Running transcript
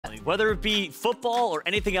everything, whether it be football or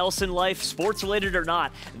anything else in life, sports related or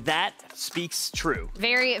not, that speaks true.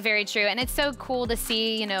 Very, very true. And it's so cool to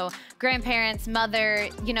see, you know, grandparents, mother,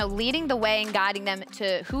 you know, leading the way and guiding them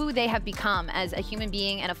to who they have become as a human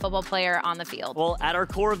being and a football player on the field. Well, at our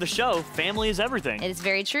core of the show, family is everything. It is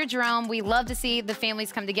very true, Jerome. We love to see the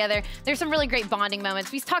families come together. There's some really great bonding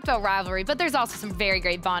moments. We've talked about rivalry, but there's also some very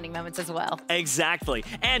great bonding moments as well. Exactly.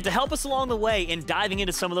 And to help us along the way in diving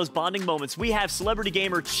into some of those bonding moments, we have celebrity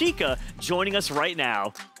gamer Chica joining us right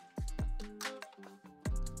now.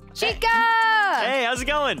 Chica! Hey, how's it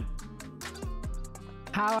going?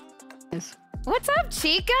 How is? What's up,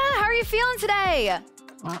 Chica? How are you feeling today?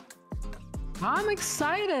 I'm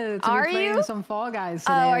excited to Are be playing you? some Fall Guys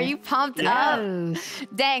today. Oh, are you pumped up?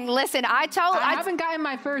 Dang, listen, I haven't gotten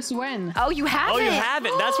my first win. Oh, you haven't? Oh, you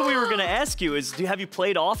haven't? That's what we were going to ask you is, have you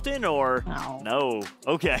played often or? No. No.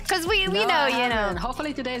 Okay. Because we No, know, I you know. haven't.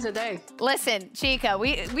 Hopefully today's the day. Listen, Chica,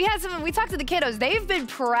 we talked to the kiddos. They've been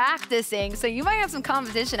practicing, so you might have some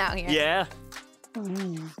competition out here. Yeah.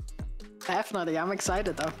 Definitely. I'm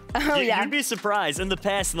excited though. Oh, yeah. You'd be surprised. In the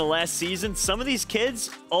past, in the last season, some of these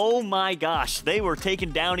kids, oh my gosh, they were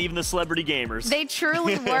taking down even the celebrity gamers. They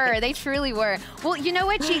truly were. They truly were. Well, you know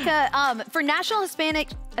what, Chica? For National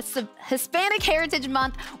Hispanic Heritage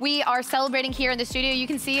Month, we are celebrating here in the studio. You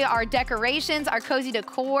can see our decorations, our cozy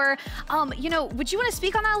decor. You know, would you want to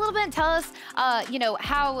speak on that a little bit and tell us, you know,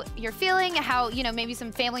 how you're feeling, how, you know, maybe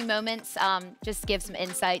some family moments, just give some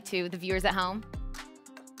insight to the viewers at home?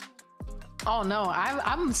 Oh no,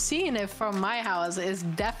 I'm seeing it from my house. It's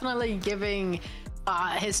definitely giving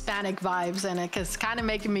Hispanic vibes in it, because kind of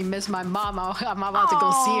making me miss my mom. I'm about to go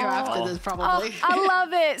see her after this probably. Oh, I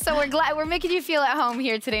love it. So we're glad we're making you feel at home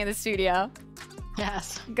here today in the studio.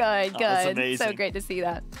 Yes. Good, good. That's amazing. So great to see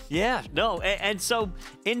that. Yeah, no, and so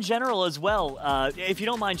in general as well, if you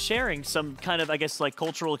don't mind sharing some kind of, I guess, like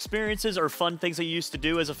cultural experiences or fun things that you used to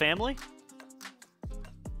do as a family?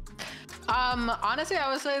 Honestly, I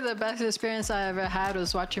would say the best experience I ever had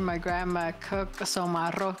was watching my grandma cook some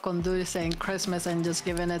arroz con dulce in Christmas and just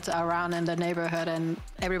giving it around in the neighborhood and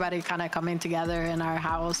everybody kind of coming together in our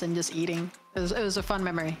house and just eating. It was a fun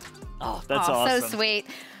memory. Oh, that's awesome. So sweet.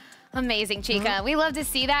 Amazing, Chica. We love to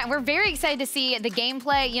see that. We're very excited to see the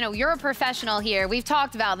gameplay. You know, you're a professional here. We've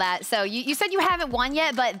talked about that. So you said you haven't won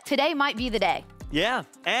yet, but today might be the day. Yeah,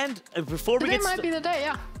 and before we Today get might be the day,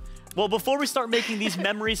 yeah. Well, before we start making these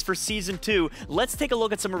memories for season 2, let's take a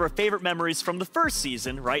look at some of our favorite memories from the first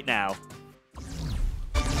season right now.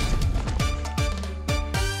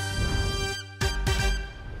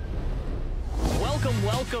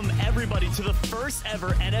 Welcome everybody to the first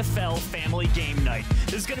ever NFL Family Game Night.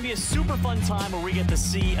 This is going to be a super fun time where we get to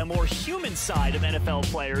see a more human side of NFL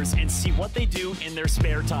players and see what they do in their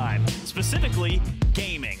spare time, specifically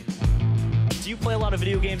gaming. Do you play a lot of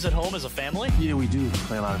video games at home as a family? Yeah, we do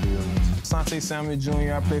play a lot of video games. Sante Samuel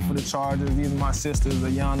Jr., I play for the Chargers. These are my sisters,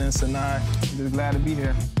 Ayana and Sanai. Just glad to be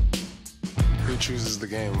here. Who chooses the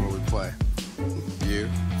game when we play? You?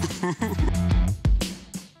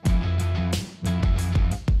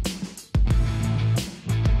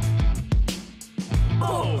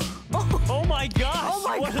 Oh my gosh! Oh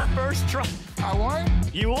my you won the first try. I won?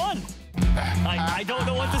 You won. I don't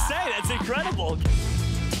know what to say. That's incredible.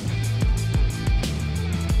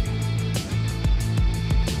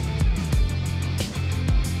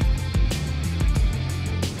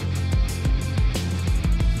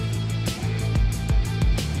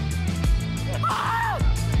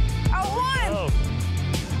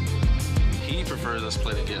 He prefers us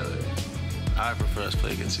play together. I prefer us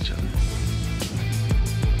play against each other.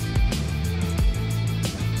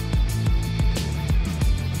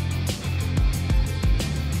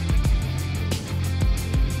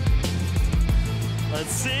 Let's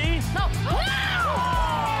see. No. Oh,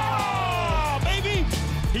 baby!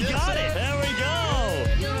 He got it. There we go.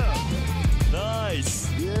 Yeah. Nice.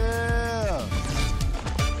 Yeah.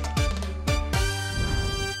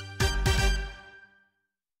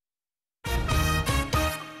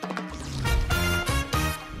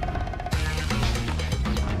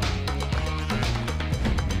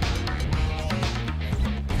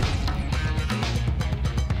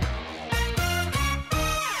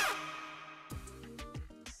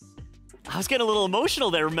 I was getting a little emotional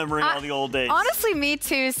there, remembering all the old days. Honestly, me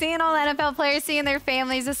too. Seeing all the NFL players, seeing their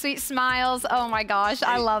families, the sweet smiles. Oh my gosh,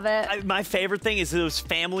 I love it. My favorite thing is those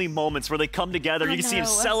family moments where they come together. You can see them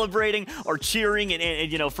celebrating or cheering, and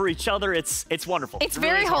you know, for each other. It's wonderful. It's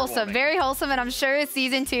very wholesome, very wholesome, and I'm sure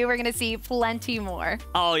season 2 we're gonna see plenty more.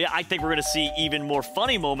 Oh yeah, I think we're gonna see even more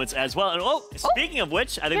funny moments as well. And speaking of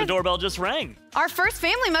which, I think the doorbell just rang. Our first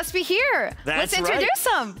family must be here. Let's introduce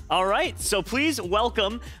them. All right, so please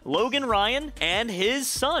welcome Logan Ryan and his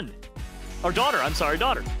son. Or daughter, I'm sorry,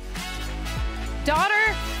 daughter.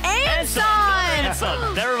 Daughter and son. And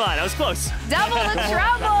son. Never mind, I was close. Double the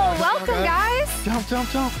trouble. Welcome, guys. Jump, jump,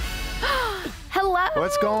 jump. Hello.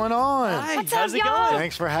 What's going on? Hi, What's up, how's it y'all? going?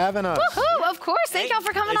 Thanks for having us. Woohoo, of course. Thank y'all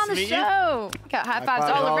for coming nice on the to meet you. show. Got high fives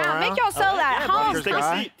fives all around. Make y'all so at home. Please take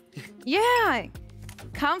a seat. Yeah.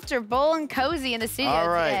 Comfortable and cozy in the studio All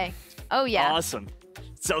right. today. Oh, yeah. Awesome.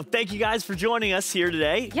 So thank you guys for joining us here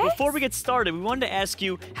today. Yes. Before we get started, we wanted to ask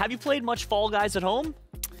you, have you played much Fall Guys at home?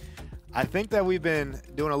 I think that we've been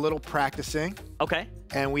doing a little practicing, Okay.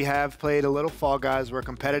 and we have played a little Fall Guys. We're a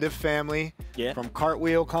competitive family, Yeah. from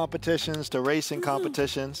cartwheel competitions to racing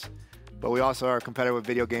competitions, but we also are competitive with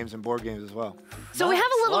video games and board games as well. So we have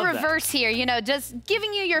a little Love that. reverse here, you know, just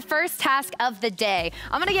giving you your first task of the day.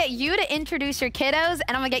 I'm going to get you to introduce your kiddos,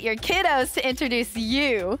 and I'm going to get your kiddos to introduce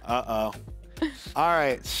you. Uh-oh. All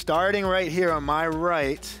right, starting right here on my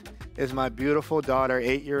right is my beautiful daughter,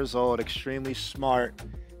 8 years old, extremely smart,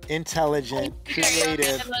 intelligent,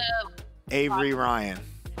 creative, Avery Ryan.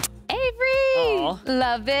 Avery. Aw.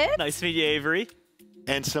 Love it. Nice to meet you, Avery.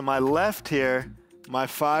 And to my left here, my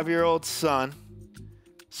 5-year-old son,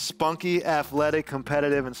 spunky, athletic,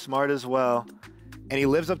 competitive, and smart as well. And he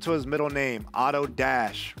lives up to his middle name, Otto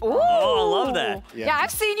Dash. Ooh. Oh, I love that. Yeah,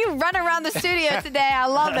 I've seen you run around the studio today. I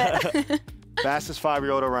love it. Fastest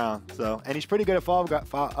 5-year-old around. So, and he's pretty good at Fall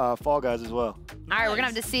Guys as well. All right, we're going to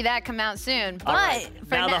have to see that come out soon. But All right.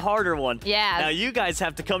 for Now the harder one. Yeah. Now you guys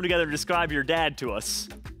have to come together and describe your dad to us.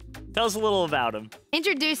 Tell us a little about him.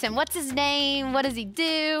 introduce him. What's his name? What does he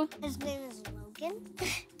do? His name is Logan.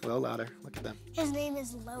 A little louder. Look at them. His name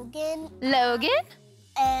is Logan, Logan?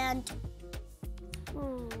 and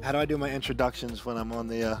How do I do my introductions when I'm on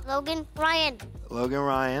the Logan Ryan. Logan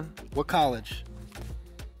Ryan? What college?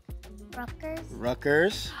 Rutgers.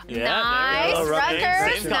 Rutgers. Yeah, Nice, there we go.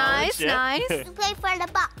 Rutgers. Same Nice, college, yeah. nice. You play for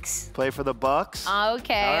the Bucks. Play for the Bucks. Okay, All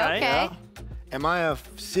right, okay. yeah. Am I a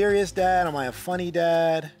serious dad? Am I a funny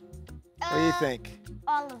dad? What do you think?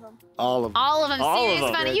 All of them. All of them. All of them. All of Serious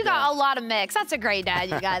them. funny. Good You got dad. a lot of mix. That's a great dad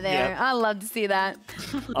you got there. Yep. I love to see that.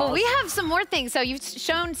 Well, we have some more things. So you've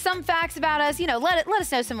shown some facts about us. You know, let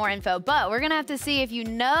us know some more info. But we're gonna have to see if you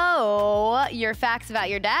know your facts about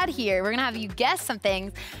your dad here. We're gonna have you guess some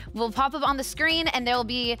things. We'll pop up on the screen, and we'll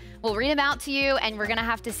read them out to you, and we're gonna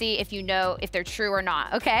have to see if you know if they're true or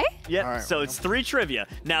not. Okay? Yep, All right, so it's 3 trivia.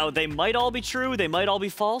 Now, they might all be true, they might all be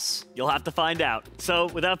false. You'll have to find out. So,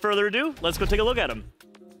 without further ado, let's go take a look at them.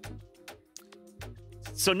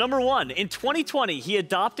 So, number 1, in 2020, he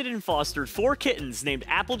adopted and fostered 4 kittens named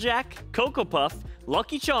Applejack, Cocoa Puff,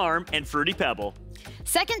 Lucky Charm, and Fruity Pebble.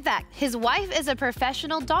 Second fact: his wife is a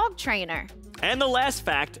professional dog trainer. And the last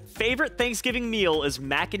fact, favorite Thanksgiving meal is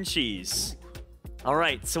mac and cheese. All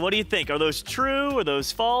right, so what do you think? Are those true? Are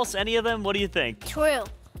those false? Any of them? What do you think? True.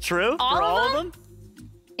 True? All For of all them? of them?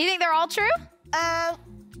 You think they're all true?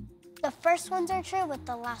 The first ones are true, but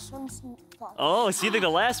the last one's false. Oh, so you think the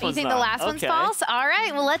last You one's think not? the last one's Okay. false? All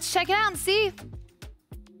right, well, let's check it out and see. I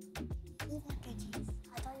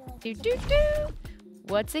thought you liked Do.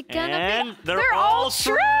 What's it gonna And be? they're all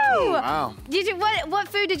true. Wow. Did you what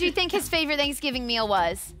food did you think his favorite Thanksgiving meal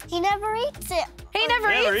was? He never eats it. He never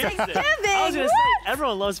Never eats eats it. Thanksgiving. I was gonna What? say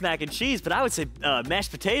everyone loves mac and cheese, but I would say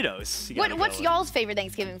mashed potatoes. You gotta What's go with. y'all's favorite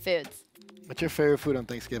Thanksgiving foods? What's your favorite food on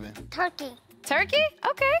Thanksgiving? Turkey. Turkey?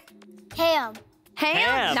 Okay. Ham. Ham?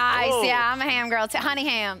 Ham. Nice. Oh. Yeah, I'm a ham girl too. Honey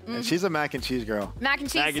ham. And she's a mac and cheese girl. Mac and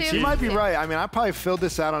cheese Mac and too? cheese. You might be right. I mean, I probably filled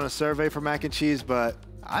this out on a survey for mac and cheese, but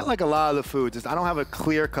I like a lot of the foods. I don't have a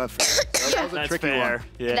clear cut. That was a That's tricky fair. one.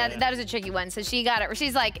 Yeah. That is a tricky one. So she got it.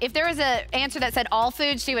 She's like, if there was an answer that said all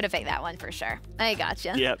food, she would have picked that one for sure. I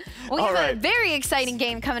gotcha. Yep. We All have right. a very exciting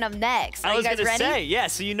game coming up next. Are I you was guys gonna ready? say, yeah,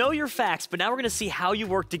 so you know your facts, but now we're gonna see how you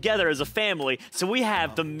work together as a family. So we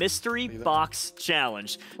have the Mystery Box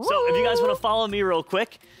Challenge. So if you guys wanna follow me real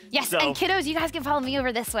quick. Yes, so, and kiddos, you guys can follow me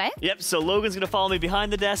over this way. Yep, so Logan's gonna follow me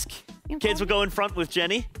behind the desk. can Kids will go in front with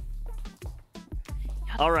Jenny.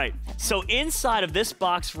 All right, so inside of this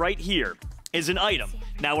box right here is an item.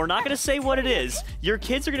 Now, we're not going to say what it is. Your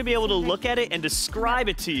kids are going to be able to look at it and describe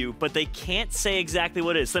it to you, but they can't say exactly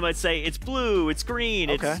what it is. So they might say, it's blue, it's green,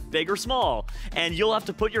 it's big or small. And you'll have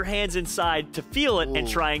to put your hands inside to feel it and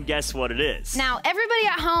try and guess what it is. Now, everybody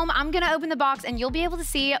at home, I'm going to open the box and you'll be able to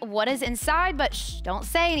see what is inside, but shh, don't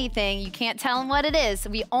say anything. You can't tell them what it is.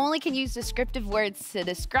 We only can use descriptive words to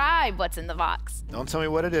describe what's in the box. Don't tell me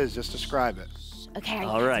what it is, just describe it. Okay,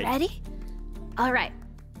 are you guys ready? All right.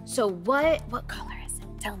 So what color is it?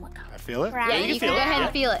 Tell them what color. I feel it? Yeah, you can go ahead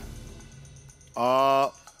and feel it.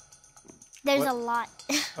 There's a lot.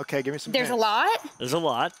 Okay, give me some There's hints. a lot? There's a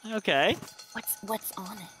lot. Okay. What's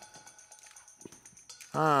on it?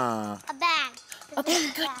 Huh. A bag. Okay,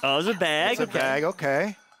 good. Oh, it's a bag. It's a bag,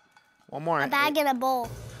 okay. One more. A bag and a bowl.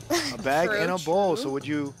 A bag in a bowl. So would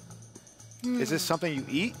you, is this something you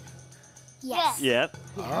eat? Yes. Yep.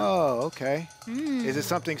 Oh, okay. Is it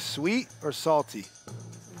something sweet or salty?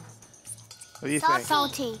 What do you think?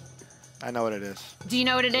 Salty. I know what it is. Do you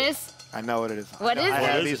know what it is? I know what it is. What is I it?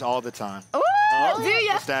 have these all the time. Ooh, do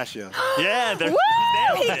ya? Pistachios. Yeah, they're Woo,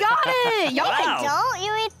 he got it. Y'all Wow. Don't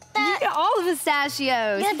you eat you that? get all the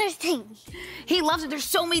pistachios. The other thing. He loves it. There's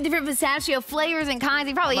so many different pistachio flavors and kinds.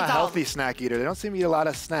 He probably I'm a eats all of healthy snack eater. They don't see me eat a lot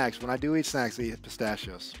of snacks. When I do eat snacks, I eat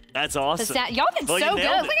pistachios. That's awesome. Y'all did Well, you so good.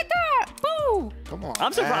 nailed it. Look at that. Woo. Come on.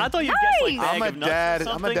 I'm surprised. man. I thought you'd guess like Nice. bag I'm a of nuts or dad. I'm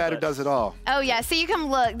a something, dad who but does it all. Oh, yeah. So you come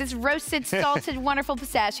look. This roasted, salted, wonderful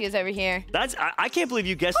pistachios over here. That's I can't believe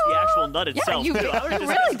you guessed the actual nut itself. you, too. I would've you just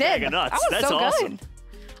really guessed a bag did. of nuts. That was That's so awesome. good.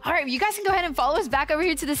 All right, you guys can go ahead and follow us back over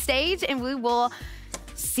here to the stage, and we will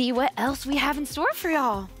see what else we have in store for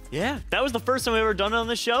y'all. Yeah, that was the first time we ever done it on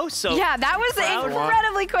the show. So Yeah, that was proud.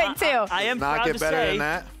 incredibly quick, too. I am Not proud get to better say than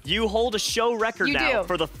that. you hold a show record You now do.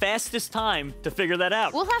 for the fastest time to figure that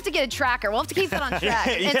out. We'll have to get a tracker. We'll have to keep it on track Yeah,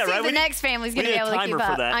 and see right. if We the need- next family's we going to need be a able to keep timer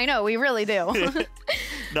for up. that. I know, we really do.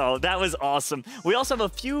 No, that was awesome. We also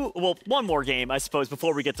have one more game, I suppose,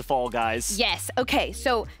 before we get to Fall Guys. Yes. Okay.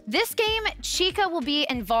 So this game, Chica will be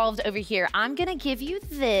involved over here. I'm gonna give you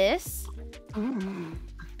this,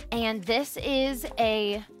 and this is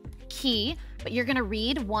a key. But you're gonna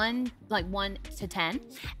read 1 to 10,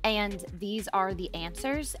 and these are the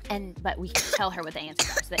answers. But we can tell her what the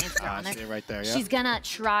answers are. So the answers are on I there. see it right there, yeah. She's gonna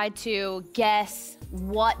try to guess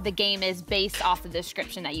what the game is based off the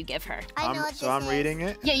description that you give her. I know what So I'm this is. reading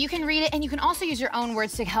it. Yeah, you can read it, and you can also use your own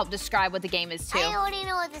words to help describe what the game is too. I already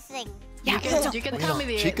know what this thing. Yeah, You can tell me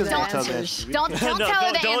the Chica's gonna tell answers. this. Don't No, tell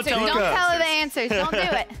her the don't answers. tell her Don't the tell her the answers. Don't do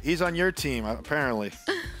it. He's on your team, apparently.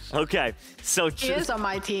 Okay, so He is on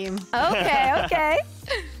my team. Okay, okay.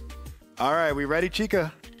 All right, we ready,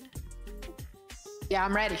 Chica? Yeah,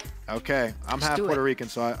 I'm ready. Okay, I'm half do Puerto it. Rican,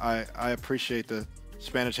 so I appreciate the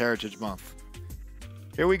Spanish Heritage Month.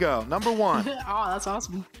 Here we go. Number 1. Oh, that's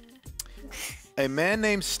awesome. A man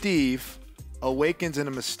named Steve awakens in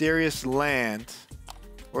a mysterious land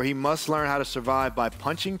where he must learn how to survive by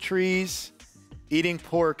punching trees, eating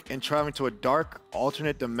pork, and traveling to a dark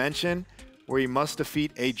alternate dimension where he must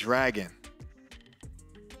defeat a dragon.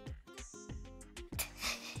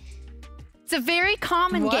 It's a very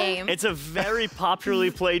common What? game. it's a very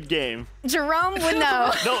popularly played game. Jerome would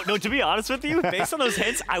know. No, to be honest with you, based on those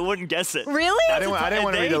hints, I wouldn't guess it. Really? I didn't want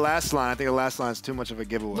to they- read the last line. I think the last line is too much of a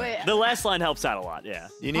giveaway. Wait, The last line helps out a lot, yeah.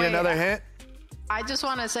 You need Wait, another hint? I just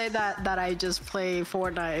want to say that I just play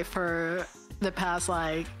Fortnite for the past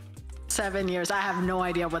like 7 years. I have no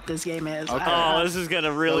idea what this game is. Okay. Oh, this is gonna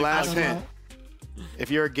The really. last know. hint.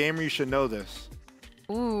 If you're a gamer, you should know this.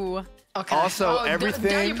 Ooh. Okay. Also, Now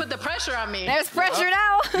everything- you put the pressure on me. There's pressure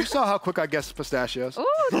now. You saw how quick I guessed pistachios. Ooh.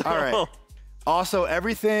 All right. Also,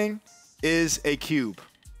 everything is a cube.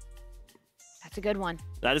 That's a good one.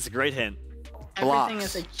 That is a great hint. Everything blocks.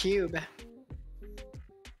 is a cube.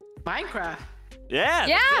 Minecraft. Yeah.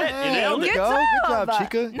 Yeah. That's it. You nailed Good it. Good job, job.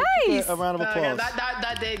 Chica. Nice. A round of Okay, applause.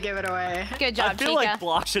 that did give it away. Good I job, feel Chica. like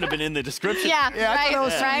block should have been in the description. Yeah, Yeah, I right, thought that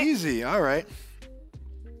was so right. easy. All right.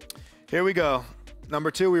 Here we go.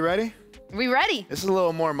 Number 2, we ready? We ready? This is a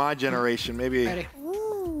little more my generation. Maybe Ready.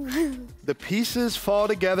 the pieces fall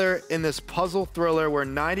together in this puzzle thriller where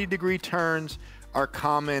 90-degree turns are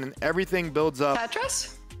common and everything builds up.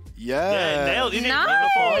 Tetris? Yeah, Yeah. nailed. You didn't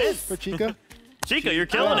Nice. For Chica. Chica, you're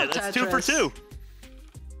killing Oh, it. That's 2 for Tetris. 2.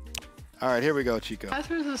 All right, here we go, Chica.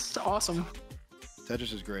 Tetris is awesome.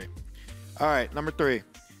 Tetris is great. All right, number 3.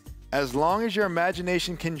 As long as your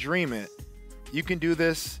imagination can dream it, you can do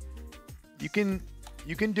this. You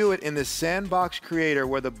can do it in this sandbox creator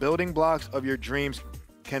where the building blocks of your dreams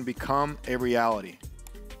can become a reality.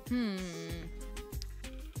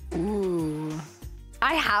 Ooh.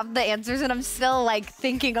 I have the answers and I'm still like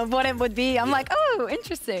thinking of what it would be. I'm like, oh,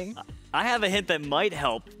 interesting. I have a hint that might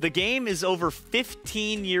help. The game is over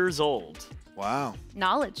 15 years old. Wow.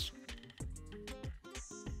 Knowledge.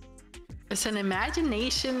 It's an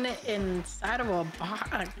imagination inside of a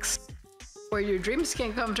box where your dreams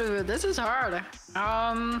can come true. This is hard.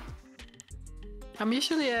 I'm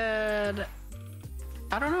usually at,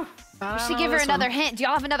 I don't know. We should give her another hint. Do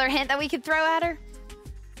y'all have another hint that we could throw at her?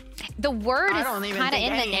 The word is kind of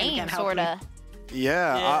in the name, sort of.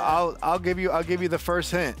 Yeah, I'll give you the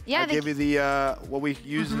first hint. Yeah, I'll give you the what we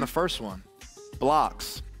used in the first one.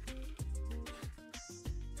 Blocks.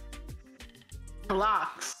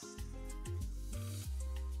 Blocks.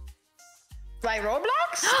 Like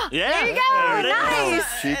Roblox? Yeah. There you go.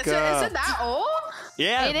 Nice. Chica. Is it that old?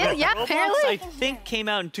 Yeah. It is, yeah, Roblox, apparently. I think came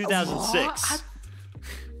out in 2006.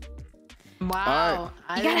 Wow.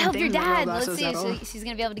 All You gotta help your dad. Let's see if she's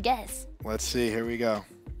gonna be able to guess. Let's see. Here we go.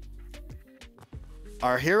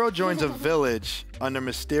 Our hero joins a village under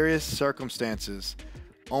mysterious circumstances,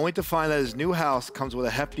 only to find that his new house comes with a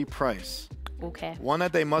hefty price. Okay. One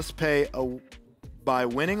that they must pay by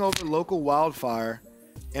winning over local wildfire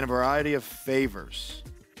and a variety of favors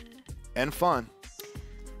and fun.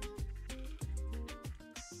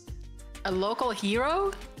 A local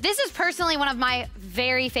hero? This is personally one of my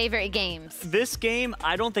very favorite games. This game,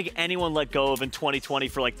 I don't think anyone let go of in 2020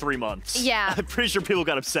 for like 3 months. Yeah. I'm pretty sure people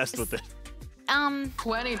got obsessed with it.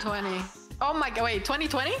 2020. Oh my god, wait,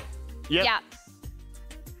 2020? Yep. Yeah.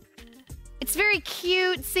 It's very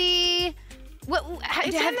cutesy.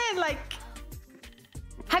 Isn't it like...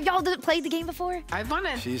 Have y'all played the game before? I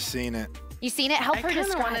wanna... She's seen it. You seen it? Help I her kind of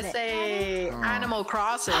describe want to it. say Animal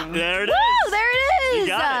Crossing. There it Woo, is. there it is. You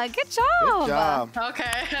got it. Good job. Good job.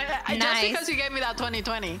 Okay. Nice. Just because you gave me that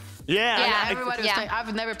 2020. Yeah. Yeah. Everybody was Yeah. playing.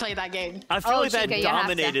 I've never played that game. I feel Oh, like that Chica, you have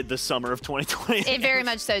to. dominated the summer of 2020. It very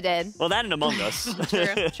much so did. Well, that and Among Us.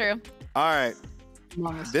 True, true. All right.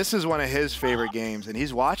 This is one of his favorite games, and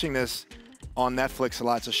he's watching this on Netflix a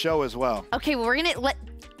lot. It's a show as well. Okay, well, we're gonna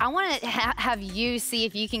I want to have you see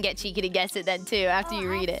if you can get Chica to guess it then too after you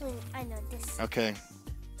read it. I know this. Okay.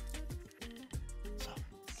 So,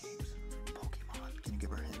 games. Pokemon. Can you give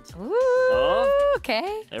her hints? Ooh, Oh.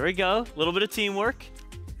 okay. There we go. A little bit of teamwork.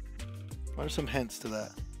 What are some hints to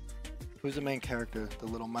that? Who's the main character? The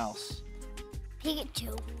little mouse.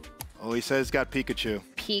 Pikachu. Oh, he says it's got Pikachu.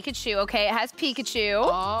 Pikachu. Okay, it has Pikachu.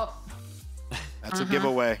 Oh, That's a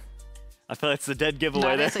giveaway. I feel like it's the dead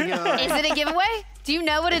giveaway there. that is a giveaway. Is it a giveaway? Do you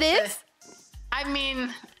know what it is? I mean,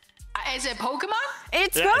 is it Pokemon?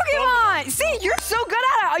 It's Yeah, it's Pokemon. See, you're so good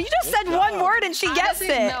at it. You just said one word and she guessed Honestly,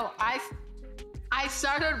 it. No, I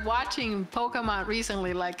started watching Pokemon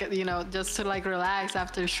recently, like, you know, just to like relax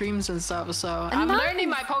after streams and stuff. So I'm Nice. learning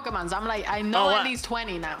my Pokemons. I'm like, I know Oh, at least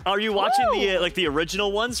 20 now. Are you watching Woo. the like the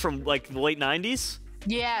original ones from like the late 90s?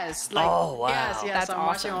 Yes. Like, Oh, wow. Yes, That's I'm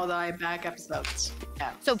watching awesome. all the way back episodes.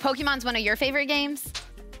 Yeah. So Pokemon's one of your favorite games?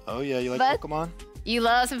 Oh, yeah. You like But- Pokemon? You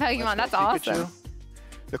love some Pokemon. Let's That's go awesome. Pikachu.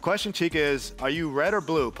 The question, Chica, is, are you red or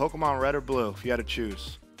blue? Pokemon red or blue, if you had to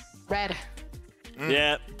choose. Red.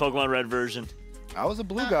 Yeah, Pokemon Red version. I was a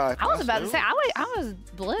blue guy. I was about to say, I was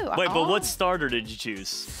blue. Wait, but Oh. what starter did you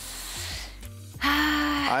choose?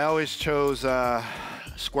 I always chose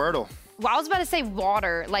Squirtle. Well, I was about to say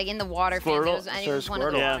water, like in the water Squirtle? family. And it was one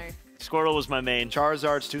of the Squirtle. Yeah, water. Squirtle was my main.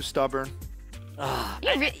 Charizard's too stubborn.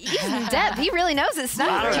 He's in depth. He really knows his stuff.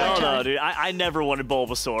 I don't know, though, dude. I never wanted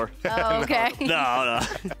Bulbasaur. Oh, okay. No.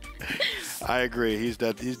 I agree. He's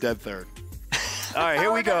dead. He's dead third. All right,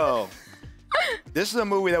 here we go. This is a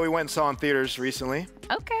movie that we went and saw in theaters recently.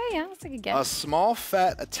 Okay, yeah, that's a good A guess. small,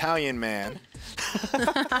 fat Italian man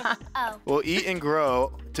will eat and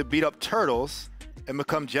grow to beat up turtles and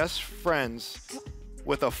become just friends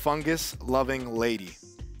with a fungus-loving lady.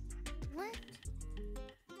 What?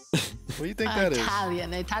 What do you think that is?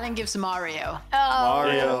 Italian. Italian gives Mario.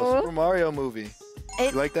 Mario. Super Mario movie.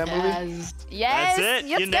 You like that movie? Yes. Yes. That's it.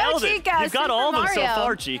 Let's You go, nailed it. Chica. You've got Super all of them so Mario.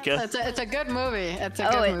 far, Chica. It's a good movie. It's a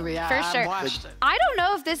Oh, good movie. for I've sure. watched it. I don't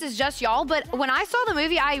know if this is just y'all, but when I saw the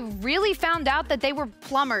movie, I really found out that they were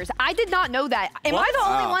plumbers. I did not know that. Am What? I the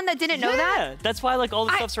only Wow. one that didn't know that? Yeah, that's why like all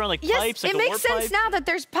the stuff's around like yes, pipes. Like it the makes warp sense pipe. now that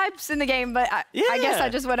there's pipes in the game, but I guess Yeah. I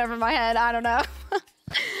just went over my head. I don't know.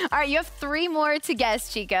 All right, you have 3 more to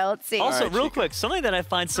guess, Chica. Let's see. Also, right, real Chica. quick, something that I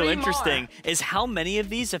find so 3 interesting more. is how many of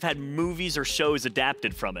these have had movies or shows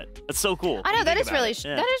adapted from it. That's so cool. I know when you that think is about really it.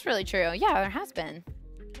 Yeah. that is really true. Yeah, there has been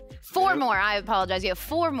 4 more. I apologize. You have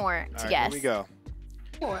 4 more to All right, guess. here we go.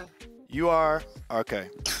 Four. You are, okay.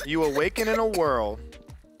 You awaken in a world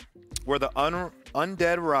where the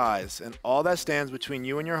undead rise, and all that stands between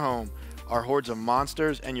you and your home are hordes of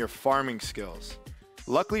monsters and your farming skills.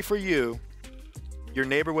 Luckily for you, your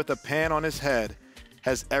neighbor with a pan on his head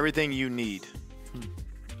has everything you need.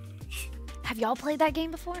 Have y'all played that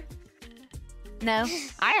game before? No,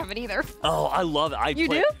 I haven't either. Oh, I love it. You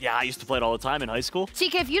do? Yeah, I used to play it all the time in high school.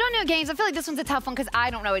 Chica, if you don't know games, I feel like this one's a tough one because I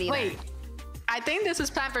don't know it either. Wait, I think this is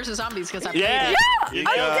Plant vs. Zombies because I played Yeah. it. Oh, you did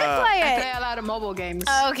play I it. play a lot of mobile games.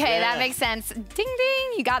 Okay, that makes sense. Ding,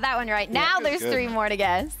 ding. You got that one right. Now there's good. 3 more to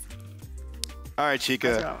guess. All right,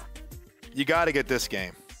 Chica, you got to get this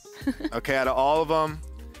game. Okay, out of all of them,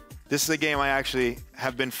 this is a game I actually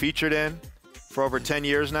have been featured in for over 10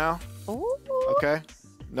 years now. Ooh. Okay,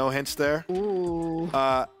 no hints there. Ooh.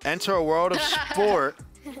 Enter a world of sport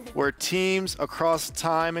where teams across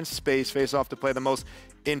time and space face off to play the most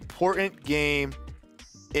important game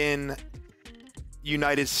in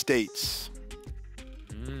United States.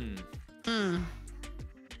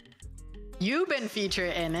 You've been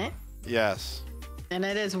featured in it, Yes. and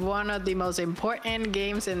it is one of the most important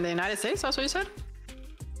games in the United States. That's what you said?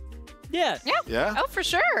 Yeah. Yeah. Yeah? Oh, for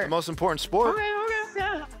sure. The most important sport. Okay,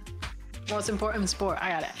 yeah. Most important sport. I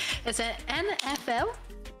got it. It's an NFL.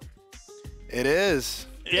 It is.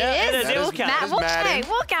 Yeah, It is. it will count. That is Madden.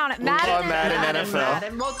 We'll count it. We'll call it Madden NFL.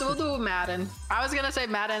 Madden. We'll do Madden. I was gonna say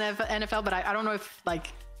Madden NFL, but I don't know if like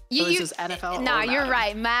this is NFL. No, or you're Madden.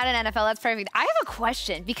 right. Madden NFL. That's perfect. I have a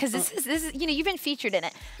question because this is you've been featured in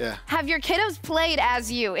it. Yeah. Have your kiddos played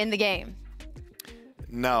as you in the game?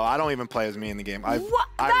 No, I don't even play as me in the game. I What?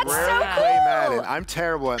 I That's so rarely cool. play Madden. I'm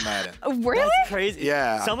terrible at Madden. Really? That's crazy.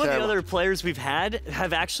 Yeah, Some I'm of the terrible. other players we've had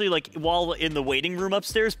have actually, like, while in the waiting room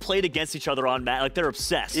upstairs, played against each other on Madden. Like, they're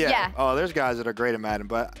obsessed. Yeah. Oh, there's guys that are great at Madden,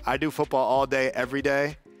 but I do football all day, every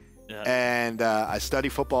day. Yeah. And I study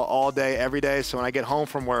football all day, every day. So when I get home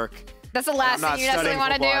from work, That's the I'm last not thing you necessarily studying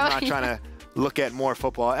want to do. football. I'm not trying to look at more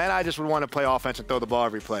football. And I just would want to play offense and throw the ball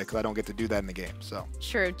every play because I don't get to do that in the game. So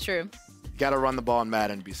True. you got to run the ball in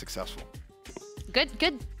Madden to be successful. Good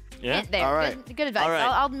Yeah. hint there. All right. Good advice. All right.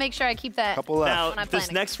 I'll make sure I keep that. Couple left. Now, When I'm this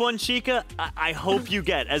planning. next one, Chica, I hope you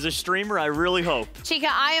get. As a streamer, I really hope. Chica,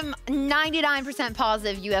 I am 99%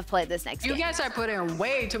 positive you have played this next You game. guys are putting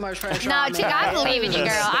way too much pressure No, on me. Chica, I believe in you,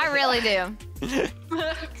 girl. I really do.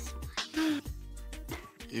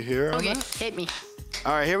 You hear her on Okay, that? hit me.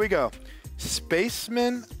 All right, here we go.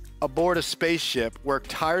 Spacemen aboard a spaceship work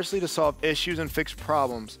tirelessly to solve issues and fix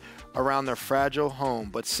problems around their fragile home,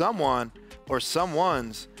 but someone or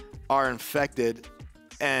someones are infected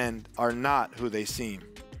and are not who they seem.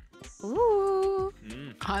 Ooh.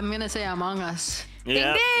 I'm gonna say Among Us.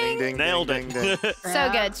 Yeah. Ding, ding. Nailed ding, it. ding, ding. So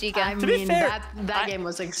good, Chica. I To be mean, fair, that game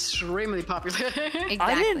was extremely popular. Exactly.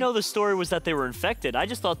 I didn't know the story was that they were infected. I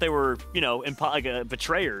just thought they were,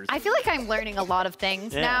 betrayers. I feel like I'm learning a lot of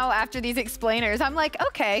things Yeah. now after these explainers. I'm like,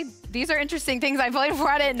 okay, these are interesting things I played before.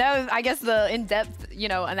 I didn't know, I guess, the in-depth,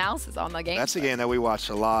 analysis on the game. That's a game that we watch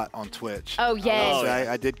a lot on Twitch. Oh, yes. Oh,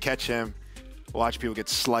 yeah. I did catch him. Watch people get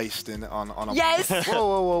sliced on a. Yes.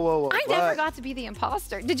 Whoa. I never But- got to be the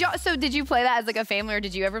imposter. Did you play that as like a family, or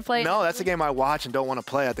did you ever play? No, that's a game I watch and don't want to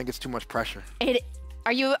play. I think it's too much pressure.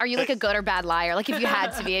 Are you like a good or bad liar? Like if you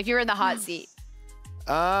had to be, if you were in the hot seat.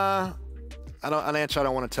 An answer I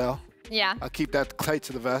don't want to tell. Yeah. I'll keep that tight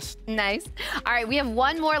to the vest. Nice. All right, we have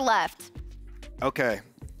one more left. Okay,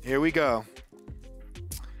 here we go.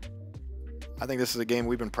 I think this is a game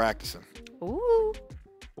we've been practicing. Ooh.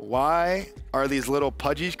 Why are these little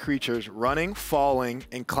pudgy creatures running, falling,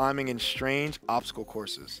 and climbing in strange obstacle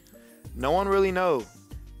courses? No one really knows,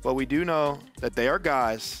 but we do know that they are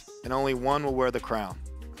guys, and only one will wear the crown.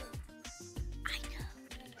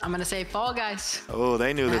 I'm gonna say Fall Guys. Oh,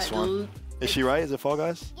 they knew this one. Is she right? Is it Fall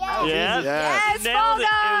Guys? Yeah. Yeah. Yes, Nailed Fall it. It was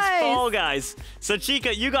Guys. Fall Guys. So,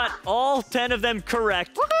 Chica, you got all 10 of them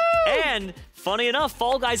correct. Woohoo! And funny enough,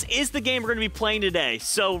 Fall Guys is the game we're going to be playing today.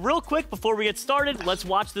 So, real quick, before we get started, let's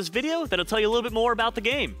watch this video that'll tell you a little bit more about the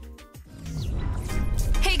game.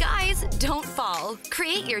 Hey guys, don't fall.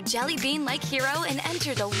 Create your jelly bean-like hero and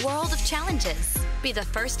enter the world of challenges. Be the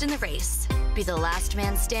first in the race, be the last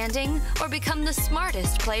man standing, or become the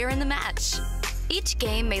smartest player in the match. Each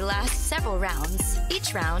game may last several rounds.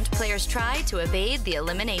 Each round, players try to evade the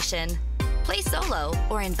elimination. Play solo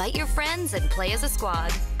or invite your friends and play as a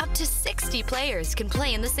squad. Up to 60 players can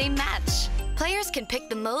play in the same match. Players can pick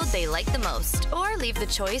the mode they like the most or leave the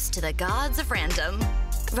choice to the gods of random.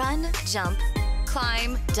 Run, jump,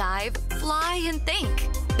 climb, dive, fly, and think.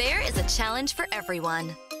 There is a challenge for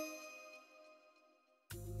everyone.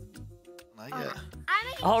 Not yet.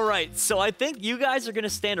 All right, so I think you guys are going to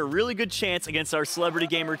stand a really good chance against our celebrity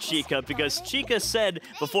gamer Chica, because Chica said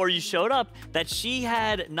before you showed up that she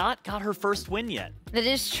had not got her first win yet. That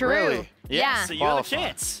is true. Really? Yeah. So you have a Qualify.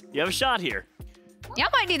 chance. You have a shot here. Y'all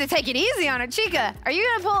might need to take it easy on her. Chica, are you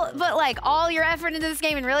gonna put like all your effort into this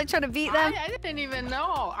game and really try to beat them? I didn't even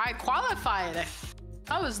know. I qualified.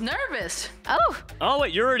 I was nervous. Oh. Oh,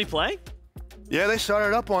 wait, you're already playing? Yeah, they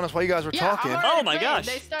started up on us while you guys were talking. Oh my gosh.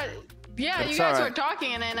 They started. Yeah, That's you guys all were right.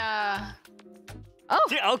 talking, and then Oh.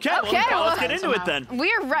 Yeah, okay. Well, let's get into it then.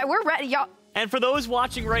 We're ready, y'all. And for those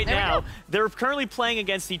watching right There we now, go. they're currently playing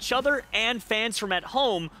against each other and fans from at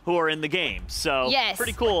home who are in the game. So, Yes.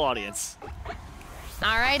 pretty cool audience.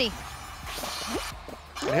 Alrighty.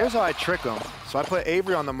 And here's how I trick them. So I put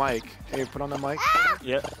Avery on the mic. Hey, put on the mic.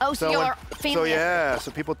 Yep. Oh, so when- you're family. So yeah,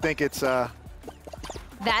 so people think it's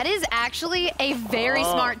That is actually a very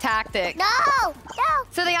smart tactic. No, no.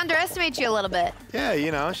 So they underestimate you a little bit. yeah,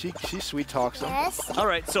 you know, she sweet talks them. Yes. All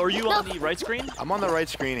right, so are you on the right screen? I'm on the right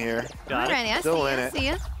screen here. Got it. Alrighty, I Still see in you. it. See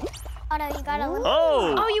you. Oh no, you gotta look.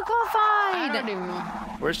 Oh! Oh, you I don't qualified. even know.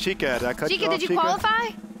 Where's Chica at? Did I cut Chica, you off, did you Chica? qualify?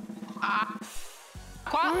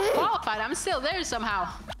 Qualified. I'm still there somehow.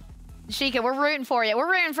 Chica, we're rooting for you.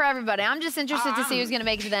 We're rooting for everybody. I'm just interested to see who's gonna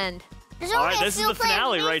make it to the end. There's All only right, a this is few the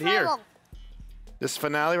finale players right for here. them. This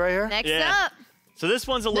finale right here? Next Yeah. up. So this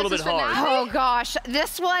one's a little This bit is hard. finale? Oh gosh,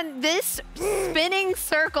 this spinning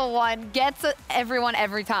circle one gets everyone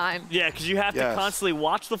every time. Yeah, because you have to Yes. constantly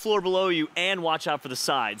watch the floor below you and watch out for the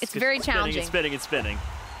sides. It's 'cause very spinning challenging. and spinning and spinning.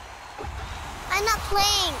 I'm not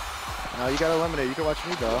playing. No, you gotta eliminate. You can watch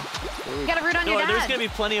me though. You gotta root on No, your there's dad. going to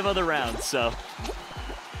be plenty of other rounds, so.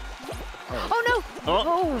 Oh no!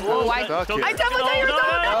 Oh, I Stuck here. definitely thought you were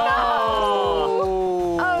throwing it.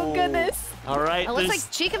 Oh. Oh goodness! All right. It looks there's-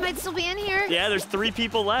 like Chica might still be in here. Yeah, there's 3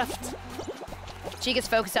 people left. Chica's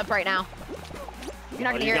focused up right now. You're not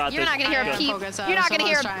Oh, gonna you hear. got You're this. not gonna hear I a am peep. focused, You're not gonna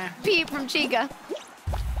hear someone's a trying. peep from Chica.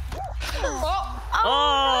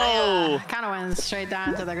 Oh! Kind of went straight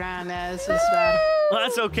down to the ground. Yeah, this is bad. Well,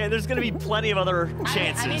 that's okay. There's going to be plenty of other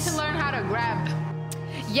chances. I need to learn how to grab.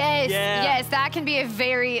 Yes, Yeah. yes, that can be a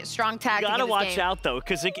very strong tactic. You gotta in this watch game. out though,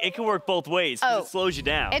 because it can work both ways. 'Cause Oh. it slows you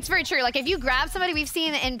down. It's very true. Like if you grab somebody, we've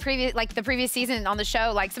seen in the previous season on the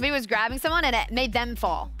show, like somebody was grabbing someone and it made them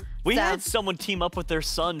fall. We So- had someone team up with their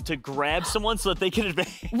son to grab someone so that they can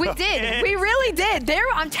advance. We did. We really did.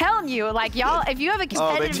 I'm telling you, like y'all, if you have a Oh, they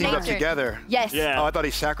competitive teamed up nature. together. Yes. Yeah. Oh, I thought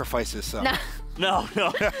he sacrificed his son. No, No,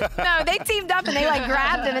 no. no, they teamed up and they like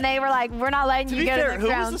grabbed him and they were like, "We're not letting To you be go fair, to the who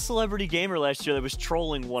was ground." the celebrity gamer last year that was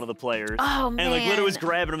trolling one of the players? Oh, And like literally was man.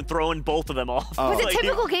 grabbing him and throwing both of them off. Was it Like,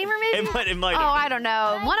 typical gamer maybe? It might Oh, have I don't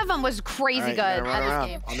know. One of them was crazy All right, good you gotta run at this around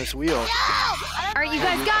game. on this wheel. All right, you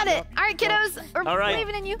guys got it. All right, kiddos, we're All right.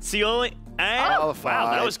 believing in you. See, only. And, wow, that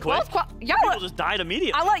Qualified. was quick. Y'all, People just died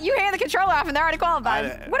immediately. I let you hand the controller off and they're already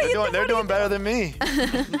qualified. What are you doing? They're doing better than me. I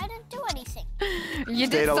didn't do anything. You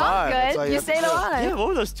Stayed did alive. That's how something good. you You have to stayed do it. alive. Yeah, what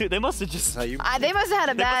were those two? They must have just. How you? They must have had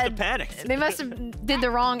a They must bad. have panicked. They must have did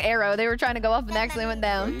the wrong arrow. They were trying to go up and actually went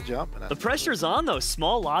How down. you jumping? The pressure's on though.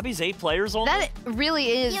 Small lobbies, 8 players only. That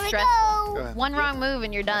really is Here we stressful. go. Go ahead. One wrong move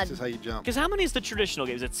and you're done. This is how you jump. Because how many is the traditional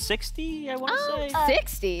game? Is it 60? I want to say.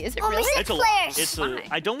 60? Is it Only really? 6 It's a lot. players. It's a. Fine.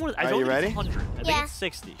 I don't want. I Are don't you think ready? it's 100. I think Yeah. it's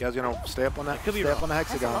 60. You guys gonna stay up on that? Could be stay up wrong. on the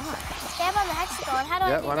hexagon. Stay up on the hexagon. How do I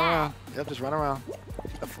Yeah, do run that? around. Yep, just run around.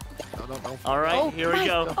 No. All right, Oh, here we nice.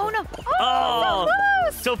 go. Oh no! Oh,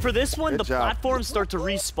 so close. so for this one, Good the job. platforms start to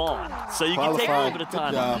respawn, so you can take a little bit of Good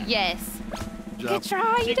time. job. Yes. Good Good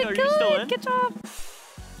try. You Chica, did are good. you still in? Good job.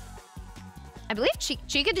 I believe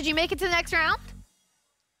Chica, did you make it to the next round?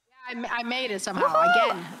 I made it somehow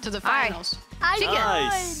again to the All right. finals. Chica,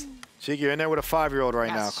 Nice. Chica, you're in there with a 5-year-old right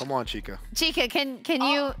Yes. now. Come on, Chica. Chica, can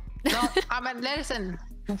you? No, listen.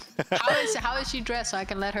 How is she dressed so I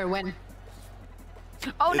can let her win?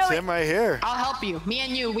 Oh no! It's him right here. I'll help you. Me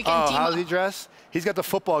and you, we can Oh, team how's up. he dressed? He's got the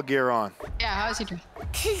football gear on. Yeah, how is he dressed?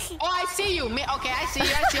 Oh, I see you. Okay, I see you.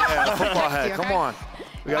 I see you. Yeah, the football Protect hat. you, Come okay? on.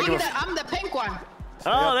 We gotta give a I'm the pink one. Oh,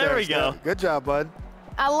 up there we stay go. up. Good job, bud.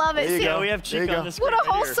 I love it. There you See, go. Yeah, we have There you Chica go. on the what screen a right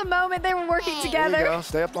here. wholesome moment. They were working There you together. go.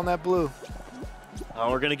 Stay up on that blue. Oh,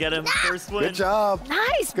 we're gonna get him first win. Good job.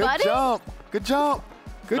 Nice, Good buddy. jump. Good jump.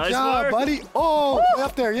 Good Nice job, work. buddy. Oh, way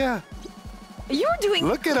up there, yeah. You were doing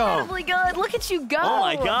Look at him. incredibly good. Look at you go. Oh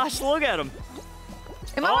my gosh, look at him.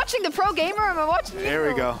 Am I watching the pro gamer or am I watching you? There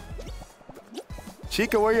we go.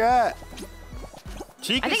 Chica, where you at?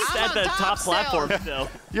 Chica's I think I'm at on the top top still. platform still.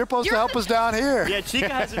 You're supposed to help us down here. Yeah, Chica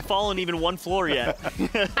hasn't fallen even one floor yet.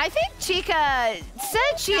 I think Chica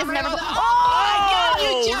said she has never. Oh,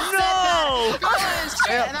 Oh, you just no. said that. Oh, it's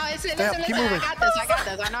Stay up. true. No, listen, Stay up. listen, Keep listen. moving. I got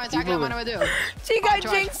this. I know exactly what I'm gonna do. Chica, I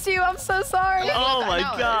jinxed you. I'm so sorry. Oh my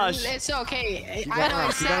No, gosh. It's okay. Keep I running know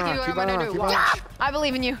around, keep running exactly around, what I'm keep gonna running do. around, keep Watch. I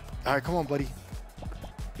believe in you. All right, come on, buddy.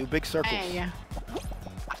 Do big circles. Hey,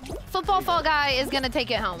 Football fall guy is gonna take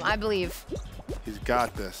it home. I believe. He's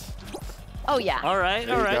got this. Oh, yeah. All right,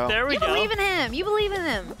 there we go. You believe in him. You believe in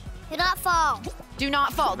him. Do not fall. Do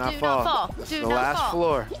not fall. Do not fall. This Do is the not last fall.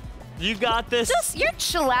 floor. You got this. Just, you're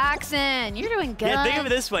chillaxing. You're doing good. Yeah, think of it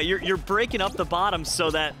this way. You're breaking up the bottom so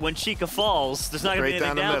that when Chica falls, there's not going to be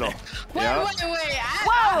anything down the middle. there. Wait.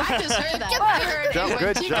 Whoa. I just heard that. I heard Jump,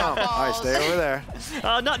 good jump. All right, stay over there.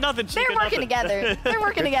 Nothing, Chica. They're working together. They're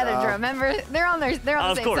working together, Drew. Remember? They're on the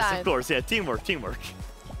same side. Of course. Yeah, teamwork.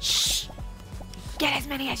 Shh. Get as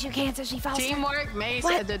many as you can so she falls. Teamwork makes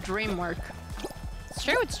the dream work. It's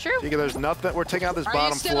true. It's true. Chica, there's nothing. We're taking out this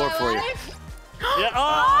bottom floor for you. Yeah.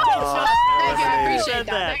 Thank you. I appreciate said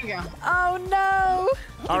that. Thank you. Oh, no.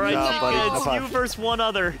 All right, job, buddy. Chica, High it's five. you versus one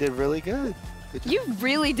other. You did really good. Good job. You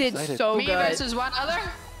really did so Me good. versus one other?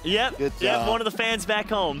 Yep. Good Yep. job. One of the fans back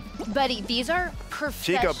home. Buddy, these are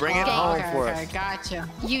professional Chica, bring it home games. for Okay, us. gotcha.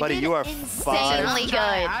 You Buddy, did you are insanely good.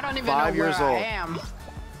 I don't even 5 know years where old. I am.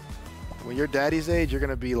 When you're daddy's age, you're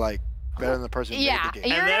gonna be like better than the person who Yeah, made the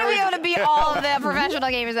game. you're And there going to be we able to beat all of the professional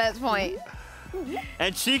gamers at this point.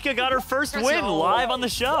 And Chica got her first win go. live on the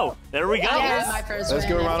show. There we go. That was my first Let's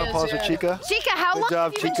win. give a round of It applause for feels Chica. Chica, how Good long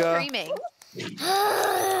job, have you Chica. been streaming?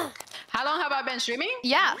 How long have I been streaming?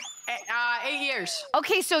 Yeah. 8 years.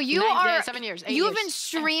 Okay, so you 7 years. 8 you've years. been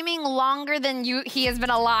streaming longer than he has been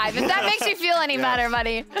alive. If that makes you feel any better,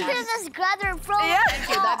 buddy. Here's this brother from. Yeah. Thank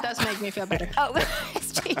you. That does make me feel better. Oh,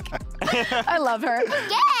 it's Chica. I love her.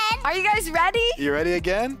 Again. Are you guys ready? You ready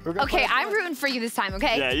again? We're gonna Okay, play. I'm rooting for you this time,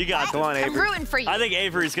 okay? Yeah, you got Come on, I'm Avery. rooting for you. I think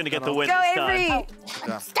Avery's going to get the win Go, this time.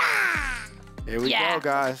 Avery. Here we Yeah. go,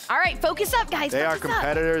 guys. All right, focus up, guys. They are focus up.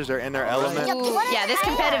 competitors. They're in their element. Ooh, yeah, this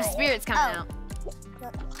competitive spirit's coming out.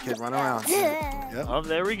 Kid, run around. Yep. Oh,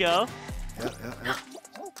 there we go. Yep.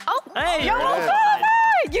 Oh, Hey, you're you're almost good. over.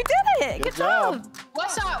 You did it. Good job. job.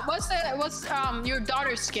 What's your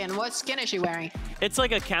daughter's skin? What skin is she wearing? It's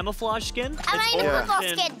like a camouflage skin. I'm It's wearing a orange football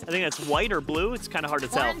and- skin. I think that's white or blue. It's kind of hard to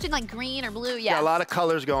tell. Orange and like green or blue, Yeah, yeah. a lot of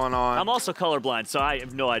colors going on. I'm also colorblind, so I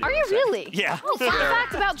have no idea. Are what you I'm saying. really? Yeah. Oh, fun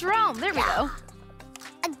fact about Jerome. There we go.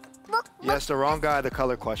 Look, Yes, the wrong guy. The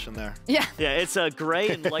color question there. Yeah. Yeah, it's a gray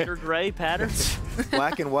and lighter gray patterns.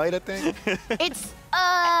 Black and white, I think.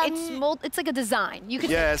 It's like a design. You could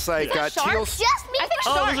Yeah, it's like Is that teal. sharks? just me. I think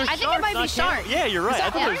Oh, shark. those are I think it might be not shark. camo. Yeah, you're right. I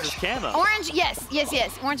that thought it was orange? just camo. Orange,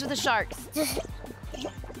 yes. Orange with the sharks.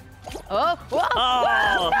 Oh, whoa.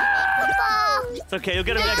 Oh, Oh, it's okay. You'll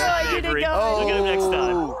get him No, next time, you didn't Avery. go. You'll get him next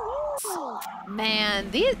time.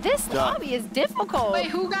 Man, this lobby is difficult. Wait,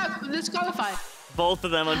 who got disqualified? Both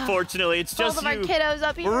of them, unfortunately. It's Both just of our you. kiddos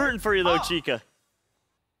up here. We're rooting for you, though, Oh. Chica.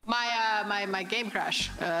 My game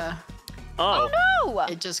crashed. Oh. No.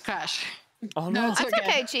 It just crashed. Oh, no. It's That's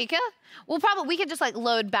okay, Chica. We could just like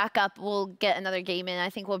load back up. We'll get another game in. I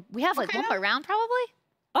think we have like Okay. one more round probably.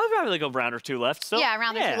 I'll probably go round or two left. So, Yeah, a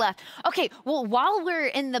round or two left. Okay, well, while we're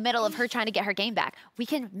in the middle of her trying to get her game back, we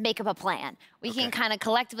can make up a plan. We can kind of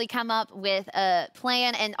collectively come up with a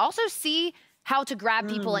plan and also see how to grab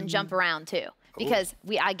people and jump around too. Because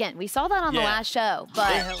we saw that on the Yeah. last show,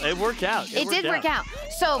 but It worked out. it did work out.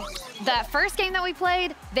 So that first game that we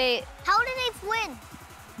played, how did they win?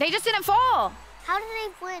 they just didn't fall. How did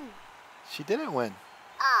they win? She didn't win.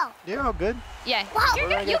 Oh. You're all good. Yeah, Wow. you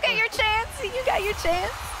get your chance. You got your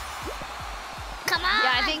chance. Come on.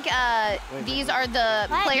 Yeah, I think these are the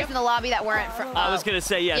players in the lobby that weren't from. I was going to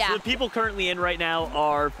say, yes. Yeah. So the people currently in right now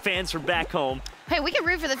are fans from back home. Hey, we can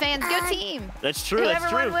root for the fans. Good team. That's true. Whoever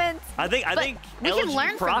That's true. wins. I think we can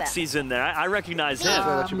learn LG from Proxy's in there. I recognize him.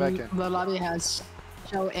 Let you back in. The lobby has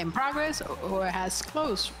show in progress or has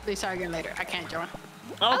closed. They start again later. I can't join.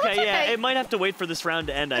 Okay, that's yeah. okay. It might have to wait for this round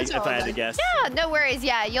to end, That's if all I had to good. guess. Yeah, no worries.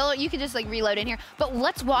 Yeah, you can just like reload in here. But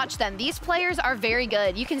let's watch them. These players are very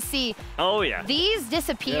good. You can see Oh, yeah. these Yeah,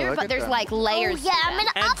 disappear, look but at there's them. like layers. Oh, yeah, to I'm them.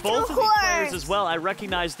 gonna And up both to of these players course. as well, I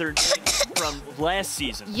recognize their names from last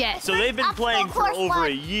season. Yes. So they've been Up to playing for course over a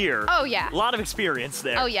one. year. Oh, yeah. A lot of experience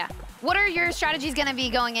there. Oh yeah. What are your strategies gonna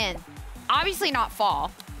be going in? Obviously not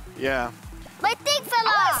fall. Yeah. My thing fell I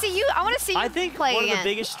want off. to see you. I want to see you I think play one again. of the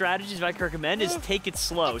biggest strategies I could recommend is take it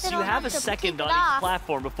slow. If So they you don't have a have to second keep on it each off.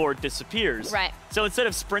 platform before it disappears. Right. So instead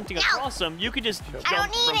of sprinting across them, you could just don't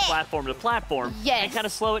jump need from it. platform to platform Yes. and kind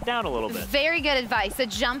of slow it down a little bit. Very good advice. The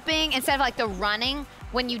jumping instead of like the running.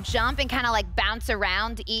 When you jump and kind of like bounce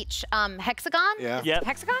around each hexagon. Yeah. Yep.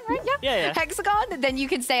 Hexagon, right? Yeah. Yeah, yeah. Hexagon. Then you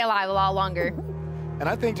can stay alive a lot longer. And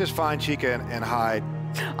I think just find Chica and hide.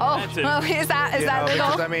 Oh, That's it. is that You know, the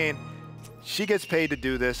because goal? I mean, she gets paid to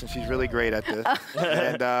do this, and she's really great at this.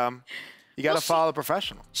 And you got to follow the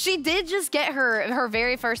professional. She did just get her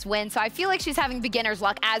very first win, so I feel like she's having beginner's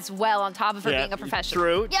luck as well on top of her being a professional.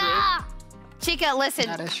 True, Yeah. Chica, listen,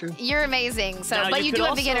 That is true. you're amazing. So, Now, but you you could do have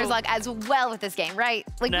also- beginner's luck as well with this game, right?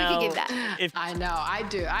 Like we Now, can give that. If, I know, I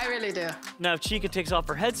do. I really do. now, if Chica takes off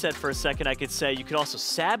her headset for a second, I could say you could also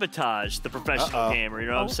sabotage the professional gamer. You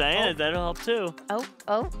know what I'm saying? That'll help too.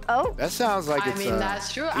 Oh. That sounds like I it's mean,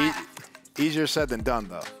 that's true. easier said than done,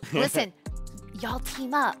 though. Listen, y'all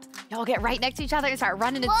team up. Y'all get right next to each other and start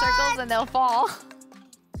running in circles and they'll fall.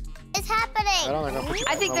 It's happening.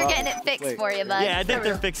 I think they're getting it fixed for you, bud. Yeah, I think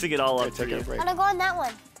they're fixing it all up for you. I'm gonna go on that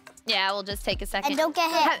one. Yeah, we'll just take a second. And don't get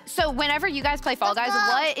hit. So whenever you guys play Fall Let's Guys,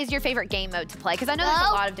 go. what is your favorite game mode to play? Because I know there's a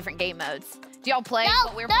No. lot of different game modes. Do y'all play No,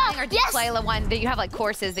 what we're no, playing, or do you yes. play the one that you have like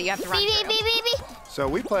courses that you have to run Beep, through? beep, beep, beep. So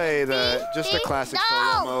we play just the Beep. classic No.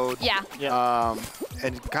 solo mode. Yeah.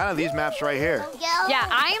 And kind of these maps right here. Yeah,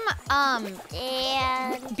 I'm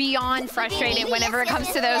And beyond frustrated whenever it comes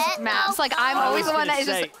to those maps. Like I'm I always was the one that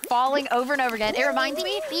gonna is just falling over and over again. It reminds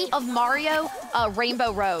me of Mario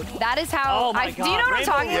Rainbow Road. That is how Oh my God. do you know what I'm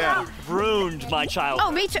talking Rainbow about? Road ruined my childhood.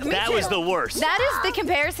 Oh, me too. Me That too. was the worst. That is the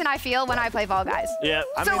comparison I feel when I play Fall Guys. Yeah.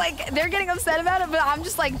 So like they're getting upset about it, but I'm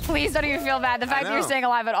just like, please don't even feel bad. The fact that you're know. staying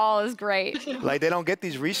alive at all is great. Like, they don't get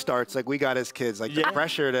these restarts like we got as kids. Like, the Yeah.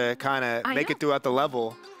 pressure to kind of I make know. it throughout the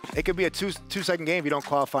level. It could be a two-second game if you don't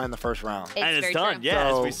qualify in the first round. And it's very done, true. yeah,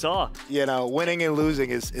 as So, we saw. You know, winning and losing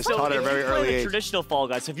is So taught at a if very you play early the age. traditional Fall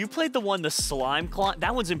Guys, have you played the one, the slime climb?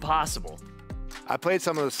 That one's impossible. I played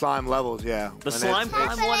some of the slime levels, yeah. The when slime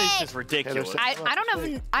it's- climb one is just ridiculous. I don't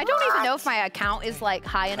even know if my account is like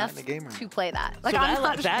high enough the game room. to play that. Like So I'm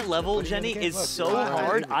not that level, Jenny, is so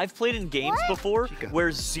hard. I've played in games before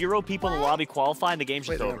where 0 people in the lobby qualify and the game's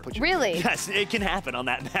just they're gonna over. put you- Really? Yes, it can happen on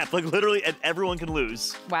that map. Like literally, and everyone can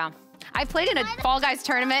lose. Wow. I played in a Fall Guys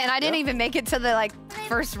tournament and I didn't even make it to the like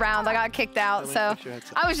first round. I got kicked out. So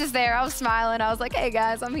I was just there. I was smiling. I was like, hey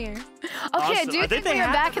guys, I'm here. Okay, I Awesome. do think they we are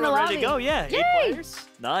have back in the everyone lobby. ready to go. Yeah, 8 Yay! players.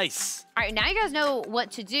 Nice. All right, now you guys know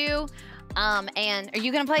what to do. And are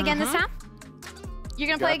you gonna play again this time? You're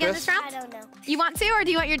gonna play Got again this? this I round? don't know. You want to, or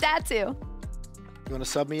do you want your dad to? You want to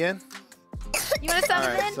sub me in? You want to sub All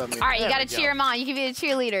him right, in? sub me in. All right, you There gotta we cheer go. him on. You can be the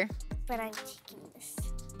cheerleader. But I'm taking this.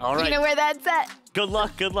 All right. You know where that's at? Good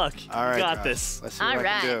luck. Good luck. All right, You got guys. this. Let's see All what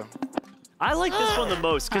I can do. I like this one the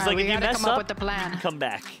most because All like right, we if you gotta mess come up up, with the plan. you come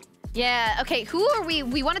back. Yeah. Okay. Who are we?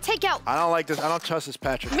 We want to take out. I don't like this. I don't trust this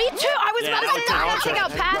Patrick. Me too. I was Yeah, about to say that. I want to take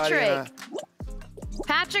out Anybody in Patrick.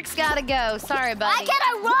 Patrick's gotta go. Sorry, buddy. Why can't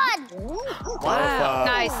I run? Wow.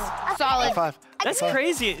 Nice. Solid. Five. That's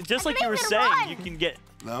crazy. Just like you were even saying, run. you can get.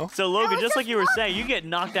 No? So Logan, was just like just you were saying, you get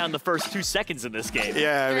knocked down the first 2 seconds in this game.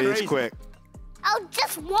 Yeah, I mean, it's Crazy. quick. I was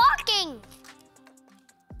just walking.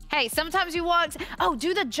 Hey, sometimes you walk. Oh,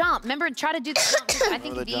 do the jump. Remember, try to do the jump. 'Cause I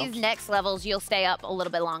think the these jumps? next levels, you'll stay up a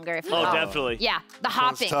little bit longer. If you Oh, hop. definitely. Yeah, the It's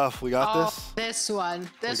hopping. tough. We got Oh, this. this one.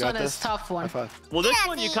 This We got one this. is tough one. High five. Well, this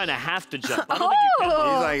one you kind of have to jump. I don't think you can.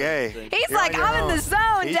 Oh. He's like, hey. He's you're like, on your I'm in own. the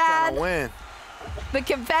zone, He's Dad. trying to win. The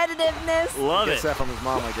competitiveness. Love Gets it. that from his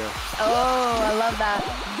mom, I guess. Oh, I love that.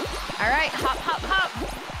 All right, hop, hop, hop.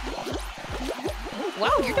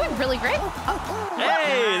 Wow, you're doing really great. Oh,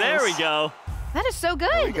 Hey, there we go. that is so There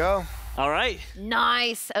we good. go. All right.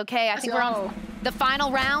 Nice. Okay, I think we're on the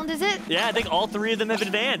final round, is it? Yeah, I think all 3 of them have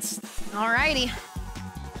advanced. All righty.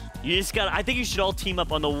 You just got. I think you should all team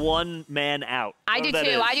up on the one man out. I do Whatever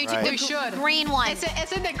that too. is. I do too. Right. The We should. green one. Is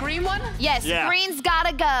it the green one? Yes, Yeah. green's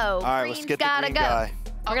gotta go. All right, green's let's get the gotta green go. guy.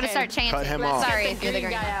 We're gonna Okay. start chanting. Cut him off. Sorry Get if you're the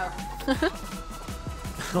green guy guy.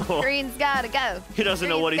 out. Green's gotta go. He doesn't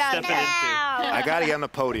know what he's Green's stepping gotta into. I got to get on the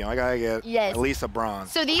podium. I got to get Yes. at least a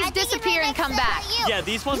bronze. So these I think it's disappear right and come next to back. you. Yeah,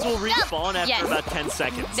 these ones will respawn after Yes. about 10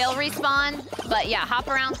 seconds. They'll respawn, but yeah, hop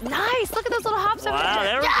around. Nice. Look at those little hops over Wow,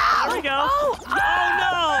 there. there we go. There we go. Oh,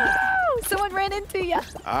 no. oh, someone ran into you.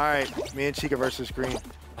 All right, me and Chica versus Green.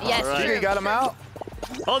 Yes, All right. Chica, true. you got him out?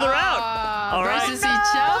 Oh, they're out. All right. Versus each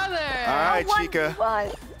other. All right, One, Chica.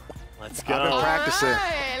 one. Let's I've been go. practicing. All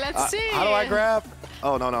right, let's see. How do I grab?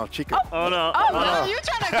 Oh, no, Chica. Oh, no. Oh, No, you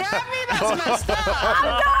trying to grab me? That's messed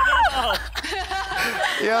up.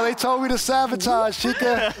 no. Yeah, they told me to sabotage,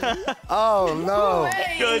 Chica. Oh, no.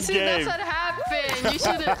 Wait, Good see, game. that's what happened. You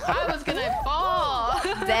should have. I was gonna fall.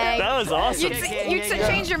 Dang. That was awesome. You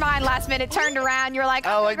changed your mind last minute, turned around, you're like,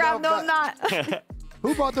 Oh, oh, like, grab, no, no, I'm not.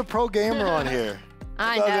 Who brought the pro gamer on here?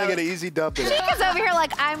 I I was going know. to get an easy dub today. Chica's over here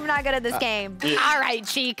like, I'm not good at this game. All right,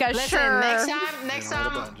 Chica, Listen, sure. next Hit a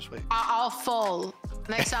time, button, just wait. I'll fall.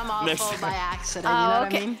 Next time I'll Next fall time. by accident. Oh, you know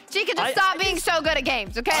okay. what I mean? Chica, just I- stop being so good at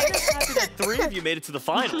games, okay? I'm happy that 3 of you made it to the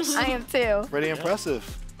finals. I am too. Pretty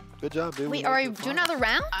impressive. Good job, dude. Wait, are we doing another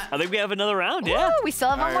round? I think we have another round, yeah. Ooh, we still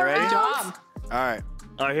have one All more right, ready? round. Job. All right.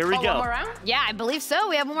 All right, here we go. One more round? Yeah, I believe so.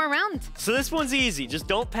 We have one more round. So this one's easy. Just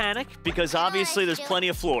don't panic because obviously there's plenty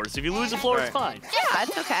of floors. If you lose a floor, it's fine. Yeah,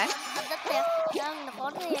 it's okay.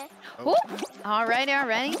 Ooh. All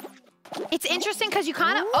right. It's interesting because you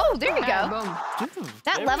kind of, oh, there you go.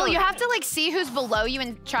 That level, you have to like see who's below you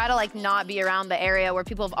and try to like not be around the area where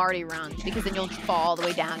people have already run because then you'll fall all the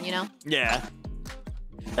way down, you know? Yeah.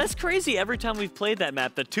 That's crazy. Every time we've played that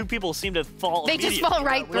map, the two people seem to fall They just fall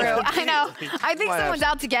right through. I know. I think someone's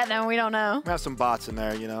out to get them. We don't know. We have some bots in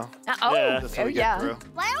there, you know. Yeah.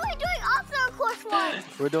 Why are we doing obstacle course ones?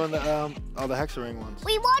 We're doing the hexaring ones.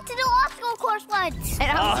 We want to do obstacle course ones.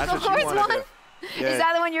 And obstacle course one? Yeah. Is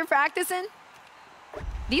that the one you're practicing?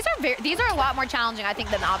 These are a lot more challenging, I think,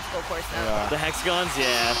 than the obstacle course though. Yeah. The hexagons,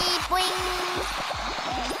 yeah.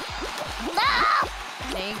 No!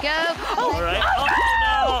 There you go. Oh, All right.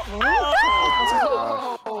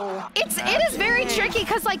 It is very tricky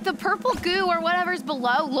because like the purple goo or whatever's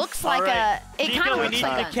below looks like it kind of looks we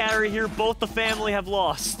like need the carry here. Both the family have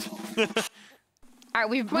lost. All right,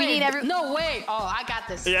 we need every. No way! Oh, I got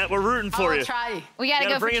this. Yeah, we're rooting for you. Try. We gotta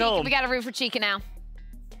go for bring it Chica. home. We gotta root for Chica now.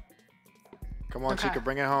 Come on, Chica,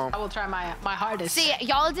 bring it home. I will try my hardest. See,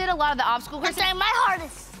 y'all did a lot of the obstacle courses. I'm trying my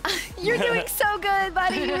hardest. You're doing so good,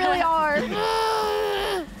 buddy. You really are.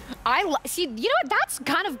 See, you know what? That's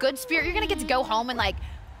kind of good spirit. You're gonna get to go home and like,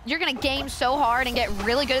 you're gonna game so hard and get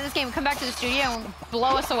really good at this game and come back to the studio and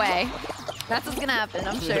blow us away. That's what's gonna happen,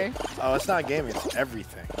 I'm sure. Oh, it's not gaming, it's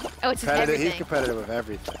everything. Oh, it's everything. He's competitive with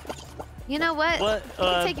everything. You know what? What? We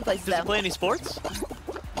can take you places, does he though. play any sports?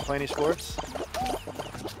 Play any sports?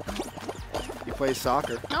 He plays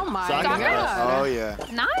soccer. Oh my Soccer? god. Oh yeah.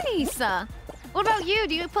 Nice. What about you?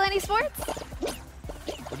 Do you play any sports?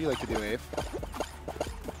 What do you like to do, Ave?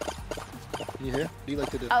 Can you hear? What do you like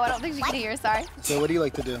to do? Oh, I don't think she can hear. Sorry. So what do you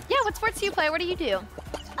like to do? Yeah, what sports do you play? What do you do?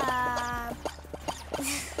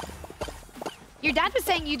 Your dad was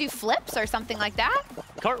saying you do flips or something like that?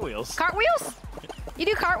 Cartwheels. Cartwheels? You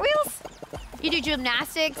do cartwels? You do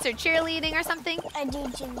gymnastics or cheerleading or something? I do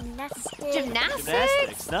gymnastics.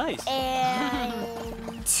 Gymnastics, nice. And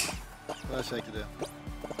What else do you like to do?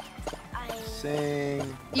 I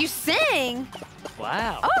Sing. You sing?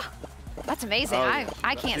 Wow. Oh, that's amazing. Oh,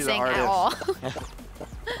 I can't she's sing an at all. artist.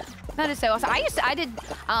 That is so awesome.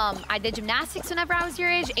 I did gymnastics whenever I was your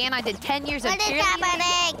age, and I did 10 years of What is cheerleading.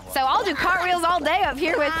 happening? So I'll do cartwheels all day up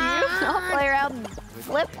here with you. I'll play around and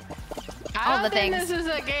flip. I All the don't think things. this is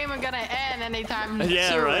a game gonna end anytime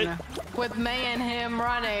Yeah, soon. right? With me and him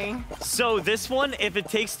running. So this one, if it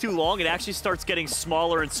takes too long, it actually starts getting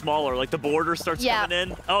smaller and smaller. Like the border starts coming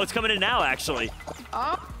in. Oh, it's coming in now, actually.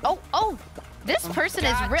 Oh. This person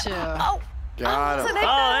is real. Gotcha. Oh. Got him. So they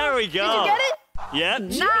Oh, there we go. Did you get it? Yep.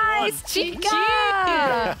 Nice,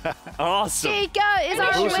 Chica. Awesome. Chica is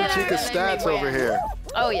our Who's winner. Chica's stats over here?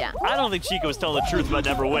 Oh, yeah. I don't think Chica was telling the truth about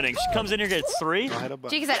never winning. She comes in here, gets 3.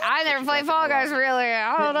 Chica said, I never played Fall Guys, really.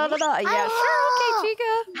 Yeah, sure, okay,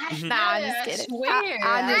 Chica. Nah, I'm just kidding. Weird.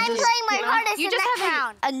 I'm playing my hardest You in just that have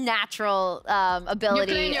round. a natural You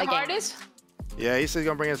ability playing your again. hardest? Yeah, he said he's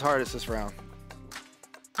gonna bring his hardest this round.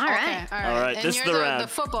 All right. Okay, All right, And this is you're the round. the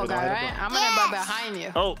football guy, right? I'm gonna be behind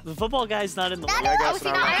you. Oh, the football guy's not in the lobby. Yeah, Oh, is he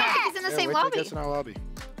not? I don't think he's in the same wait till he lobby. gets in our lobby.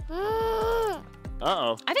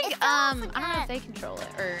 Uh-oh. I think, It's I off don't know if again. they control it.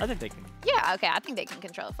 Or I think they can. yeah, okay, I think they can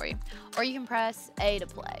control it for you. Or you can press A to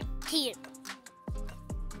play. Here.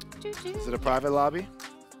 Is it a private lobby?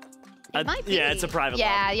 It might be. Yeah, it's a private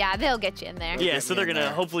lobby. Yeah, they'll get you in there. Yeah, Get so me they're in going to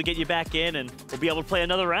there. hopefully get you back in, and we'll be able to play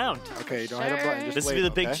another round. Okay, don't hit a button. Just This will wait, be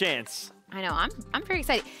the big okay? chance. I know, I'm pretty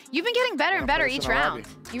excited. You've been getting better and better put us each in a round.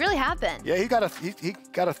 lobby. You really have been. Yeah, he got a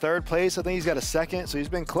third place. I think he's got a second, so he's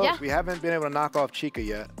been close. Yeah. We haven't been able to knock off Chica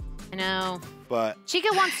yet, I know. but Chica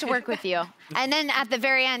wants to work with you. And then at the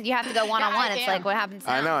very end, you have to go one-on-one. It's like, what happens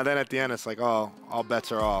now? I know. And then at the end, it's like, oh, all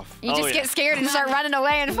bets are off. You Oh, just yeah. get scared and start running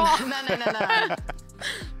away and fall. No.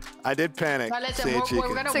 I did panic. But listen, seeing we're Chica.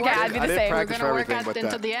 gonna It's work. okay, I'd be the I did same. We're practice for gonna work everything but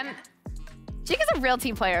until that. the end, Chica's a real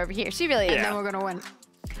team player over here. She really is. and then we're gonna win.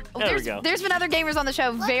 There we go. There's been other gamers on the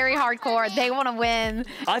show, very hardcore. They want to win.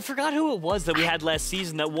 I forgot who it was that we had last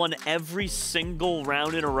season that won every single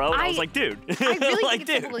round in a row. And I was like, dude. I really like, think it's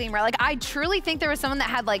a football gamer. Like, I truly think there was someone that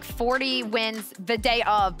had like 40 wins the day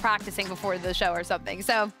of practicing before the show or something.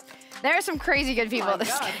 So there are some crazy good people My at this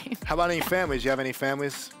God. game How about any families? You have any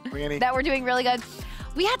families? Bring any? that were doing really good.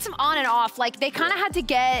 We had some on and off. Like, they kind of had to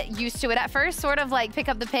get used to it at first, sort of like pick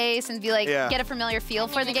up the pace and be like, Yeah. get a familiar feel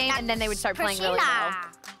for the game, and then they would start playing really well.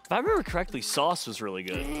 If I remember correctly, Sauce was really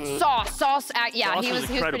good. Sauce, yeah, Sauce he was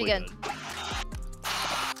pretty incredibly good.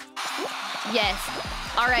 Yes.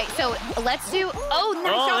 All right, so let's do, oh,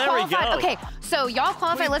 nice Oh, job there we qualified. go. Okay, so y'all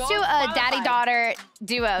qualify. Let's do a daddy-daughter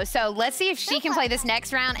duo. So let's see if she can play this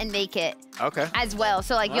next round and make it. Okay. As well.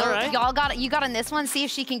 So like y'all got on this one. See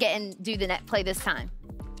if she can get and do the play this time.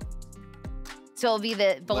 So it'll be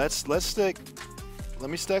the both. Let's stick. Let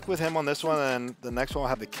me stick with him on this one, and the next one will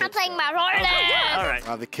have the kids. I'm playing my role. Okay. All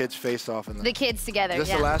right. The kids face off in the kids together. Is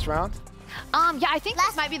this the last round? Yeah, I think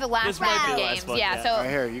this might be the last round of games. Yeah, so right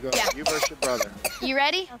here, you go. You versus your brother. You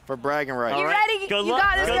ready? For bragging rights. You ready? Good you luck.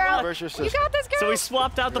 got this, Good girl. luck. Versus your sister. You got this, girl. So we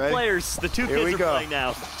swapped out the players. The two kids are playing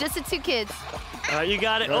now. Just the two kids. All right, you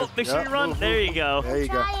got it. Good. Oh, make sure you run. Move. There you go. There you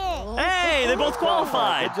go. Hey, they both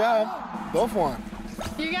qualified. Good job. Both won.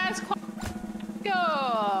 You guys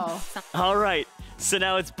go. All right. So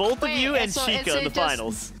now it's both of you and Chica in the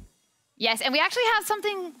finals. Yes, and we actually have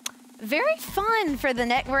something very fun for the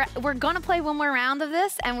next. We're gonna play one more round of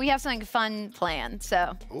this, and we have something fun planned.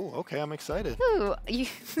 So. Ooh, okay, I'm excited. Ooh,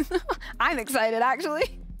 I'm excited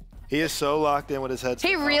actually. He is so locked in with his headset.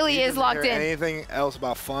 He really is locked in. Anything else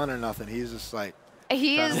about fun or nothing? He's just like.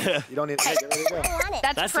 He is. You don't need to get ready to go.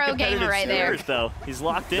 That's pro gamer right there. Though he's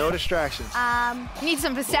locked in. No distractions. You need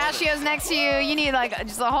some pistachios next to you. You need like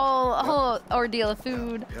just a whole ordeal of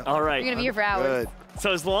food. Yep. All right. You're gonna be here for hours. Good.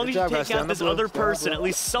 So as long as you take out this other person, at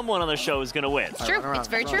least someone on the show is gonna win. It's true. It's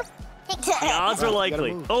very true. The odds are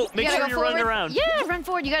likely. Oh, make sure you're running around. Yeah, run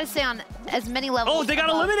forward. You gotta stay on as many levels. Oh, they got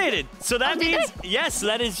eliminated. So that means, yes,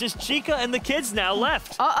 that is just Chica and the kids now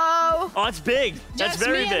left. Uh-oh. Oh, it's big. That's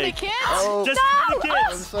very big. And the kids? Oh. Just the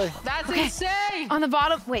kids. That's insane. On the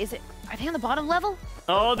bottom. Wait, are they on the bottom level?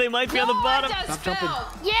 Oh, they might be on the bottom. Stop jumping.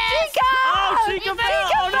 Yes! Chica! Oh, Chica fell.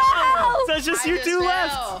 Oh, no. So it's just you two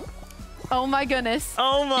left. Oh, my goodness.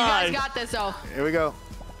 Oh, my. You guys got this, though. Here we go.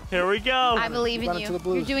 Here we go. I believe in you.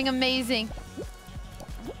 You're doing amazing.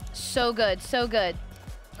 So good. So good.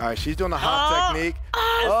 All right, she's doing the hop technique.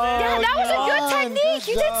 Yeah, that was a good technique.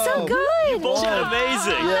 You did so good. You both did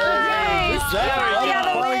amazing. Yeah. Nice.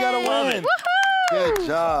 Finally got a win. Woohoo! Good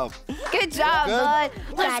job. Good job, bud.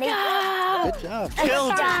 Let's go. Good job.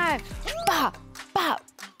 Killed it. Bop, bop,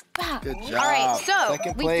 bop. Good job. All right, so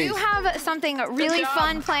Second we place. do have something really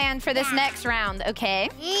fun planned for this next round, okay?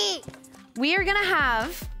 We are gonna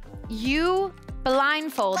have you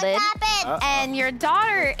blindfolded, and your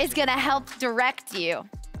daughter is gonna help direct you.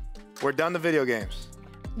 We're done the video games.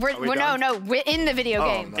 We're in the video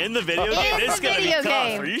game. No. In the video game? This is going to be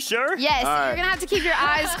tough. Are you sure? Yes, All right. you're going to have to keep your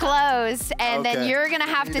eyes closed, and then you're going to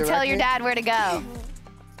have to tell your dad where to go. All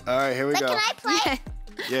right, here we go. Can I play?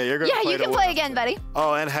 Yeah, you're going to play. Yeah, you can play again, buddy.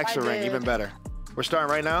 Oh, and Hexa Ring, even better. We're starting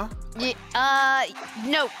right now?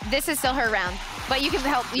 No, this is still her round. But you can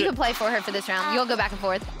help. You can play for her for this round. You'll go back and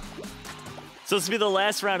forth. So this will be the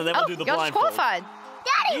last round, and then we'll do the y'all just blindfold. qualified.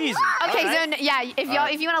 Daddy, Easy. Okay, right. so yeah,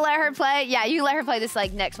 if you want to let her play, yeah, you let her play this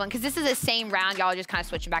like next one because this is the same round. Y'all are just kind of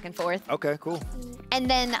switching back and forth. Okay, cool. And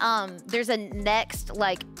then there's a next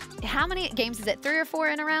like, how many games is it? 3 or 4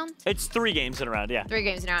 in a round? It's 3 games in a round, yeah. 3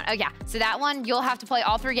 games in a round. Oh yeah. So that one you'll have to play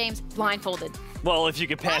all 3 games blindfolded. Well, if you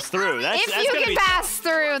can pass through, that's If you can pass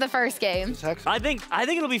through the first game. I think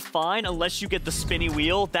it'll be fine unless you get the spinny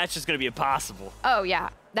wheel. That's just gonna be impossible. Oh yeah,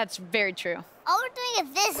 that's very true. all we're doing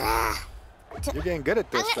is this. You're getting good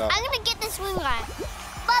at this stuff. I'm gonna get this wing guy.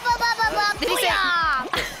 Ba ba ba ba ba. Did he say?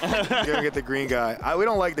 You're gonna get the green guy. We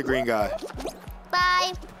don't like the green guy.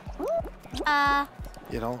 Bye.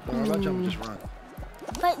 You don't worry about jumping, just run.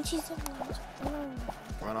 But she said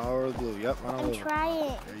Run all over the blue. Yep, run all over. try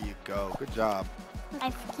it. There you go. Good job.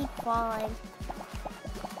 I keep falling.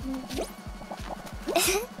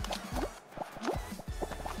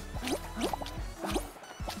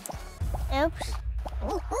 Oops.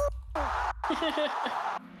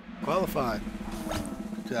 Qualified.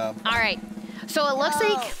 Good job. All right. So it looks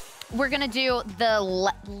like we're going to do the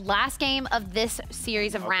last game of this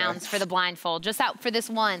series of rounds for the blindfold, just out for this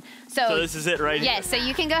one. So this is it right here? Yes. So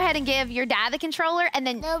you can go ahead and give your dad the controller, and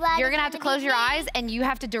then you're going to have to close your eyes, and you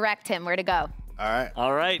have to direct him where to go. All right.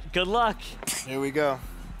 All right. Good luck. Here we go.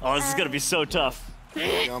 Oh, this is going to be so tough.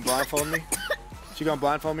 You gonna blindfold me? She gonna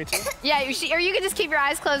blindfold me too? Yeah, or you can just keep your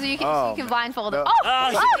eyes closed, or you can blindfold him.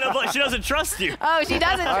 Oh, she doesn't trust you. Oh, she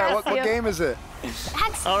doesn't All right, trust you. what game is it?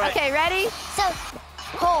 All right. Okay, ready? So,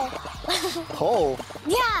 hole. Hole?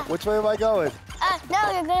 Yeah. Which way am I going?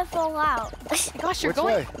 No, you're gonna fall out. Gosh, you're Which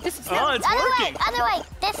going. way? This is Oh, it's working. Other way.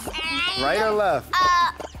 This. Right or left?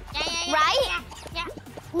 Right?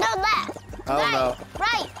 No, left. Oh, no.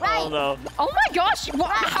 Right. Oh, no. Oh, my gosh.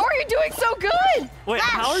 How are you doing so good? Wait, Left,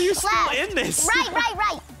 how are you still left. in this?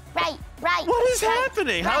 Right. What is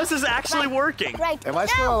happening? How is this actually working? Right. Am I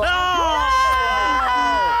still alive?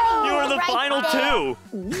 No! You were the Right final there.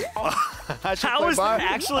 2. I I should How is that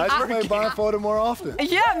actually play blindfolded more often.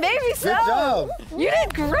 Yeah, maybe so. Good job. You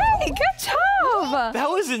did great. Good job. That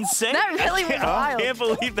was insane. That really was wild. I can't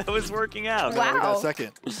believe that was working out. Wow. We got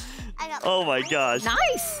second. Oh my gosh.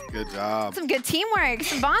 Nice. Good job. Some good teamwork,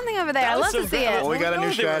 some bonding over there. I love to see it. Well, we got a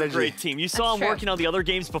new strategy. Great team. You saw them working on the other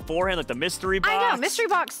games beforehand, like the mystery box. I know, mystery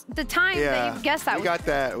box. The time that you guessed that. We got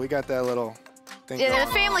that. We got that little thing. Yeah,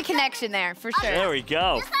 the family connection there for sure. There we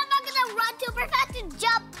go. This time I'm gonna run super fast and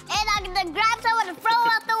jump, and I'm gonna grab someone and throw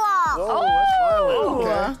out the wall. Oh, that's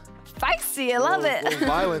violent. Okay. Spicy, I love it. Little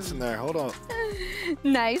violence in there. Hold on.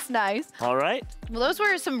 Nice, nice. All right. Well, those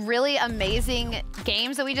were some really amazing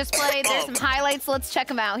games that we just played. There's some highlights. Let's check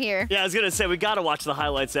them out here. Yeah, I was gonna say we gotta watch the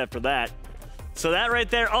highlights after that. So that right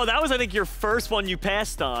there. Oh, that was I think your first one you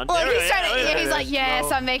passed on. Look, he's like,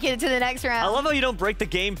 yes, I'm making it to the next round. I love how you don't break the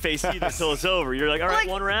game face either until it's over. You're like, all right,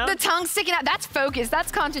 one round. The tongue sticking out. That's focus.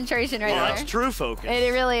 That's concentration right there. That's true focus.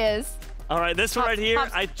 It really is. All right, this one right here,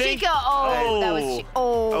 I think. Chica. Oh, that was.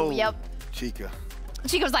 Yep. Chica.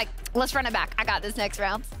 Chica was like, let's run it back. I got this next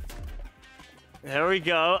round. There we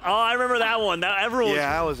go. Oh, I remember that one. Everyone.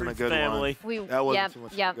 Yeah, that wasn't a good family. one. That wasn't too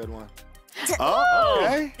much of a good one. Oh,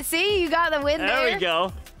 okay. See, you got the win there. There we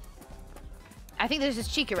go. I think there's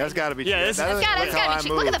just Chica right That's got to be Chica. Yeah, That's gotta be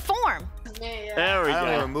Chica. Look at the form. There we go. I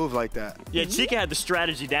don't even move like that. Yeah, Chica had the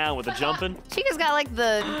strategy down with the jumping. Chica's got like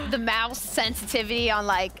the mouse sensitivity on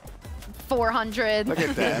like 400. Look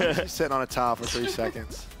at that. She's sitting on a towel for 3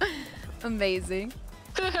 seconds. Amazing.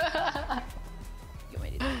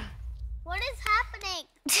 What is happening?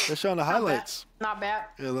 They're showing the highlights. Not bad.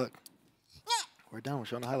 Yeah, look. We're done. We're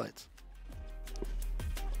showing the highlights.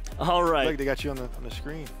 All right. Look, they got you on the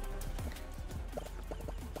screen.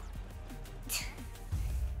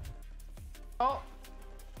 Oh.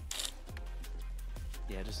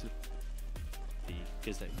 Yeah, just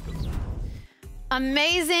because that goes.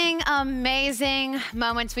 Amazing, amazing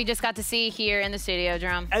moments we just got to see here in the studio,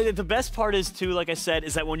 Drum. And the best part is, too, like I said,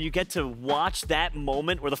 is that when you get to watch that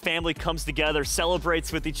moment where the family comes together,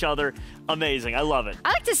 celebrates with each other, amazing. I love it.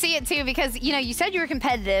 I like to see it, too, because, you know, you said you were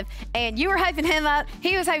competitive, and you were hyping him up,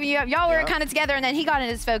 he was hyping you up, y'all were kind of together, and then he got in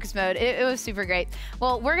his focus mode. It was super great.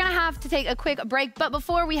 Well, we're going to have to take a quick break, but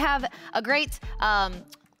before we have a great...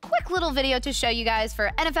 quick little video to show you guys for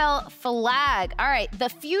NFL Flag. All right, the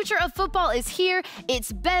future of football is here.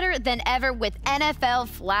 It's better than ever with NFL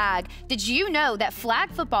Flag. Did you know that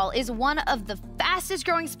flag football is one of the fastest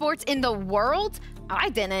growing sports in the world? I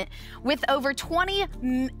didn't. With over 20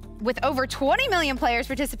 million players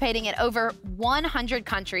participating in over 100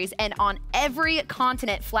 countries and on every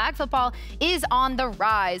continent, flag football is on the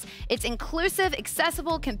rise. It's inclusive,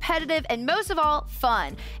 accessible, competitive, and most of all,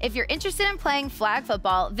 fun. If you're interested in playing flag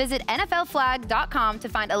football, visit NFLflag.com to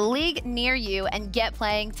find a league near you and get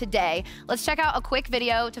playing today. Let's check out a quick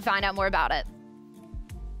video to find out more about it.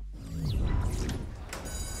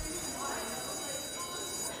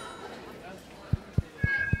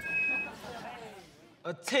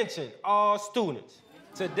 Attention, all students.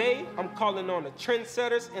 Today, I'm calling on the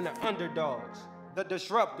trendsetters and the underdogs, the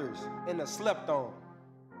disruptors and the slept on.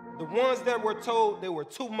 The ones that were told they were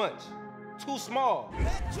too much, too small,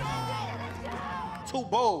 too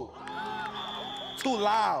bold, too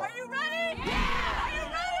loud. Are you ready? Yeah! Are you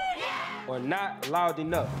ready? Yeah! Or not loud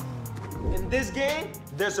enough. In this game,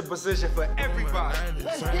 there's a position for everybody.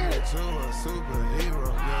 Let's get it. To a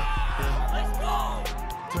superhero. Let's go.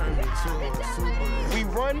 We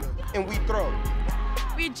run and we throw.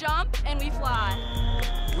 We jump and we fly.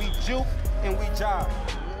 We juke and we jog.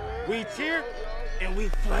 We cheer and we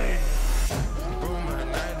play.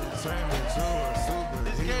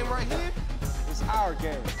 This game right here is our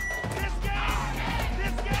game. This game.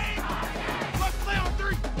 Let's play on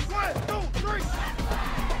 3. 1, 2, 3.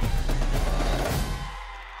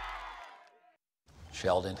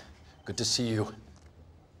 Sheldon, good to see you.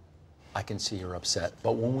 I can see you're upset,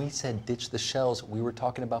 but when we said ditch the shells, we were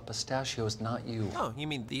talking about pistachios, not you. Oh, you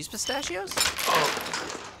mean these pistachios?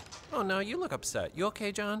 Oh, no, you look upset. You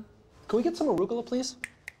okay, John? Can we get some arugula, please?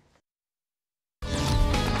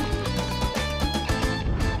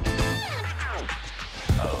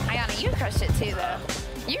 Ayana, you crushed it too, though.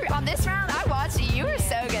 You on this round, I watched you. You were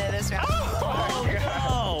so good at this round. Oh,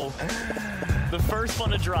 no. The first one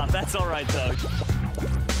to drop. That's all right, though.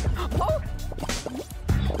 Oh.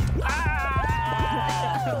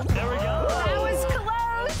 There we go. That was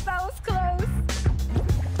close. That was close.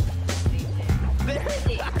 You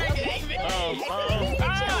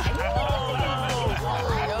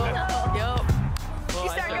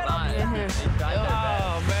start going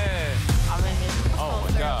Oh, man. Oh,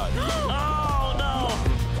 my God. Oh, no.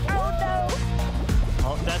 Oh, no.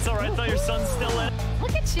 Oh, that's That's all right, though. Your son's still in.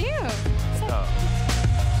 Look at you.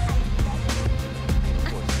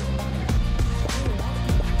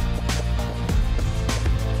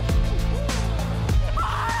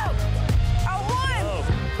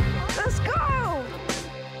 Let's go!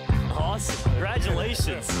 Awesome.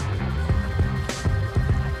 Congratulations.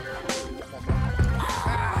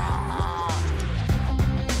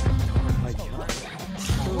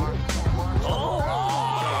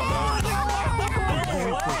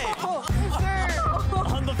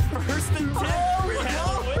 On the first and 10th, we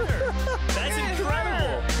have a winner. That's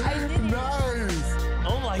incredible. Nice.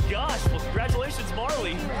 Oh my gosh. Well, congratulations,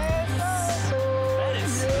 Marley. That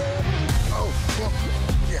is. Oh,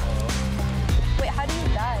 yeah. Wait, how do you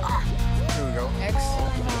die? Here we go. There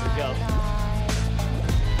we go.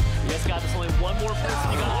 You guys got this. Only one more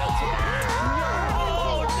person you got.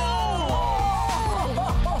 Oh no!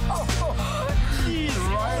 Jeez.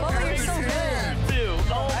 Right at the end.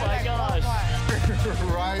 Dude. Oh my gosh.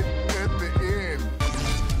 Right at the end.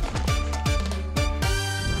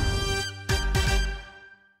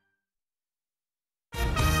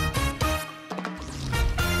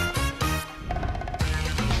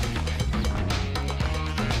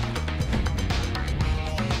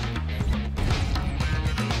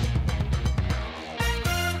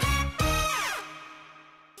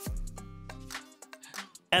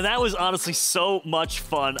 And that was honestly so much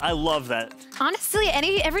fun. I love that. Honestly,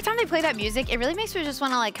 every time they play that music, it really makes me just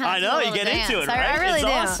want to like kind of. I know, you get into it, right? I really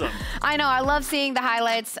It's do. awesome. I know. I love seeing the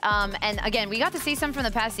highlights. And again, we got to see some from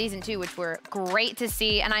the past season too, which were great to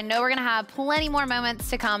see. And I know we're gonna have plenty more moments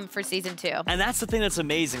to come for season 2. And that's the thing that's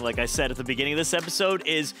amazing, like I said at the beginning of this episode,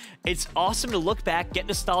 is it's awesome to look back, get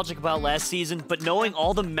nostalgic about last season, but knowing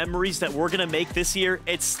all the memories that we're gonna make this year,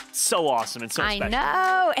 it's so awesome and so special. I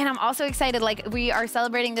know, and I'm also excited. Like, we are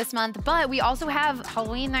celebrating this month, but we also have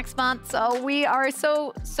Halloween next month, so we are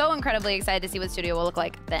so incredibly excited to see what the studio will look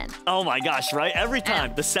like then. Oh my gosh, right? Every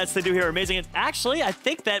time. The sets they do here are amazing. And actually, I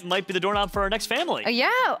think that might be the doorknob for our next family. Yeah.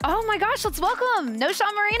 Oh my gosh, let's welcome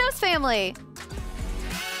Knowshon Moreno's family.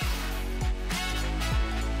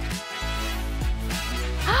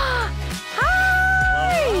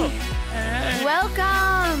 Hi! Hey.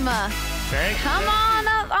 Welcome. Thank you. Come on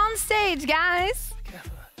up on stage, guys.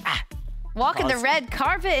 Walking the red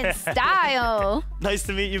carpet in style. Nice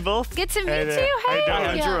to meet you both. Good to meet Hey you. there. How you Hey,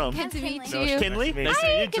 doing? Jerome. Good to meet Knowshon. you. Kinley. Nice to Hi,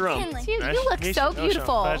 meet you, good Jerome. to meet you. Nice You to look meet so you, Knowshon.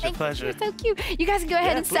 beautiful. Pleasure. You're so cute. You guys can go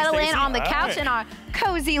ahead and please settle take a in seat. on the All couch right. in our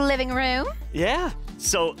cozy living room. Yeah.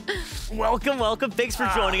 So, welcome. Thanks for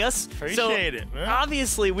joining us. Appreciate it, man.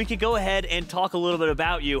 Obviously, we could go ahead and talk a little bit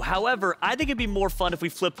about you. However, I think it'd be more fun if we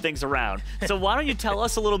flip things around. So why don't you tell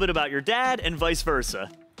us a little bit about your dad and vice versa?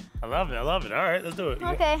 I love it. All right, let's do it.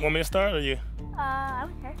 Okay. Want me to start or you? I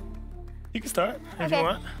don't care. You can start if Okay. you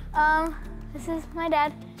want. This is my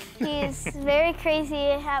dad. He's very crazy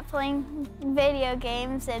at playing video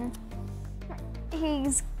games, and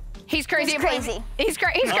he's crazy. He's crazy. He's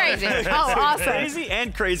crazy. Oh, awesome. Crazy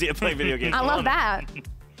and crazy at playing video games. I love that.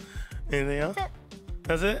 Anything else?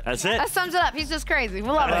 That's it? That's it. That sums it up. He's just crazy. We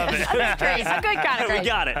love I love it. it. That's crazy. A good kind of crazy. We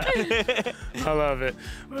got it. I love it.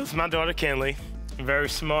 Well, it's my daughter, Kinley. Very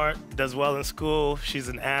smart, does well in school. She's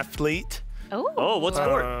an athlete. Oh, what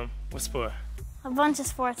sport? What sport? A bunch of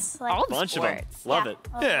sports, like All Bunch of them. sports. Love Yeah. it.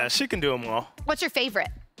 Yeah, she can do them all. What's your favorite?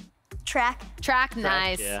 track. Track,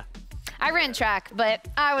 nice. Yeah. I ran track, but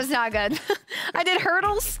I was not good. I did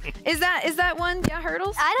hurdles. Is that one? Yeah,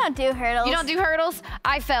 hurdles. I don't do hurdles. You don't do hurdles?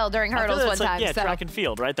 I fell during I feel hurdles one that's like, time. yeah, so. track and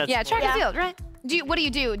field, right? That's Yeah, track and field, right? What do you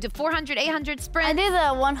do? Do 400, 800 sprint? I do the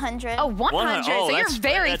 100. Oh, 100. Oh, so you're that's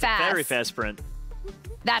very that's fast. A very fast sprint.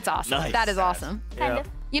 That's awesome. Nice. That is awesome. Kind of.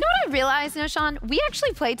 You know what I realized, Knowshon? We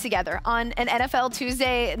actually played together on an NFL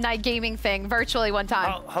Tuesday night gaming thing virtually one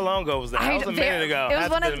time. How long ago was that? That was a minute ago. It was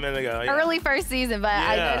one of a minute ago. Yeah. early first season, but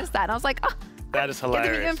I Yeah. noticed that. And I was like, oh, That is get to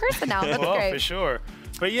hilarious. meet you in person now. That's well, great. for sure.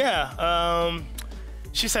 But yeah,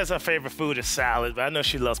 she says her favorite food is salad, but I know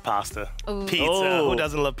she loves pasta. Ooh. Pizza. Oh. Who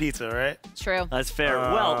doesn't love pizza, right? True. That's fair.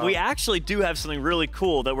 Well, we actually do have something really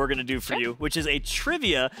cool that we're going to do for you, which is a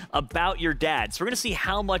trivia about your dad. So we're going to see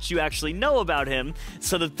how much you actually know about him.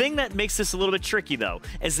 So the thing that makes this a little bit tricky, though,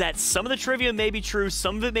 is that some of the trivia may be true,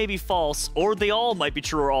 some of it may be false, or they all might be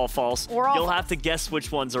true or all false. Or all You'll false. have to guess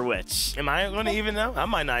which ones are which. Am I going to even know? I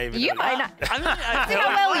might not even You know. might not. I mean, See how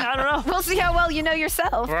well I don't know. We'll see how well you know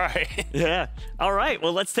yourself. Right. Yeah. All right.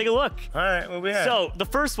 Well, let's take a look. All right, what we have? So, the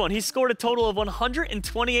first one, he scored a total of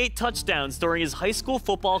 128 touchdowns during his high school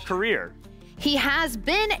football career. He has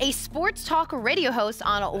been a sports talk radio host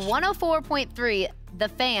on 104.3 The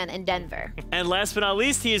Fan in Denver. And last but not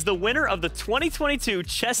least, he is the winner of the 2022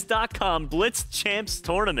 Chess.com Blitz Champs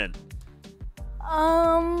Tournament.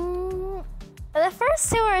 The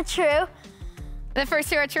first two are true. The first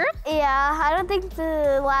two are true? Yeah, I don't think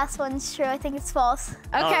the last one's true. I think it's false.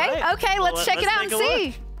 Okay, right. okay, Well, let's check it let's out and take a see.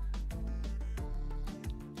 look.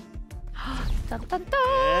 Dun, dun,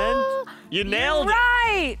 dun. And you nailed it.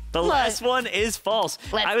 Right. The last one is false.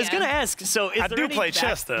 Let's I was go. going to ask, so is I there do any play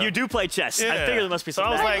chess, though. You do play chess. I Yeah. figured there must be So some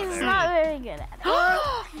I was back like, He's there. not very good at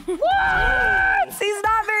it. What? He's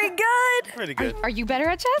not very good. Pretty good. Are you better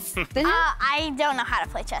at chess than him? I don't know how to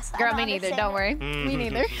play chess. Girl, me neither. Don't worry. Me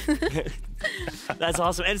neither. That's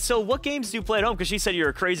awesome. And so what games do you play at home? Because she said you're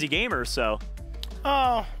a crazy gamer, so.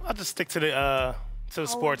 Oh, I'll just stick to the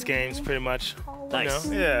sports games, pretty much. Nice.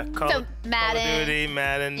 You know? Yeah. Call of Madden. Duty,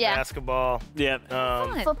 Madden, Yeah. basketball. Yeah.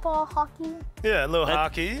 Football, hockey. Yeah, a little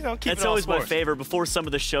hockey. You know, keep That's it all always my sports. favorite. Before some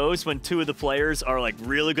of the shows, when two of the players are like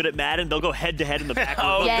really good at Madden, they'll go head to head in the back room.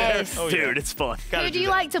 Oh, Yes. yeah. Oh, Dude, yeah. it's fun. Gotta Who do you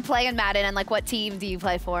that. like to play in Madden, and like what team do you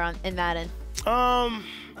play for in Madden?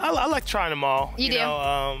 I like trying them all. You do?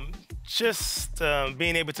 Know, just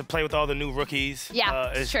being able to play with all the new rookies.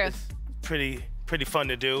 Yeah, it's true. It's pretty fun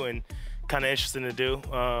to do and kind of interesting to do.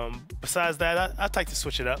 Besides that, I'd like to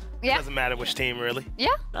switch it up. Yeah. It doesn't matter which team, really. Yeah.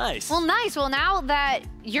 Nice. Well, nice. Well, now that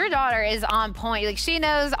your daughter is on point, like she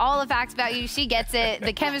knows all the facts about you, she gets it.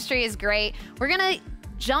 The chemistry is great. We're gonna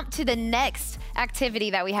jump to the next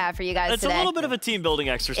activity that we have for you guys It's today. a little bit of a team building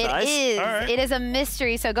exercise. It is. All right. It is a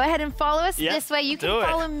mystery. So go ahead and follow us Yeah, this way. You can do it.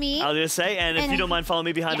 follow me. I was going to say, and if And- you don't mind following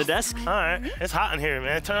me behind the Yes. desk. All right. It's hot in here,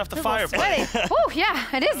 man. Turn off the fireplace. Sweaty. Oh, yeah,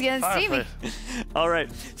 it is getting steamy. Fireplace. All right.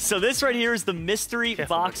 So this right here is the mystery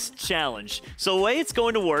box challenge. So the way it's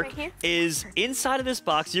going to work Right here? is inside of this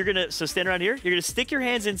box, you're going to, so stand around here, you're going to stick your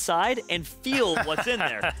hands inside and feel what's in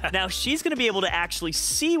there. Now, she's going to be able to actually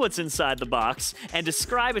see what's inside the box and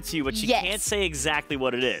describe it to you, but she Yes. can't say exactly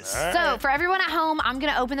what it is. So for everyone at home, I'm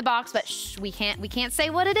gonna open the box, but shh, we can't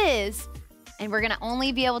say what it is, and we're gonna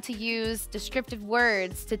only be able to use descriptive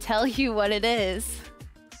words to tell you what it is.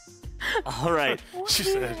 All right. She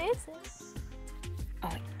said.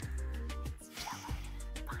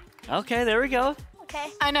 Okay, there we go. Okay.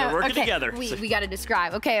 I know. We're working okay. together. We gotta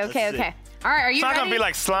describe. Okay. see. All right. Are you It's not ready? gonna be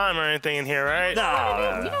like slime or anything in here, right?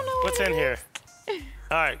 No. We don't know What's what in it here?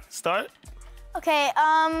 All right, start. Okay.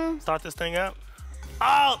 Start this thing up.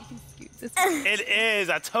 Oh, it is.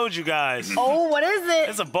 I told you guys. Oh, what is it?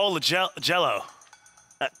 It's a bowl of Jello.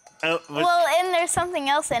 Well, and there's something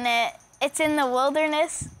else in it. It's in the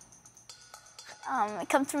wilderness. It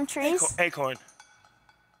comes from trees. Acorn.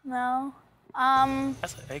 No.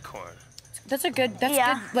 That's an acorn. That's a good. That's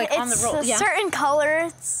yeah. good. Like on the roll. It's a certain color.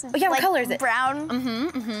 It's yeah, what like color is it?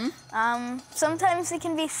 Brown. Sometimes it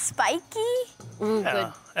can be spiky. Ooh,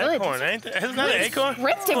 Yeah, good. acorn, ain't it? Isn't that an acorn?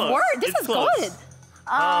 Descriptive Close. word. This It's is close.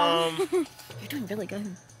 good. You're doing really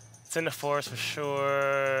good. It's in the forest for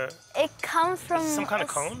sure. It comes from Some kind of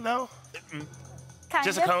cone? No? Kind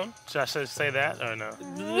Just of. a cone? Should I say that or no?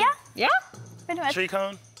 Yeah, Yeah. pretty much. Tree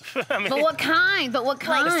cone? I mean, But what kind? But what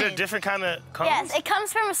kind? is there different kind of cones? Yes, it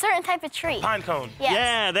comes from a certain type of tree. Pine cone. Yes.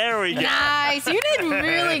 Yeah, there we go. Nice. You did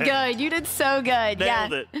really good. You did so good.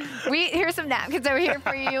 Nailed yeah. it. Here's some napkins over here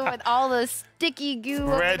for you with all the sticky goo.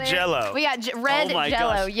 over Red there. Jell-O. We got red Oh my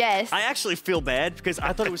Jell-O. gosh. Yes. I actually feel bad because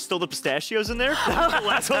I thought it was still the pistachios in there. That's what the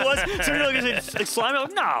last one was. So you're looking at like slime. I'm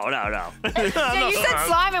like, no. yeah, you said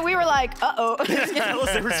slime, and we were like, uh-oh.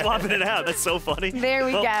 They were swapping it out. That's so funny. There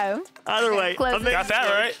we Well, go. Either way, Close it. amazing Got that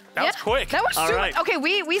work. right? That was Yeah, quick. That was All super. right. Okay,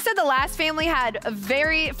 we said the last family had a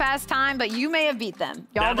very fast time, but you may have beat them.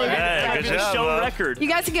 Y'all That might did. Yeah, be good a job, show love. record. You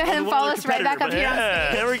guys can go ahead and One follow more us right back up here on Yeah.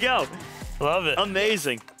 stage. There we go. Love it.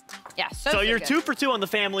 Amazing. Yeah, So you're good. 2 for 2 on the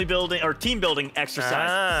family building or team building exercise.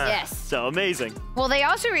 Ah. Yes. So amazing. Well, they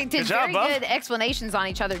also did Good job, very Buff. good explanations on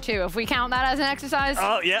each other too. If we count that as an exercise.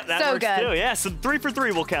 Oh yeah, that so works good. too. Yeah, so 3 for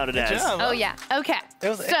 3 we'll count it as. job. Oh yeah. Okay.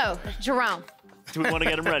 was- So, Jerome, Do we want to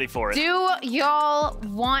get them ready for it? do y'all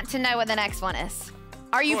want to know what the next one is?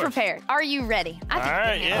 Are you course. prepared? Are you ready? I think All we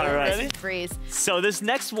right, can yeah, handle we're this ready. and freeze. So this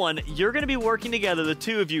next one, you're going to be working together, the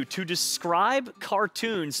two of you, to describe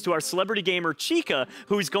cartoons to our celebrity gamer Chica,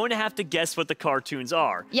 who's going to have to guess what the cartoons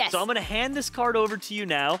are. Yes. So I'm going to hand this card over to you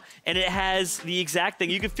now, and it has the exact thing.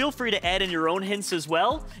 You can feel free to add in your own hints as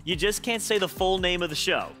well. You just can't say the full name of the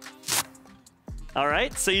show. All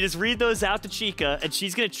right, so you just read those out to Chica, and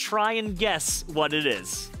she's going to try and guess what it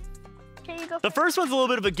is. Can you go? The first one's a little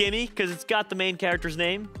bit of a gimme, because it's got the main character's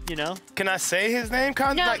name, you know? Can I say his name?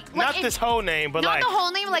 No, Like, not if- this whole name, but Not like. the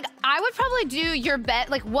whole name. Like I would probably do your bet,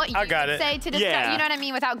 like what you I got would it. say to describe. Yeah. You know what I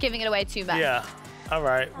mean, without giving it away too much. Yeah. All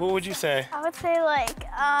right. What would you say? I would say like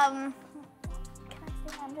can I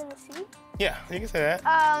say under the sea? Yeah, you can say that.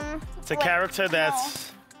 It's a like, character no.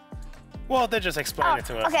 that's. Well, they're just explaining it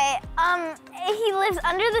to us. Okay, he lives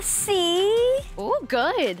under the sea. Ooh,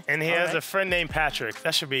 good. And he has a friend named Patrick.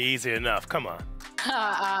 That should be easy enough. Come on.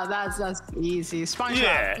 That's easy. SpongeBob.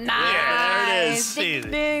 Yeah. Nice. Yeah, there it is. Ding, Easy.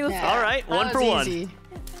 ding. Yeah, All right, that one was for one. easy.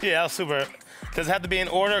 Yeah, that was super. Does it have to be in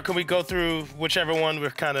order, or can we go through whichever one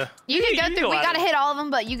we're kind of... You can go you through. go We at gotta it. hit all of them,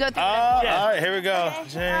 but you go through. Oh, Yeah. all right, here we go. Okay,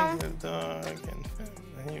 James, the dog, and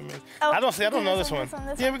the human. Oh, I don't know this this one, one. this one,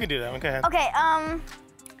 this Yeah, one. we can do that one. Go ahead. Okay,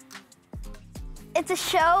 it's a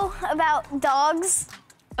show about dogs,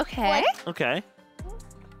 Okay. Okay.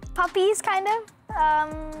 puppies, kind of.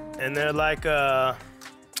 And they're like,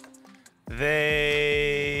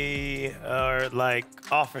 they are like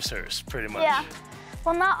officers, pretty much. Yeah.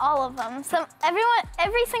 Well, not all of them.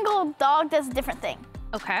 Every single dog does a different thing.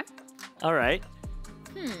 Okay. All right.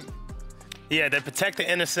 Yeah, they protect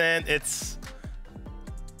the innocent. It's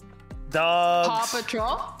dogs. Paw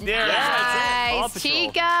Patrol. Yeah. Paw Nice, Patrol.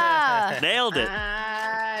 Chica. Nailed it.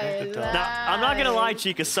 Now, I'm not gonna lie,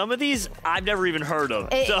 Chica. Some of these I've never even heard of.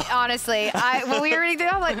 So, Honestly, when we were reading through,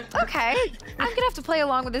 I'm like, okay, I'm gonna have to play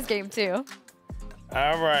along with this game too.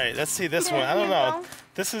 All right, let's see this one. I don't know.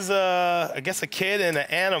 This is I guess a kid and an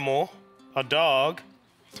animal, a dog.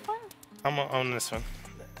 I'm on this one.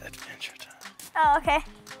 Adventure time. Oh, okay.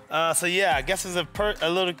 So yeah, I guess it's a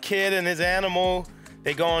little kid and his animal.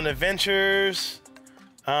 They go on adventures.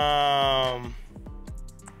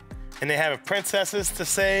 And they have princesses to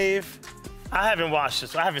save. I haven't watched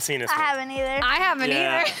this. I haven't seen this I one. haven't either. I haven't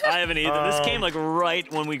yeah, either. I haven't either. This came like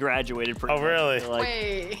right when we graduated. Pretty much. really? Like,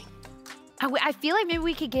 Wait. I feel like maybe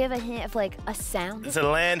we could give a hint of like a sound. It's a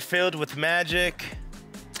land filled with magic.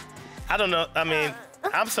 I don't know. I mean,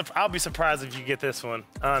 I'll be surprised if you get this one.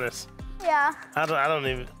 Honest. Yeah. I don't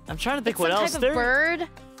even. I'm trying to think Some what else type of there. bird,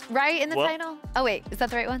 right in the What? title? Oh wait, is that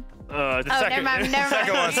the right one? The Oh, second, never mind, never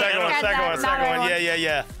second mind. one, second one, Got second that, one, not second right one. one.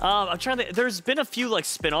 Yeah. I'm trying to. There's been a few like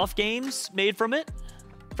spin-off games made from it,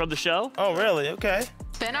 from the show. Oh, really? Okay.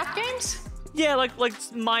 Spin-off games? Yeah, like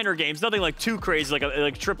minor games, nothing like too crazy, like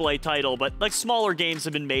a AAA title, but like smaller games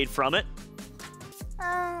have been made from it.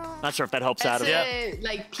 Not sure if that helps out. Is it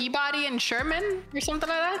like Peabody and Sherman or something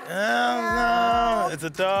like that? Oh, no. It's a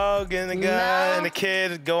dog and a guy No. and a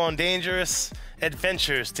kid go on dangerous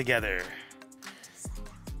adventures together.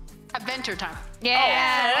 Adventure Time.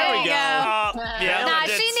 Yeah, there we go. Yeah. Nah,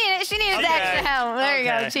 that's- she needed Okay. extra help. There you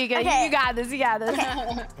go, Okay. Chica. Okay. You got this. You got this.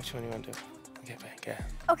 Which one do you want to do? Okay, back.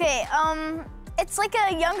 Okay, it's like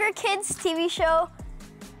a younger kids TV show.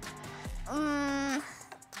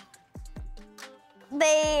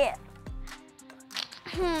 They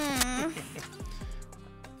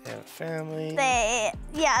They have a family. they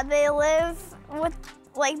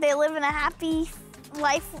live in a happy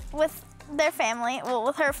life with their family, well,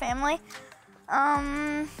 with her family.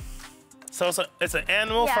 So it's an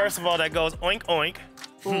animal, Yeah. first of all, that goes oink oink.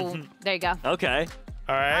 Ooh, there you go. Okay.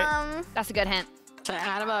 All right. That's a good hint. So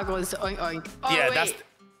animal goes oink oink. Oh, Yeah, wait. that's-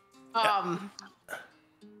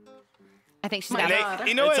 I think she's My got God. it.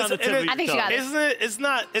 You know It's what? on the tip of I think she your got it. Isn't it? It's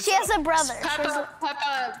not. It's She has a brother.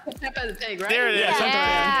 Peppa the Pig, right? There it is.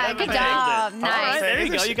 Yeah, Something good like that. job. All right, Nice. there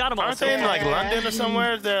you go. You got them all. Aren't so they in far. like London or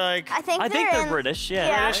somewhere? They're like I think I think they're in- British. Yeah.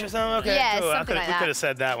 Yeah. British or something. Okay, Yeah, cool. something like We that. could have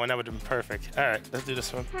said that one. That would have been perfect. All right, let's do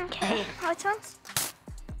this one. Okay, which ones?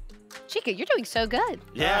 Chica, you're doing so good.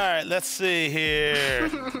 Yeah. All right, let's see here.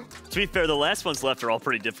 To be fair, the last ones left are all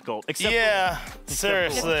pretty difficult. Except Yeah, Different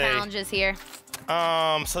seriously. challenges here.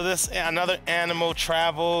 So this another animal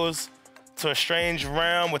travels to a strange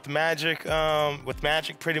realm with magic.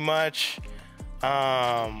 Pretty much.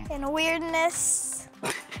 And weirdness.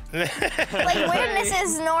 Like weirdness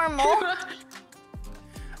is normal.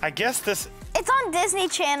 I guess this. It's on Disney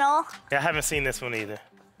Channel. Yeah, I haven't seen this one either.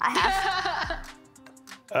 I have.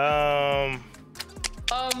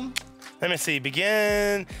 Let me see.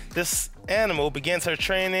 This animal begins her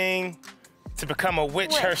training to become a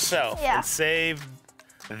witch herself yeah. and save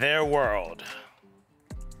their world.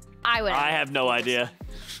 I would. I have no idea.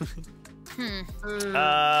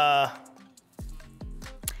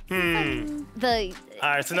 The All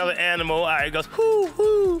right, it's another animal. All right, it goes whoo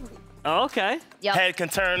whoo. Oh, okay. Yep. Head can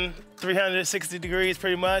turn 360 degrees,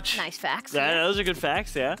 pretty much. nice facts. Yeah, those are good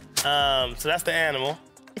facts. Yeah. So that's the animal.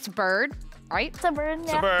 It's a bird, right? It's a bird.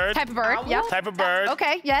 It's a bird. Type of bird. Owl? Yep. Type of bird.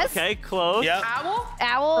 Okay. Yes. Okay. Close. Yep. Owl?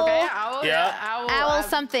 Owl. Okay, owl. Yeah. Owl. Owl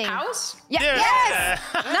something. House? Yeah. Yeah. Yes.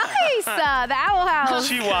 Nice. The owl house.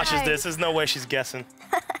 She watches Nice. this. There's no way she's guessing.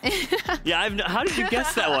 Yeah. How did you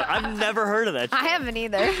guess that one? I've never heard of that. I haven't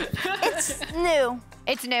either. It's new.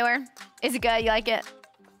 It's newer. Is it good? You like it?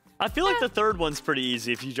 I feel like the third one's pretty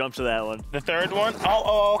easy if you jump to that one. The third one?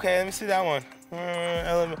 Oh, okay. Let me see that one.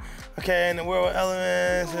 Element. Okay, and the world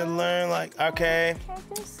elements and learn like okay.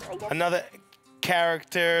 Another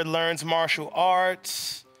character learns martial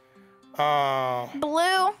arts.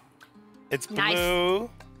 Blue. It's blue.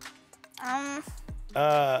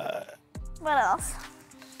 What else?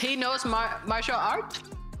 He knows martial art?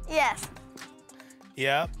 Yes.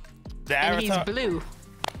 Yep. The And avatar. he's blue.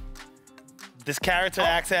 This character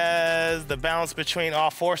acts as the balance between all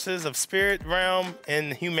forces of spirit realm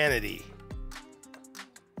and humanity.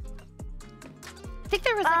 I think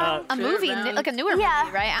there was a movie, like a newer movie,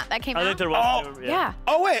 right? That came out. I think there was. Yeah.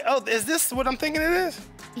 Oh wait. Oh, is this what I'm thinking it is?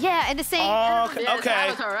 Yeah, and the same. Oh, okay. Yeah, it's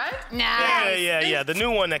Avatar, right? Nice. Yeah. The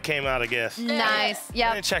new one that came out, I guess. Nice. I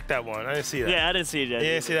Yep. didn't check that one. I didn't see that. Yeah, I didn't see it yet. You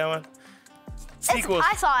didn't see that one? Sequels.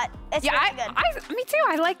 I saw it. It's Yeah, really good. me too.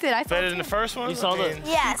 I liked it. I thought Better than the first one? You saw the-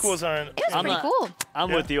 Yes. Sequels aren't. it was pretty cool.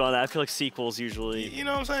 I'm with you on that. I feel like sequels usually. You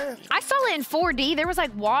know what I'm saying? I saw it in 4D. There was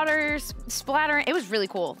like water splattering. It was really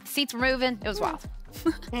cool. Seats were moving. It was wild.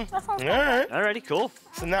 All right. Alrighty, cool.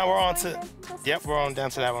 So now we're on to. Yep, we're on down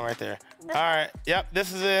to that one right there. All right. Yep.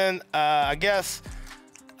 This is in. I guess.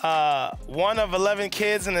 One of 11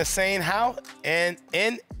 kids in an insane house and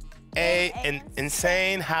in an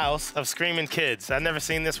insane house of screaming kids. I've never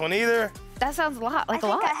seen this one either. That sounds a lot like a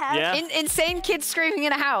think lot. I have. Yeah. Insane kids screaming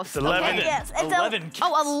in a house. It's 11. Okay. Yes. It's 11 kids.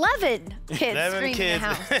 Oh, 11 kids 11 screaming kids. in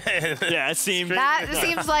a house. Yeah, it seems. That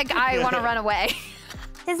seems like I want to run away.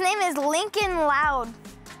 His name is Lincoln Loud.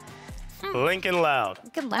 Lincoln Loud.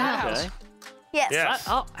 Good loud. Okay. Yes. Yes.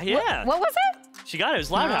 Oh, yeah. What was it? She got it. It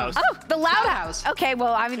was Loud House. Oh, the loud house. Okay,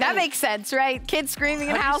 well, I mean, that makes sense, right? Kids screaming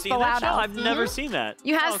in a Have you house, seen the that loud show? house. I've never seen that.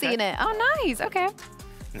 You have Oh, okay. seen it. Oh, nice. Okay.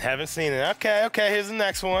 Haven't seen it. Okay. Here's the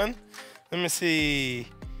next one. Let me see.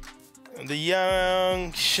 The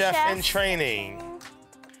young chef in training.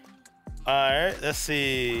 All right. Let's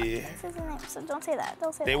see. This is his name, so don't say that.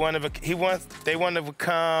 Don't say They that. want to. They want to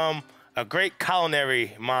become a great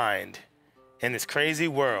culinary mind in this crazy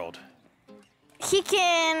world. He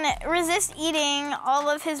can resist eating all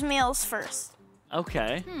of his meals first.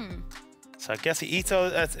 Okay. So I guess he eats.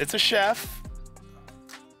 It's a chef.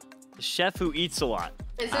 The chef who eats a lot.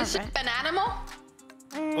 Is this an animal?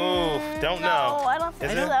 Ooh, don't No, know. I don't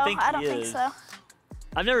think Is so. it? I don't think is. so.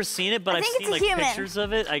 I've never seen it, but I I've think seen it's a like human. pictures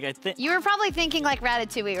of it. Like I think. You were probably thinking like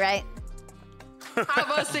Ratatouille, right?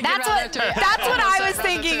 I was thinking That's what I was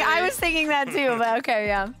thinking. I was thinking that too, but okay,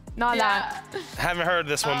 yeah. Not that. Haven't heard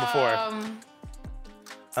this one before.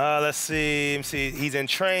 Let's see. He's in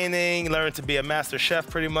training, learning to be a master chef,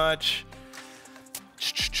 pretty much.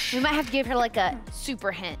 We might have to give her like a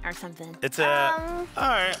super hint or something. It's a. All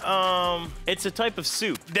right. It's a type of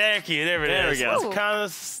soup. Thank you. There it is. There we go. It's kind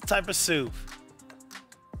of type of soup.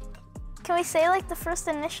 Can we say like the first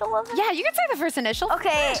initial of it? Yeah, you can say the first initial.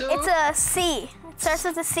 Okay, Two. it's a C. It starts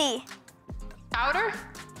with a C. Powder?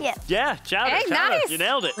 Yes. Yeah, chowder. Hey, chowder. nice. You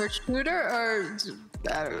nailed it. Or shooter? Or Just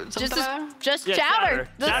Yeah, chowder. chowder. Just Chowder.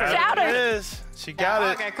 There it chowder. is. She got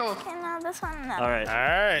it. Okay, cool. Okay, no, this one, no. All right. All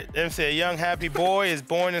right. Let me see. A young happy boy is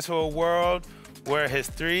born into a world where his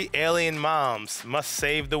 3 alien moms must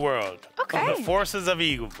save the world from Okay. the forces of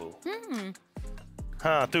evil.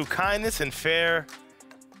 Through kindness and fair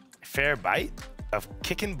bite of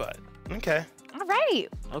kicking butt. Okay. All right.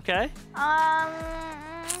 Okay.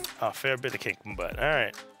 Oh, fair bit of kicking butt. All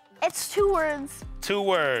right. It's 2 words. 2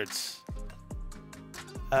 words.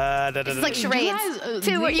 It's like charades.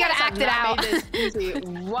 You gotta act it out.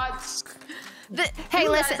 What's Hey, you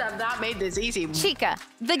listen. guys have not made this easy. Chica,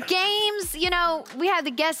 the games, you know, we had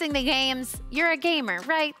the guessing the games. You're a gamer,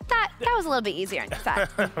 right? That was a little bit easier on your side.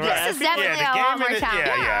 This is definitely a lot more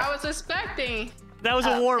challenging. Yeah, I was expecting. That was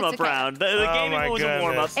a warm-up it's okay. round. The Oh gaming my one was a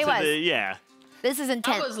warm-up. goodness. to It was. yeah. This is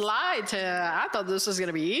intense. I was lied to. I thought this was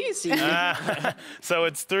gonna be easy. So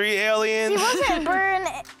it's 3 aliens. He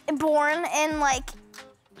wasn't born in like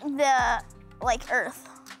the Earth.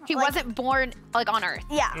 He wasn't born like on Earth.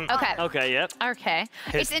 Yeah. Okay. Okay. Yep. Okay.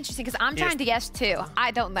 It's interesting because I'm his- trying to guess too. I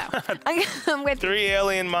don't know. I'm with 3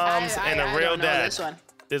 alien moms and a real don't know dad. this one.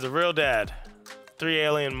 There's a real dad. 3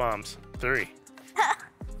 alien moms. 3.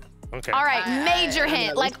 Okay. All right, major I know hint.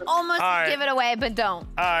 this Like almost All right. give it away, but don't.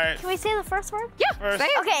 All right. Can we say the first word? Yeah. First- Say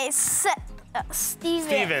it. Okay, Steven.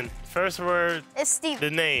 Steven. First word. It's Steven. The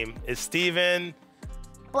name is Steven.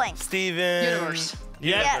 Blank. Steven. Universe.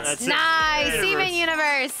 Yeah. Yes. That's it. Nice, Universe. Steven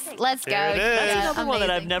Universe. Let's go. There it is. That's That's another one that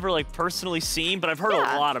I've amazing. never like personally seen, but I've heard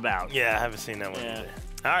Yeah. a lot about. Yeah, I haven't seen that one Yeah. either.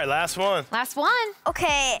 All right, last one. Last one.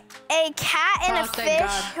 Okay, a cat and Oh, a thank fish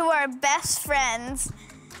God. who are best friends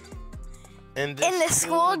In in the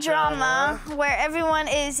school drama where everyone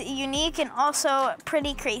is unique and also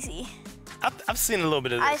pretty crazy. I've seen a little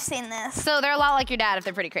bit of this. I've seen this. So they're a lot like your dad if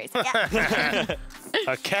they're pretty crazy. Yeah.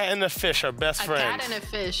 A cat and a fish are best friends. A cat and a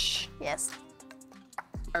fish. Yes.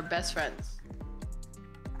 Are best friends.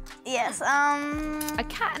 Yes. A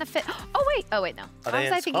cat and a fish. Oh wait, no. Are Why they was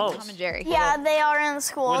in I thinking schools? Tom and Jerry? Yeah, they are in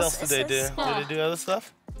schools. What else do they do? Do they do other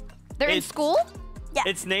stuff? They're in school? Yeah.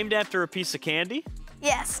 It's named after a piece of candy?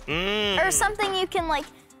 Yes. Mm. Or something you can like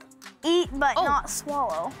eat but not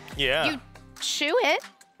swallow. Yeah. You chew it?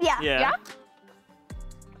 Yeah. Yeah.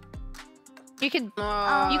 You can. you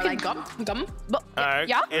can like gum. All right.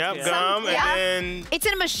 Yeah. Yep, gum, and then. It's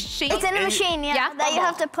in a machine. It's in a machine, yeah. That you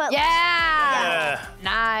have to put. Yeah.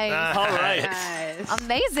 Nice. All right.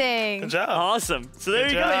 Amazing. Good job. Awesome. So there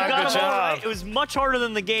Good you go. You job, got good them all job. right. It was much harder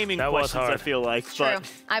than the gaming That was questions, I hard. feel like. True.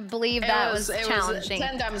 But I believe that was challenging.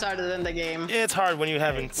 10 times harder than the game. Yeah, it's hard when you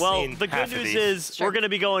haven't well, seen the good half of news these. is we're going to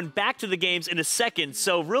be going back to the games in a second.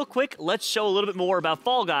 So real quick, let's show a little bit more about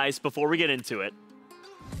Fall Guys before we get into it.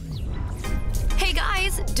 Hey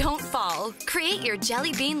guys, don't fall. Create your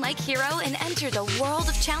jelly bean-like hero and enter the world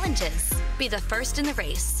of challenges. Be the first in the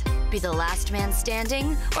race, be the last man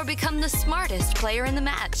standing, or become the smartest player in the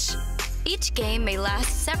match. Each game may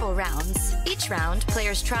last several rounds. Each round,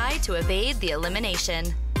 players try to evade the elimination.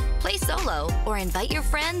 Play solo or invite your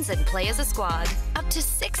friends and play as a squad. Up to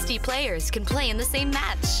 60 players can play in the same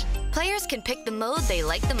match. Players can pick the mode they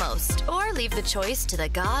like the most or leave the choice to the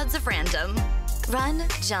gods of random. Run,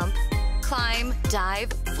 jump, climb,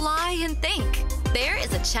 dive, fly, and think. There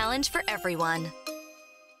is a challenge for everyone.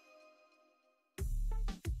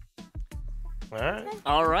 All right.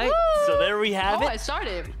 All right. So there we have Oh, it. I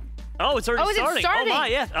started. Oh, it's already Oh, is it starting. starting? Oh, my,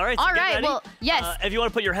 yeah. All right. So All get right, ready. well, yes. If you want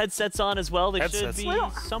to put your headsets on as well, they Headsets. should be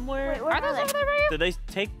somewhere. Wait, where are they? Did they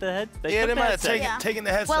take the head? Yeah, took they the might have headset. taken the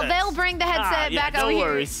headset. Well, they'll bring the headset yeah, back no over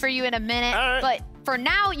worries. here for you in a minute. All right. But for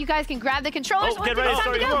now, you guys can grab the controllers. Oh, get When ready. it's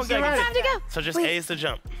time to Sorry, go. come on, get ready. Time to go. So just Wait. A's to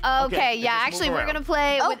jump. Okay, yeah. just Actually, move we're around. gonna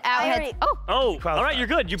play Oh, without I heads. already- Oh, Oh, all right, you're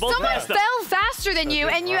good. You both someone passed up. fell faster than you,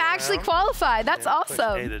 just and you run actually around. qualified. That's Push A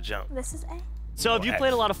awesome. to jump. This is A. So have you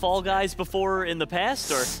played a lot of Fall Guys before in the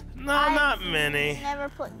past, or? No, not many. Never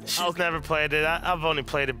played. She's never played it. I've only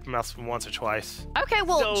played it once or twice. Okay,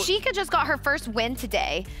 well, So- Chica just got her first win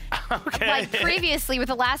today. Okay. Like previously with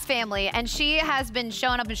the last family, and she has been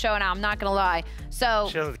showing up and showing out. I'm not gonna lie. So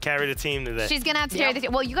She has to carry the team today. she's gonna have to carry the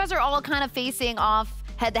team. Well, you guys are all kind of facing off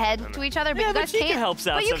head to head to each other, but Yeah, you but guys Chica can't. helps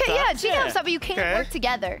out But you can, sometimes. Chica Yeah. helps out, but you can't Okay. work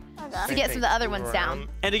together to get some of the other ones down.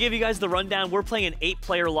 And to give you guys the rundown, we're playing in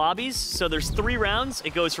 8-player lobbies. So there's 3 rounds.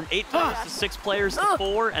 It goes from 8 players to 6 players to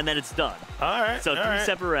 4, and then it's done. All right. So all 3 right.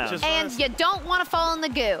 separate rounds. Just And you don't want to fall in the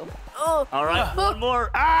goo. Oh. All right, one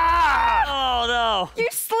more. Ah! Oh, no. You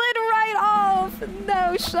slid right off.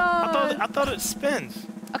 No shot. I thought it spins.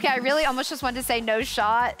 Okay, I really almost just wanted to say no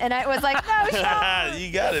shot, and I was like, no shot.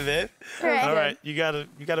 You got it, man. Right. All right, you gotta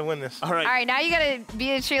win this. All right. All right, now you gotta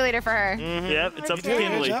be a cheerleader for her. Yep, it's up to Good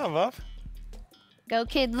Kinley. job, Bob. Go,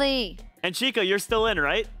 Kid Lee. And Chica, you're still in,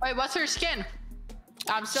 right? Wait, what's her skin?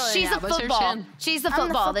 I'm still in. She's Yeah, the what's her football. skin? She's the I'm the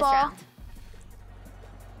football this football. round.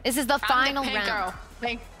 This is the I'm final the pink round. girl.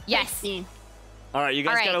 Pink. Yes. Pink. All right, you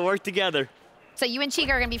guys All right. got to work together. So you and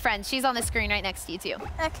Chica are gonna be friends. She's on the screen right next to you too.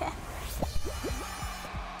 Okay.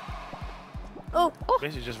 Oh.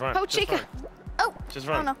 Basically, just run. Oh, Just Chica. run. Oh. Just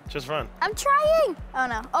run. Oh, no. Just run. I'm trying. Oh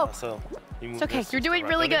no. Oh. So you move It's okay. this You're doing right.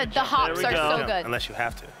 really Don't even good. The jump. hops There are we go. so Jump, good. Unless you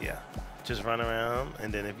have to. Yeah. Just run around,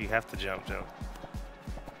 and then if you have to jump, jump.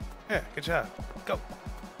 Yeah. Good job. Go.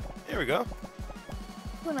 Here we go.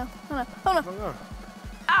 Oh no. Oh no. Oh no. Go, go.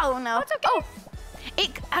 Oh no. That's okay. Oh.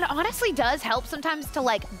 It honestly does help sometimes to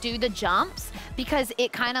like do the jumps because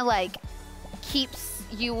it kind of like keeps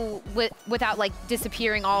you without like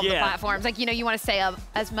disappearing all of the Yeah. platforms. Like, you know, you want to stay up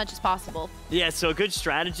as much as possible. Yeah, so a good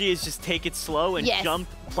strategy is just take it slow and Yes. jump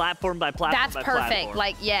platform by platform That's by perfect. platform.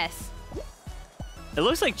 Like, yes. It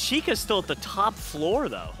looks like Chica's still at the top floor,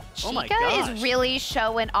 though. Oh my Chica gosh. is really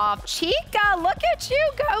showing off. Chica, look at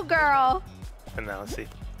you go, girl. And now let's see.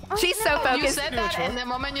 She's so You focused. said that, and the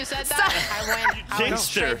moment you said that, I went Jinxed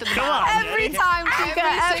straight her. to the Come bottom. on. Every time, Chica.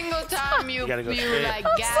 Every single time you gotta go straight. like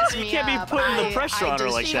gas me You can't be up, putting the I- pressure I on her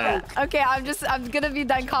just like feel- that. Okay, I'm gonna be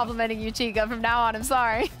done complimenting you, Chica, from now on. I'm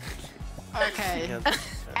sorry. Okay.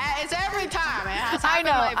 It's every time. It has I happened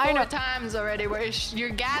know, like I 4 know. times already where you're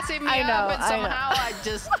gassing me I know, up and I know. somehow I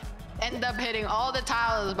just end up hitting all the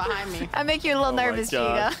tiles behind me. I make you a little my nervous,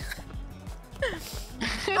 Chica. God.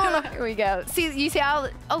 Oh, here we go. See, you see how?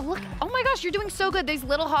 Oh, look. Oh my gosh, you're doing so good. These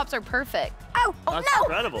little hops are perfect. Oh, That's no,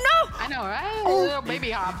 incredible. no. I know, right? Little baby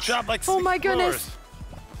hops. Drop like Oh 6 my goodness. floors.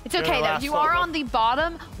 It's You're okay the though. last You floor, are bro. on the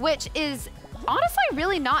bottom, which is honestly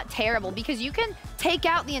really not terrible because you can take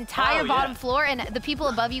out the entire Oh, bottom yeah. floor, and the people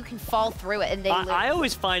above you can fall through it, and they live. I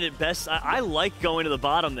always find it best. I like going to the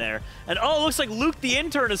bottom there. And oh, it looks like Luke the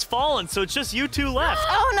intern has fallen, so it's just you two left.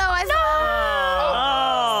 Oh no, I saw.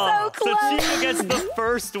 Oh, so Chica gets the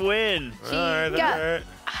first win. All right.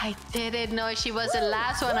 I didn't know she was the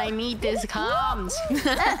last one. I need this comms.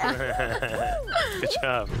 Good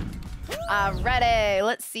job. Ready.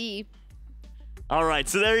 Let's see. All right,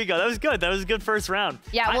 so there you go. That was good. That was a good first round.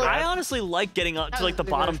 Yeah, well, I honestly like getting up to like the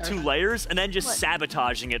bottom 2 layers and then just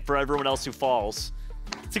sabotaging it for everyone else who falls.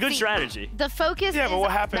 It's a good strategy. The focus. Yeah, is, but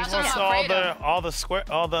what happens once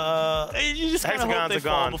all the you just kind of hope hexagons they are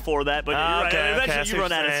fall gone before that, but you're right. Eventually you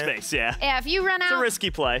run out of space. Yeah. Yeah, if you run out. It's a risky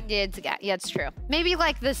play. Yeah, it's true. Maybe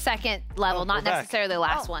like the second level, not back. necessarily the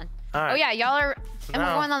last one. All right. Oh yeah, y'all are. And we're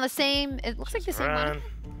now- going on the same. It looks like the same one.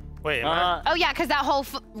 Wait, am I? Oh yeah, because that whole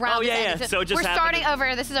round. Oh, is yeah, ended. yeah, so it just we're happened starting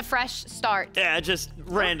over. This is a fresh start. Yeah, just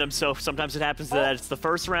random. So sometimes it happens that it's the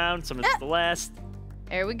first round, sometimes it's the last.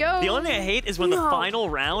 There we go. The only thing I hate is when the final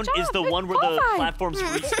round is the one where the platforms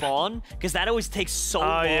respawn, because that always takes so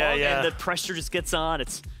long, and the pressure just gets on.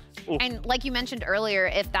 It's. Oof. And like you mentioned earlier,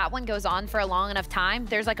 if that one goes on for a long enough time,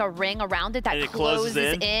 there's like a ring around it that And it closes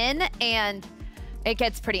closes in, and it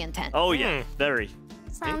gets pretty intense. Oh yeah, very.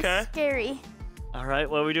 Sounds scary. All right,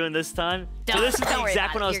 what are we doing this time? Don't- so this is don't the worry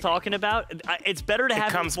exact about one it. I was You're talking about. It's better to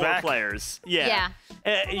have comes 4 back. players. Yeah.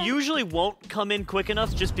 It usually won't come in quick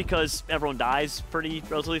enough just because everyone dies pretty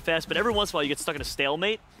relatively fast, but every once in a while you get stuck in a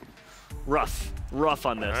stalemate. Rough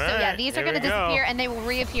on this. So yeah, these are going to disappear, and they will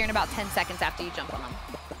reappear in about 10 seconds after you jump on them.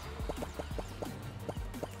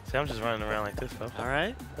 See, I'm just running around like this, folks. All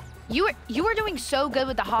right. You were doing so good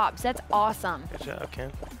with the hops. That's awesome. Good job,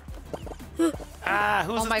 Ken. Oh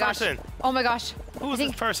Who's this my gosh. person? Oh my gosh. Who's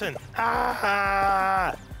this person?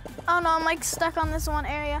 Ah! Oh no, I'm like stuck on this one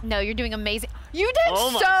area. No, you're doing amazing. You did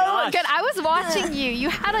Oh my so gosh. good. I was watching you. You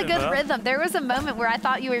had a good Yeah. rhythm. There was a moment where I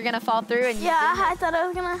thought you were going to fall through. And Yeah, I thought I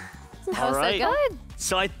was gonna. that All was right. so good.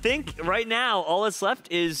 So I think right now all that's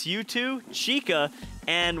left is you two, Chica,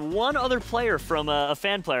 and one other player from a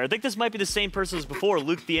fan player. I think this might be the same person as before,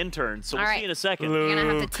 Luke the intern. So All we'll right. see you in a second. You're going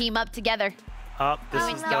to have to team up together. This Oh,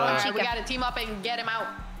 is no. the. Y'all are Alright, we Chica. gotta team up and get him out.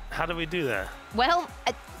 How do we do that? Well,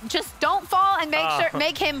 just don't fall and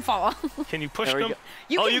make him fall. Can you push There we them? go.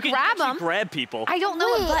 You oh, can you can grab actually them. grab people. I don't know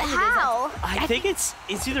what button it is. How? I think it's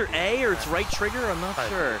either A or it's right trigger. I'm not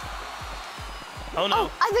sure. Oh no!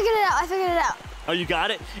 Oh, I figured it out. I figured it out. Oh, you got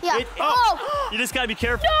it? Yeah. Oh! You just gotta be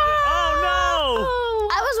careful. Oh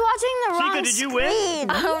I was watching the Chica, wrong did you screen.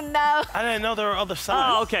 win? Oh, no. I didn't know there were other no!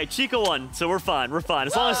 sides. Oh, okay. Chica won, so we're fine. We're fine.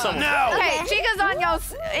 As long as someone. No! Okay, Chica's on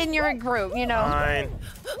y'all's in your group, you know. Fine.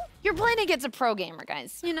 You're playing against a pro gamer,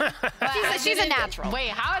 guys. You know, she's a natural. Wait,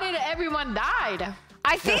 how did everyone died?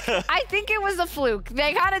 I think it was a fluke.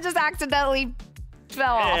 They kind of just accidentally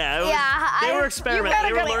fell off. Yeah, it was, Yeah, they were you experimenting. gotta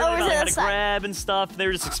They were go learning over to about how the to side. grab and stuff. They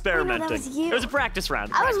were just experimenting. was you. It was a practice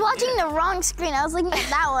round. I was watching the wrong screen. I was looking at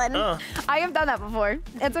that one. I have done that before.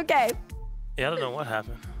 It's okay. Yeah, I don't know what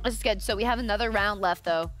happened. This is good. So we have another round left,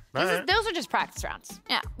 though. Alright. Those are just practice rounds.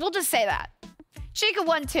 Yeah, we'll just say that. Chica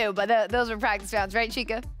won too, but those were practice rounds, right,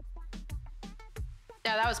 Chica?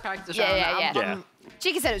 Yeah, that was practice Yeah, round. yeah.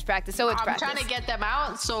 Chica said it was practice, so it's I'm practice. trying to get them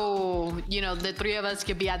out so, you know, the 3 of us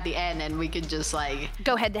could be at the end and we could just like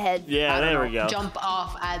go head to head. Yeah, I don't there we know, go. jump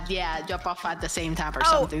off at the same time or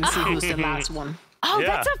something. See who's the last one. Oh, Yeah.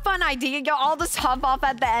 that's a fun idea. Go all just hop off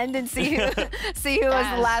at the end and see who was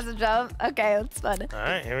the last to jump. Okay, that's fun. All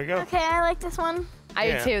right, here we go. Okay, I like this one. I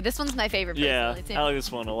Yeah. do too. This one's my favorite. Yeah, Personally, too. I like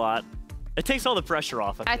this one a lot. It takes all the pressure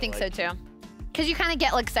off. I think so too. Because you kind of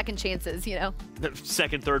get like second chances, you know? The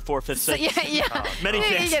second, third, fourth, fifth, So, sixth. yeah. Many You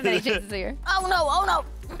chances. get many chances here. Oh no, oh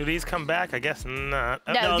no. Do these come back? I guess not.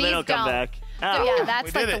 No, they these don't come back. So Oh, yeah, we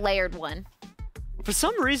that's did like the it. layered one. For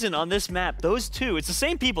some reason on this map, those two, it's the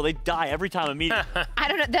same people. They die every time immediately. I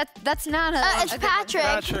don't know. That's not a. It's Patrick.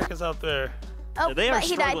 Patrick is out there. Oh, They are but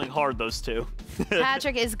he died. struggling hard, those two.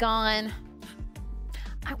 Patrick is gone.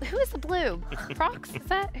 Who is the blue? Prox? Is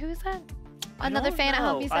that? Who is that? Another fan at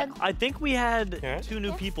home, you said? I think we had 2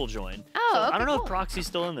 new people join. Oh, So okay, I don't know cool. if Proxy's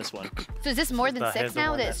still in this one. So is this more than 6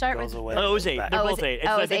 now? Did it start with? Oh, it was 8. They're Oh, both is it- 8. oh,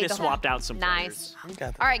 I it's think 8 they the swapped whole- out some Nice.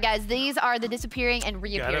 players. All right, guys. These are the disappearing and it,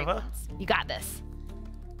 reappearing Eva? ones. You got this.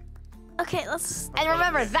 Okay, let's. And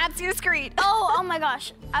remember, that's your screen. Oh my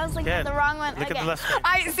gosh. I was looking Yeah, at the wrong one. look at okay. the left one.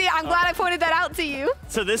 I see. I'm glad I pointed that out to you.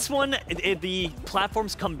 So this one, the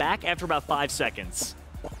platforms come back after about 5 seconds.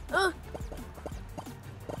 Ugh.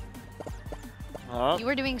 Oh. You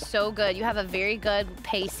were doing so good. You have a very good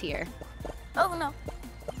pace here. Oh no.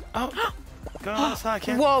 Oh, go outside,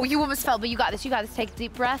 Ken. Whoa, you almost fell, but you got this. You got this. Take a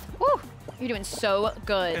deep breath. Woo. You're doing so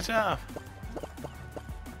good. Good job.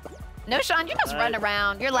 Knowshon, you just run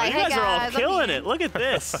around. You're like, you hey guys are all guys. killing it. Look at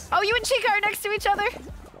this. Oh, you and Chica are next to each other?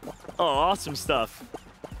 Oh, awesome stuff.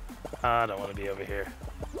 I don't want to be over here.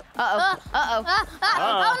 Uh-oh. Uh-oh.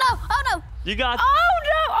 Oh, no. Oh, no. You got. Oh,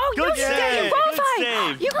 no. Oh, Good you did. save. You Good qualified.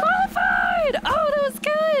 save. You qualified. Oh, that was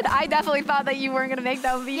good. I definitely thought that you weren't going to make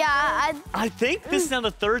that one. Yeah, I think this is now the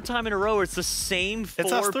third time in a row where it's the same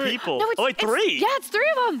It's us 4 three. people. No, oh, wait, 3? Yeah, it's 3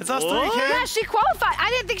 of them. It's us 3, What? Ken. Yeah, she qualified. I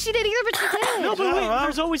didn't think she did either, but she did. No, but wait, Wow.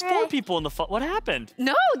 there's always 4 people in the. What happened?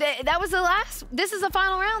 No, that was the last. This is the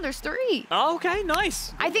final round. There's 3. Oh, okay,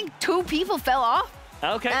 nice. I think 2 people fell off.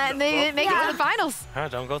 Okay. And they didn't make it to the finals. All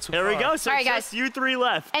right, don't go too There far. we go. So All right, it's guys. just you 3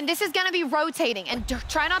 left. And this is going to be rotating. And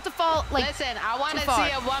try not to fall, like, Listen, I want to too far.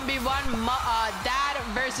 see a 1v1 dad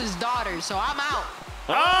versus daughter, so I'm out.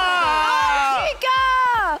 Ah!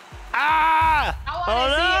 Chica! Ah! I want Oh,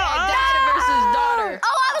 to see no. a dad versus daughter.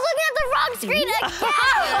 Oh, I was looking at the wrong screen again.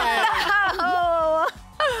 Oh,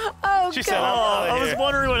 oh, She God. said, I'm out I of was here.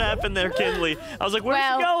 wondering what happened there, Kinley. I was like, where's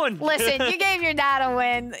she going? Listen, you gave your dad a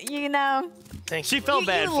win, you know. Thank She you. felt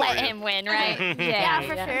bad You for let you. him win, right? Yeah,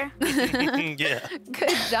 for sure. Yeah. Good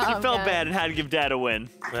job. She felt guys. bad and had to give Dad a win.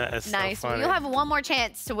 That is Nice. so Well, funny. you'll have one more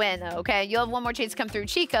chance to win, though, okay? You'll have one more chance to come through.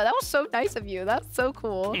 Chica, that was so nice of you. That's so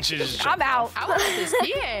cool. She just I'm jumped out. off. I wanted to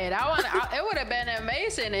see it. It would have been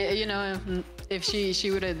amazing, you know, if she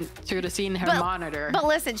would have seen her monitor. But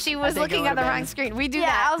listen, she was think it looking at the would've wrong been- screen. We do Yeah,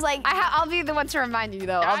 that. I was like- I'll be the one to remind you,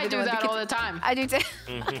 though. I'll I be the do one that to all the time. I do too.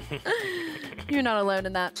 You're not alone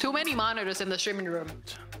in that. Too many monitors in the streaming room.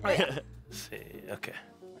 Let's see. Okay.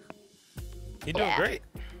 You're doing Yeah. great.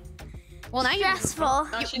 Well, now Stressful.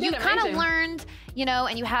 She you did kind of amazing. learned, you know,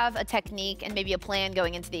 and you have a technique and maybe a plan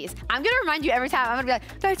going into these. I'm gonna remind you every time. I'm gonna be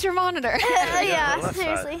like, that's your monitor. Yeah, left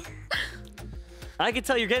side. seriously. I can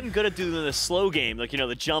tell you're getting good at doing the slow game, like, you know,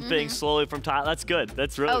 the jumping slowly from top. That's good.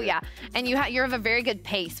 That's really Oh good. yeah, and you have a very good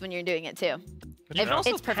pace when you're doing it too. But you can also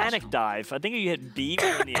it's panic dive. I think you hit B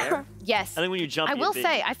in the air. Yes. I think when you jump, I you will hit B.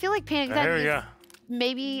 say, I feel like panic Here we dive go.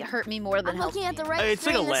 maybe hurt me more than I'm helped looking at me. the right It's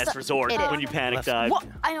like a screen. last resort It when is. you panic Left dive. What?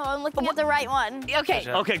 I know, I'm looking at the right one. Okay.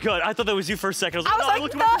 Okay, good. I thought that was you for a second. I was I was like,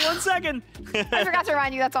 like, no, look for 1 second. I forgot to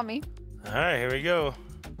remind you. That's on me. All right, here we go.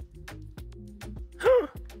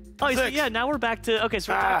 Oh, so yeah, now we're back to, okay,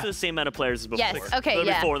 so we're back to the same amount of players as before. Yes. Okay. So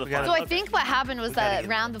Yeah. Before the final. So I Okay. think what happened was that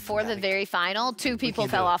round before the very final, 2 people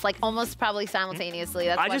fell off, like almost probably simultaneously.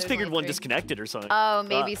 That's I why just there's figured only one 3. disconnected or something. Oh,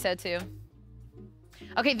 maybe so too.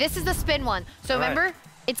 Okay, this is the spin one. So All right. remember,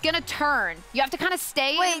 it's gonna turn. You have to kind of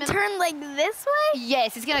stay. Wait, in the middle. turn like this way?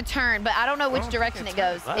 Yes, it's gonna turn, but I don't know which direction it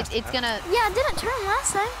goes. last It's gonna. Yeah, it didn't turn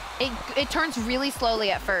last time. It turns really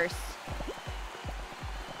slowly at first.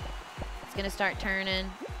 It's gonna start turning.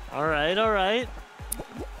 All right, all right.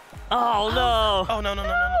 Oh, no. Oh, no.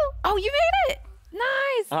 Oh, you made it!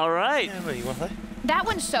 Nice. All right. Yeah, wait, you want to play? That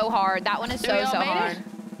one's so hard. That one is we so all made hard.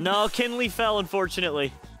 it? No, Kinley fell,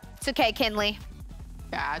 unfortunately. It's okay, Kinley.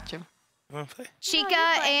 Gotcha. You want to play? Chica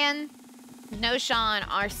and Knowshon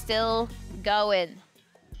are still going.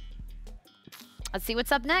 Let's see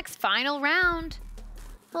what's up next. Final round.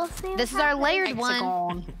 We'll see. This is our layered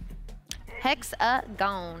one.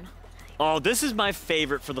 Hexagon. Oh, this is my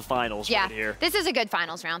favorite for the finals Yeah, right here. this is a good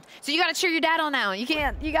finals round. So you gotta cheer your dad on now. You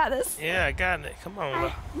can't. You got this. Yeah, I got it. Come on.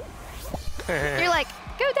 bro. You're like,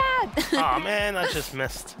 go dad. Oh, man, I just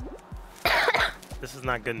missed. This is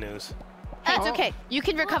not good news. Hey, it's okay. You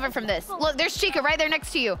can recover from this. Look, there's Chica right there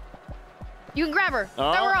next to you. You can grab her.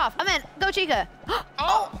 Oh. Throw her off. I'm in. Go, Chica.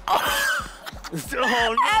 Oh,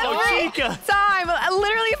 no, Every Chica. time.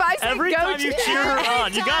 Literally, if I say Every go, time you Chica. cheer her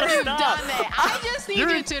on, you gotta You've stop. done it. I just need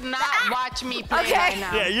you to not watch me play Okay. right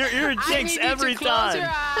now. Yeah, you're a I jinx need every you to close your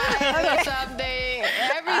time. eyes or something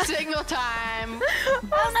every single time.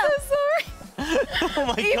 I'm so sorry. Oh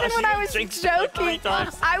my Even gosh, when you I was jinxed me like 3 joking,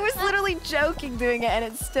 times. I was literally joking doing it, and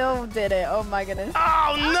it still did it. Oh my goodness.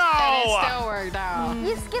 Oh, And it no! still worked out.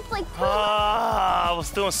 You skipped like 2. Ah, I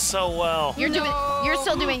was doing so well. You're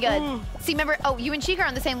still doing good. See, remember? Oh, you and Chica are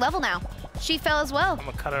on the same level now. She fell as well. I'm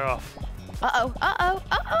going to cut her off. Uh-oh. Uh-oh.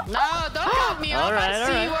 Uh-oh. No, don't cut me off. All right, I all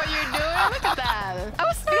see right. what you're doing. Look at that.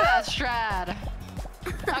 Oh, Look at that strad.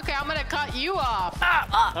 Okay, I'm gonna cut you off. I'm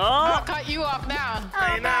Oh, gonna cut you off now.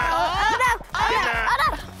 Hey, nah.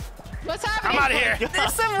 What's happening? I'm out of here.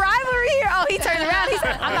 There's some rivalry here. Oh, he turned around. He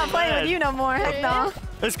said, I'm not playing with you no more. Heck no.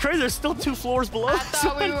 it's crazy. There's still 2 floors below. I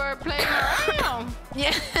thought we were playing around.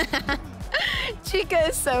 Yeah. Chica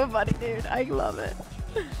is so funny, dude. I love it.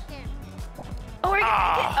 Oh, we're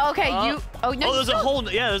gonna get, okay, you. Oh no. Oh, there's a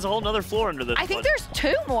whole. Yeah, there's a whole nother floor under this. I think one. there's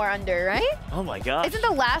 2 more under, right? Oh my gosh. Isn't the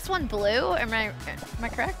last one blue? Am I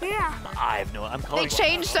correct? Yeah. I have no. I'm They calling.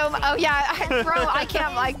 changed so much. Oh yeah, bro. I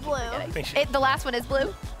can't like Blue. The last one is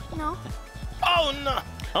blue. No. Oh, no.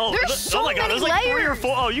 Oh, There's so my God, many there's like 3 or layers.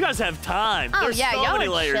 4. Oh, you guys have time. Oh, There's yeah, so y'all many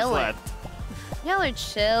are layers chilling. left. Y'all are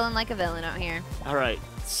chilling like a villain out here. All right,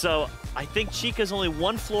 so I think Chica's only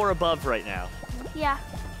 1 floor above right now. Yeah.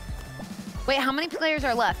 Wait, how many players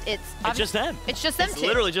are left? It's just them. It's just them It's two.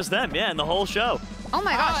 literally just them, yeah, in the whole show. Oh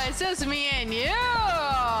my gosh. Oh, it's just me and you.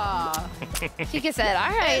 Chica said, all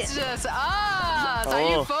right. It's just us. Are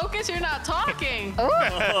you focused? You're not talking. Oh.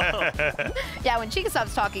 Yeah, when Chica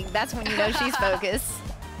stops talking, that's when you know she's focused.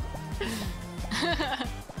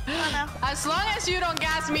 As long as you don't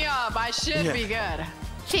gas me up, I should be good.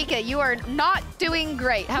 Chica, you are not doing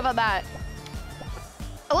great. How about that?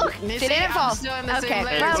 Oh, look, she didn't fall. Still in the Okay, same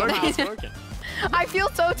lane. well, It's working. I feel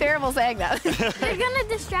so terrible saying that. You're gonna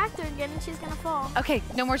distract her again and she's gonna fall. Okay,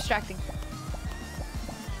 no more distracting.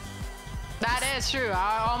 That is true.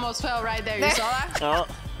 I almost fell right there. You saw that? Oh.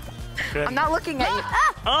 Good. I'm not looking at you.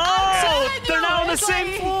 Oh, they're now on the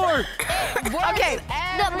same floor. Okay.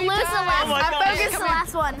 The blue's the last one. God. Focus the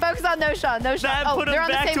last one. Focus on Knowshon. That Oh, put they're him on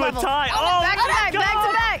the back same to level. a tie. Oh, back to back, back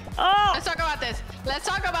to back. Oh. Let's talk about this. Let's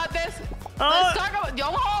talk about this. Oh. Let's talk about.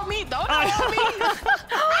 Don't hold me. Don't hold me.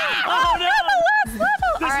 Oh, no. Last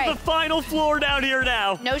level. This is the final floor down here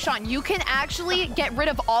now. Knowshon, you can actually get rid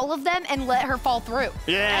of all of them and let her fall through.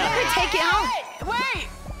 Yeah. You can take it home. Wait.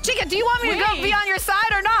 Chica, do you want me to go be on your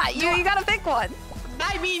side or not? You gotta pick one.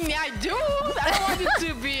 I mean, I do. I don't want it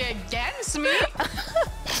to be against me.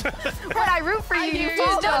 When I root for you, you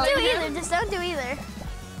fall. Just don't do either. Just don't do either.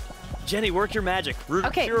 Jenny, work your magic.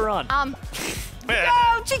 Okay. Cheer her on.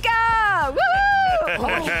 Go, Chica! Woo!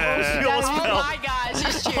 She almost Oh fell. my God,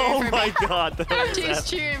 she's cheering Oh for my me. God. that was She's happening.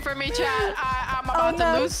 cheering for me, Chad. I'm about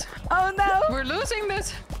to lose. Oh no! We're losing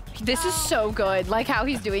this. This is so good. Like how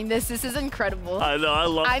he's doing this. This is incredible. I know. I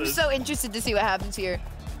love I'm this. so interested to see what happens here.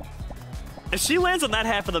 If she lands on that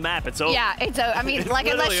half of the map, it's over. Yeah, it's over. I mean, It's like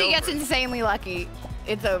unless literally she gets over. insanely lucky,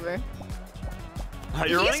 it's over.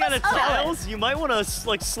 You're He's running out of just killing. tiles. You might want to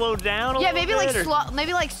like slow down a Yeah, little maybe like bit, or-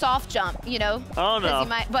 maybe like soft jump, you know? Oh, 'Cause no. he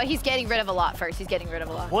might, but he's getting rid of a lot first. He's getting rid of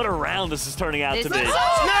a lot. What a round this is turning out This to be. is- No! Oh,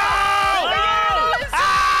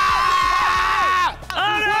 Ah!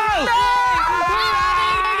 Oh no!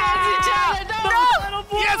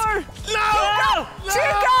 Yes! No!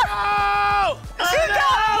 Chica! No! Chica!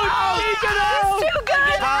 Chica, no! It's too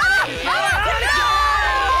good!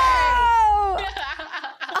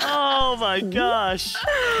 Oh my gosh!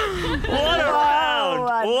 What a Whoa, round!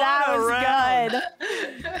 What that a was round! good.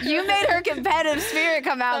 You made her competitive spirit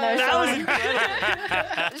come out there. That was Sean.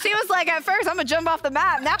 incredible. She was like, at first, I'm gonna jump off the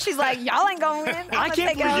map. Now she's like, y'all ain't gonna win. I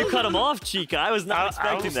can't believe you cut him off, Chica. I was not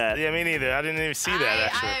expecting that. Yeah, me neither. I didn't even see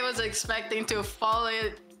that, actually. I was expecting to fall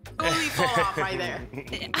off right there.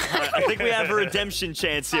 I think we have a redemption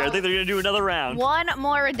chance here. I think they're gonna do another round. One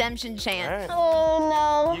more redemption chance.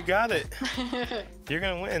 Oh You got it. You're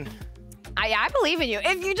going to win. I believe in you.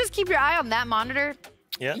 If you just keep your eye on that monitor,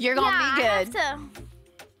 Yeah. you're gonna be I good. have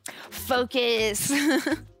Focus.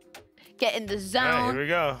 Get in the zone. All right, here we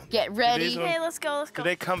go. Get Do ready. these to. ones- Okay, let's go. Let's Do go.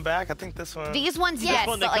 they come back? I think this one. These ones, This yes,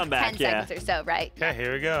 one but they like come back, 10 yeah. seconds or so, right? Okay,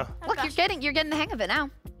 here we go. Look, you're getting the hang of it now.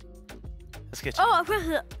 Let's get you. Oh, I pressed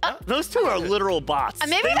it. Those two are literal bots.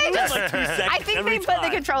 Maybe they move just. like 2 seconds I think every they put the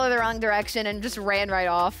time. controller the wrong direction and just ran right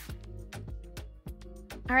off.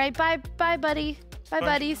 All right, bye, buddy. Bye,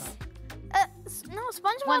 buddies. No,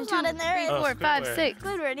 SpongeBob's 1, 2, not in there. 3, 4, 5, Squidward. 6.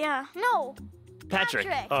 Squidward, yeah. No. Patrick.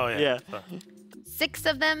 Oh, yeah. Yeah. 6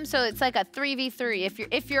 of them, so it's like a 3v3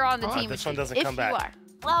 if you're on the Oh, team. this with one you. doesn't if come you back. are.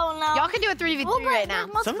 Oh no. Y'all can do a 3v3 Well, right now.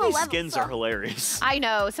 there's Some of multiple these levels, skins so- are hilarious. I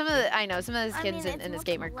know some of the skins mean, in this it's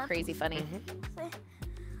game are multiple crazy funny.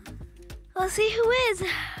 Let's see who is.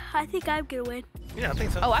 I think I'm gonna win. Yeah, I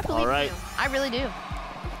think so. Oh, I believe All right. you. I really do.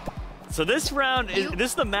 So this round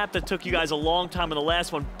this is the map that took you guys a long time in the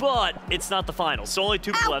last one, but it's not the final. So only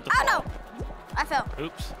 2 people have to fall. no. I fell.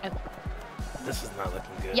 Oops. This is not looking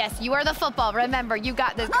good. Yes, you are the football. Remember, you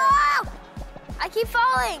got this. Girl. Oh! I keep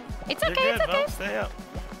falling. It's You're okay. good, It's okay. Bo. Stay up.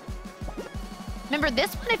 Remember,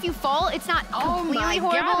 this one, if you fall, it's not Oh completely my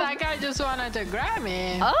horrible. God, that guy just wanted to grab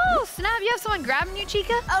me. Oh, snap. You have soone grabbing you,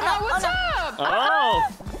 Chica? Oh no. Oh, what's up? Oh,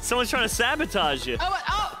 someone's trying to sabotage you.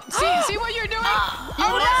 See what you're doing? You're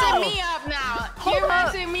no. messing me up now. You're up.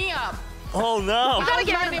 messing me up. Oh no. I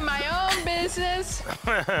was minding my own business.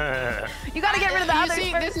 You gotta get rid of the You others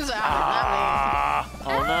see, first. this is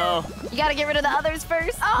Oh no. You gotta get rid of the others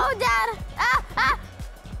first. Oh, Dad. Ah, ah.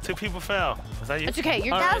 2 people fell. Was that you? It's okay.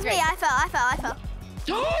 You're That was doing me. great. I fell.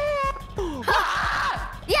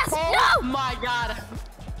 Yes. Oh No. my God.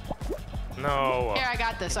 No. Here, I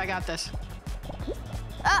got this.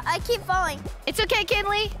 I keep falling. It's okay,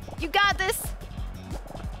 Kinley. You got this.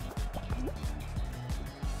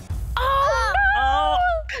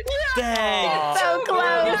 Dang. So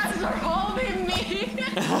close. You guys are holding me.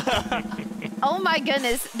 Oh my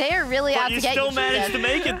goodness, they are really out But you to get still you. managed Chica. to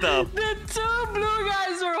make it though. The two blue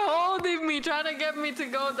guys are holding me, trying to get me to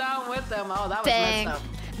go down with them. Oh, that was Dang. messed up.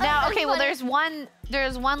 Now, okay, well, there's one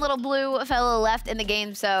little blue fellow left in the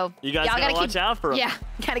game, so You guys y'all gotta watch keep, out for him. Yeah,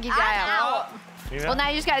 gotta keep your eye out. Yeah. Well, now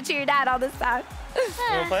you just gotta cheer your dad all this time. You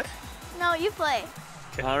wanna play? No, you play.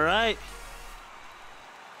 All right.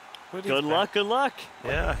 Good luck, good luck.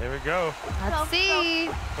 Yeah, here we go. Let's see.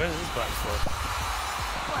 What is this button for?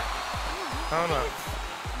 What? I don't know.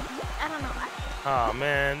 I don't know. Oh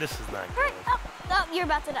man, this is not good. Oh, you're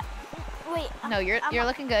about to die. Wait. No, you're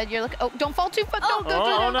looking good. You're looking. Oh, don't fall too far. Oh.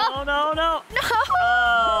 Don't. No. No.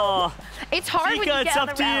 Oh. It's hard when Chica, you get it's on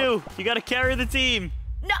up the to route. you. You gotta carry the team.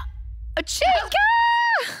 No, Chica.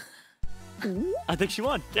 I think she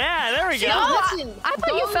won. Yeah, there we go. No, I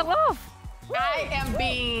thought you fell off. I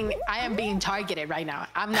am being targeted right now.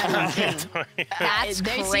 I'm not even kidding. That's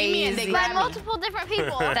They crazy. see me and they By grab me. multiple different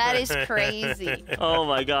people. That is crazy. Oh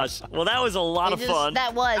my gosh. Well, that was a lot of fun.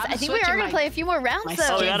 That was. I'm I think we are switching gonna my- play a few more rounds my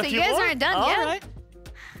though. Oh, we got a So few you guys more? aren't done All yet. right.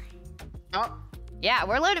 Oh, Yeah,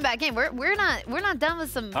 we're loading back in. We're not done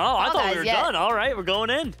with some. Oh, I Fall thought Guys we were yet. done. All right, we're going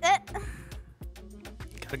in.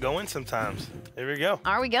 Gotta go in sometimes. Here we go.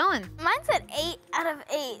 Are we going? Mine's at 8 out of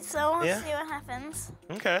 8, so let's Yeah. see what happens.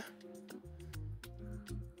 Okay.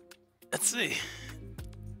 Let's see.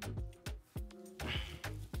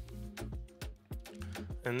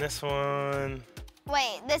 And this one.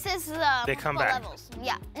 Wait, this is They come multiple back. levels.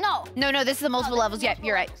 Yeah. No. No, this is the multiple this levels. is Yeah, multiple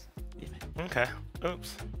you're right. levels. Okay.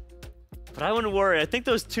 Oops. But I wouldn't worry. I think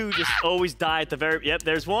those two just always die at the very. Yep,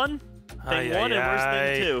 there's one. Thing one and where's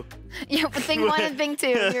thing two? Yeah, but thing one and thing two.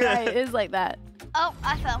 You're right. It is like that. Oh,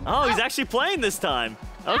 I fell. Oh, he's actually playing this time.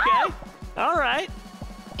 Okay. All right.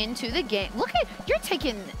 Into the game. Look at you're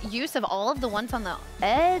taking use of all of the ones on the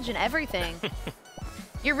edge and everything.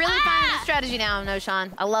 You're really finding a strategy now,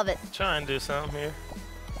 Knowshon. I love it. Try and do something here.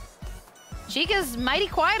 Chica's mighty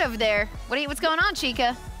quiet over there. What's going on,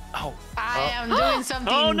 Chica? Oh. I am doing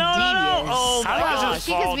something Oh, no, devious. no, no. Oh, How my did I gosh. just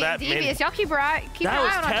Chica's fall being that devious. many? Y'all keep your eye That on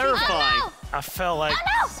was Chica. terrifying. I felt like.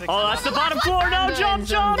 Oh, that's the bottom floor. No, I'm jump, doing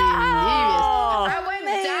jump. something No. devious. I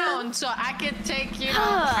went down so I could take,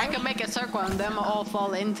 I could make a circle and them all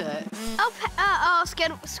fall into it. Oh,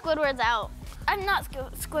 Squidward's out. I'm not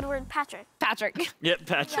Squidward, Patrick. Patrick. Yep,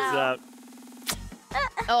 Patch is No. out.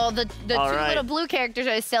 Oh, the two All right. little blue characters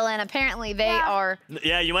are still in. Apparently, they are.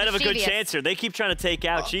 Yeah, you might have a good Mischievous. chance here. They keep trying to take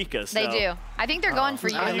out Chica. So. They do. I think they're going for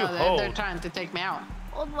you. How do you No, hold? they're trying to take me out.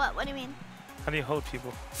 Hold what? What do you mean? How do you hold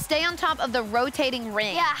people? Stay on top of the rotating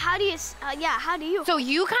ring. Yeah, how do you, how do you? So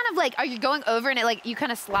you kind of like, are you going over and it like, you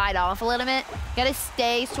kind of slide off a little bit? You gotta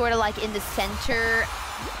stay sort of like in the center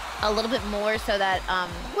a little bit more so that,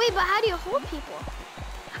 Wait, but how do you hold people?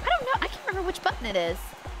 I don't know. I can't remember which button it is.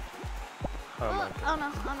 Oh my Oh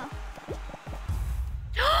no, oh no.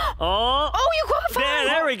 Oh. Oh, you qualified!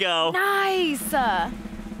 There we go. Nice.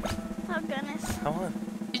 Oh goodness. Come on.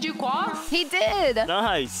 Did you qual? He did.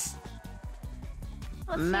 Nice.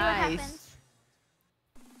 Let's see what Nice. happens.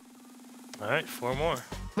 All right, 4 more.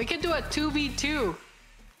 We could do a 2v2.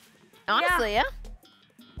 Honestly, yeah.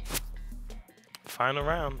 Final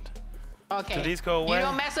round. Okay. Do these go away? You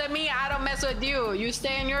don't mess with me, I don't mess with you. You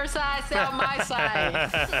stay on your side, stay on my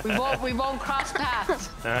side. We won't cross paths.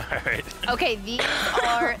 All right. Okay, these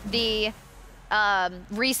are the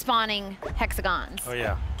respawning hexagons. Oh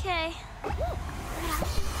yeah. Okay.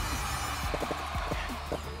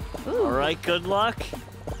 All right, good luck.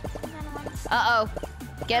 Uh-oh.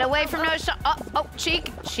 Get away from Knowshon. Oh,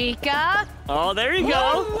 Chica. Oh, there you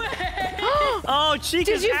go. Oh,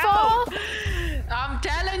 Chica's Did you out. fall? I'm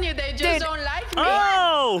telling you, they just Dude. don't like me.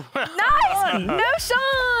 Oh. Nice.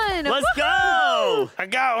 Knowshon. Let's go. I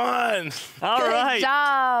got one. All Good right.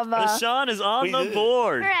 job. Knowshon is on We the did it.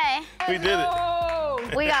 board. Hooray. We did it. Oh.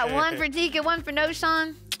 We got one for Chica, one for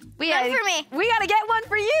Knowshon. One for me. We gotta get one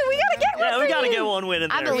for you. We gotta get one Yeah, for we gotta you. get one win in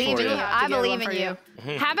there I believe for in you. you. have to I get believe one in for you.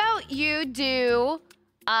 you. How about you do,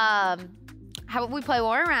 how about we play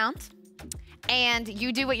one more round, and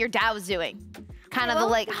you do what your dad was doing, kind of the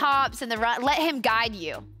like hops and the run. Let him guide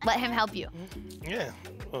you. Let him help you. Yeah.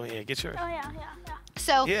 Oh yeah, get yours. Oh yeah.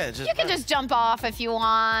 So Yeah, just you can run. just jump off if you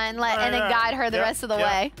want, and then guide her the Yeah, rest of the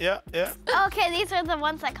yeah, way. Yeah. Okay, these are the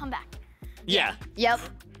ones that come back. Yeah. Yep.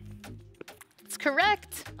 It's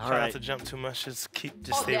correct. All Try not right. to jump too much. Just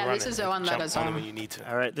Oh, stay yeah, running. this is the one that Jump is on it on. when you need to.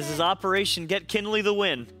 All right. This is Operation Get Kinley the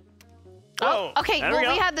win. Oh. Okay, There well, we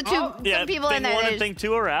go. we had the two some Yeah. people thing in there. one and There's- thing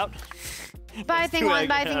two are out. Bye, thing one,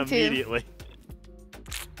 bye, thing two. Immediately.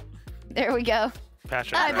 There we go.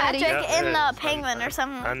 Patrick. Patrick Yeah, in it the is. penguin or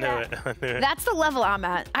something. I knew it. I knew it. That's the level I'm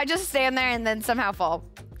at. I just stand there and then somehow fall.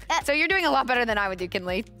 So you're doing a lot better than I would do,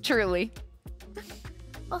 Kinley. Truly.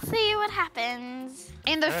 We'll see what happens.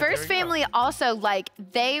 And the Yeah, first there we go. family also, like,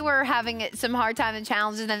 they were having some hard time and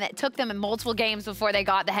challenges, and it took them multiple games before they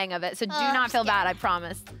got the hang of it. So do not feel bad, I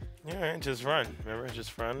promise. All right, just run. Remember,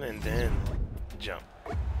 just run and then jump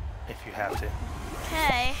if you have to.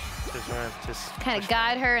 Okay. Just run. Just Kind of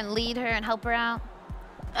guide her and lead her and help her out.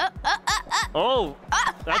 Oh,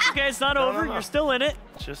 that's okay. It's not over. no. You're still in it.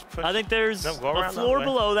 Just push. I think there's No, go a around that floor way.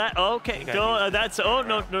 below that. Okay, You gotta go. use it. That's. Oh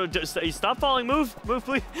no. Just stop falling. Move,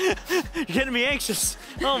 please. You're getting me anxious.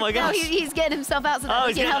 Oh my No, gosh. he's getting himself out so that Oh,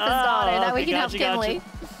 we he's can help getting- his daughter. That we okay, can help gotcha. Kinley.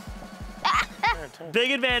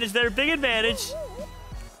 Big advantage there. Big advantage.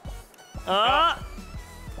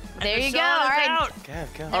 There you go. Knowshon All is right.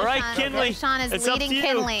 out. All right, Knowshon- Kinley. Knowshon is it's up leading to you.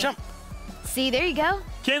 Kinley. Jump. See, there you go.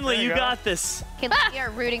 Kinley, There you you go. got this. Kinley, we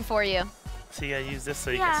are rooting for you. So you gotta use this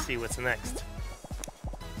so you Yeah. can see what's next.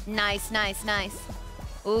 Nice, nice, nice.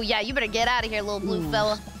 Oh, yeah, you better get out of here, little blue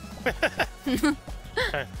fella.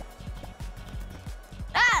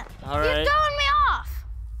 All You're right. throwing me off.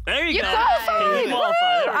 There you You go. qualified. You qualified.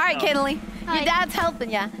 There All we right, go. Kinley. Hi. Your dad's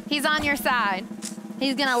helping you. He's on your side.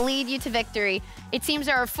 He's going to lead you to victory. It seems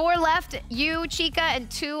there are 4 left, you, Chica, and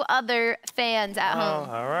 2 other fans at home.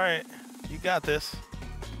 All right. You got this.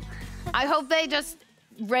 I hope they just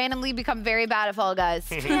randomly become very bad at Fall Guys.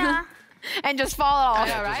 Yeah. And just fall off.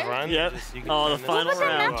 Yeah, Just right? run. Yep. You can Oh, run the this. final But then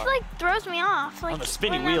round. that like throws me off. Like On the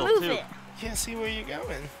spinning when wheel, I move too. it. You can't see where you're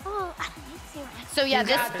going. Oh, I don't need to see what I So, yeah, You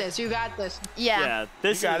got this. You got this. Yeah,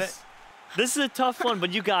 this You got is. This is a tough one,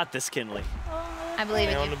 but you got this, Kinley. I believe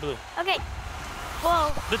Stay in on you. the blue. Okay.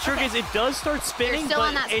 Whoa. The trick is it does start spinning, still but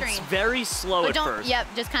on that it's screen. very slow But at don't, first. yep,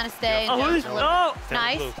 just kind of stay. Oh, just a little- oh. Stay on the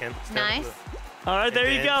Nice. blue, Ken. Stay on the Nice. blue. All right, there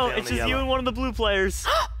you then go. stay on It's the just you yellow. and one of the blue players.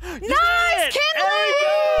 Nice, it.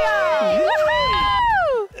 Kinley!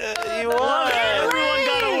 You won. Everyone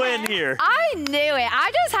got a win here. I knew it.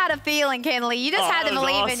 I just had a feeling, Kinley. You just Oh, had to that was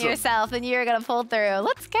believe in awesome. yourself and you were going to pull through.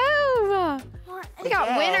 Let's go. We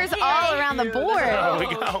got winners all around the board. Oh, we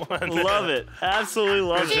got one. Love it. Absolutely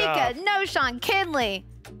love it. Chica, Knowshon, Kinley.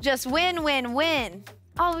 Just win, win, win.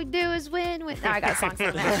 All we do is win, win. Oh, I got a song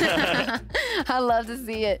for that. I love to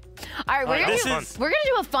see it. All right, we're gonna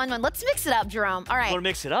do a fun one. Let's mix it up, Jerome. All right. Want to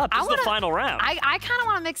mix it up? This is the final round. I kind of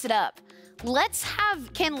want to mix it up. Let's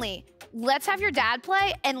have Kinley. Let's have your dad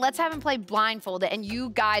play, and let's have him play blindfolded, and you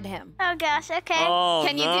guide him. Oh gosh. Okay. Oh,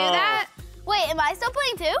 Can you do no. that? Wait, am I still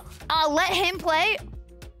playing too? Let him play,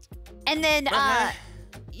 and then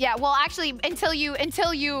yeah. Well, actually, until you if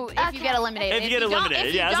you get eliminated. If you get don't- eliminated,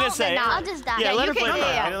 if you yeah, I was gonna don't, say. then not. I'll just die. Yeah, let her you play. can- Get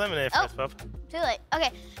yeah. eliminated first, Pup. Too late.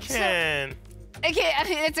 Okay. Ken. Okay,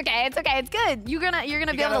 it's okay. It's okay. It's good. You're gonna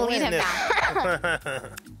be able to lead him now.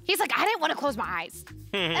 He's like, I didn't want to close my eyes.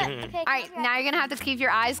 Okay. All right, now you're gonna have to keep your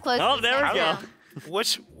eyes closed. Oh, this there next we go. round.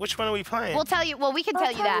 Which one are we playing? We'll tell you. Well, we can tell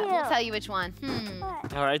you tell that. you. We'll tell you which one.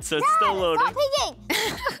 All right, so it's still loading. Stop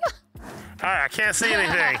peeking. All right, I can't see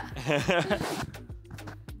anything.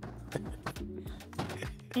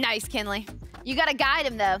 Nice, Kinley. You gotta guide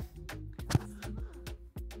him though.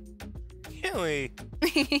 Kinley.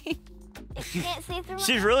 Can't see through.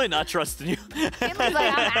 She's really not trusting you. Kinley's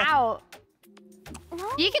like, I'm out.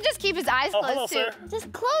 You can just keep his eyes Oh, closed hello, too. sir.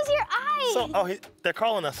 Just close your eyes. So, they're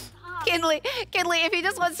calling us. Kinley, if he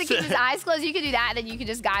just wants to keep his eyes closed, you can do that, and then you can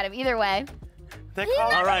just guide him. Either way. They're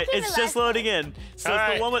calling. All right, keep it's his just eyes loading in. So All it's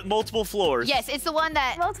right. the one with multiple floors. Yes, it's the one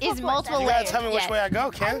that Multiple is floors, multiple You layers. gotta tell me which yes. way I go,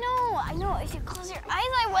 Ken. I know. If you close your eyes,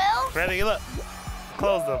 I will. Ready? Look.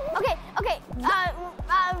 Close them. Okay.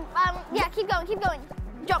 Yeah. Keep going.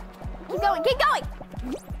 Jump. Keep going.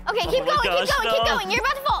 Okay. Keep my going. gosh, Keep no. going. You're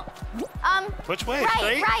about to fall. Which way?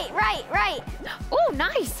 Right. Straight? Right. Oh,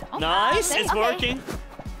 nice. Oh, Nice, wow, it's okay. working.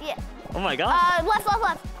 Yeah. Oh my god.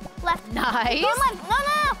 Left. Nice. Go left.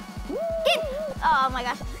 No. Keep. Oh my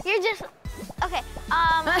gosh. You're just. Okay.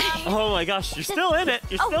 Oh my gosh, you're still in it.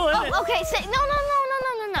 You're still in it. Okay.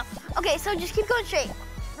 No. Okay. So just keep going straight.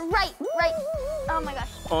 Right. Oh my gosh.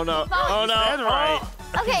 Oh no. Oh no. Said right.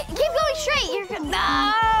 Okay. Keep going straight. You're good.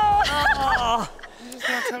 No. Oh.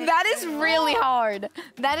 That is really hard.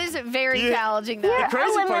 That is very challenging, though. The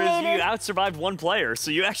crazy part is eliminated. you outsurvived one player, so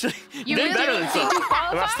you actually You did better than some.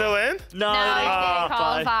 Am I still in? No, No, you didn't fine.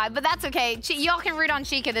 qualify, but that's okay. Y'all can root on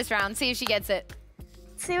Chica this round. See if she gets it.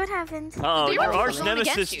 See what happens. Oh, Do you your want arch people going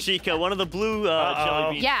nemesis, against you? Chica, one of the blue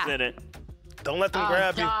jelly beans Yeah. in it. Don't let them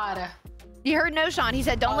grab you. God. You heard Knowshon. He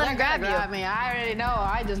said, don't let him They're grab gonna you. grab me. I already know.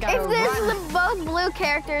 I just gotta If this run. is both blue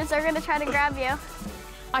characters, they're gonna try to grab you.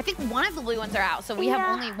 I think one of the blue ones are out, so we have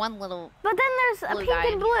only one little. But then there's a pink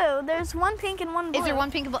and blue. There's one pink and one blue. Is there one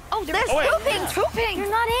pink and blue? Oh, there's two two pinks. Two pinks. You're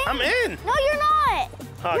not in. I'm in. No, you're not.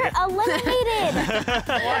 Oh, You're okay. eliminated.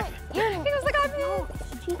 He was like, I'm in.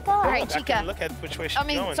 Chica. All right, Look, I Chica. can look at which way she's I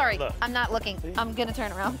mean, going. sorry, Look. I'm not looking. I'm gonna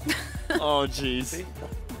turn around. Oh, jeez.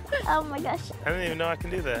 Oh my gosh. I didn't even know I can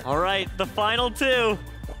do that. All right, the final two.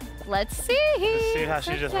 Let's see. Let's see how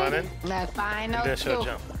she's just running. The final And then she'll two.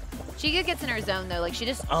 jump. Chica gets in her zone though, like she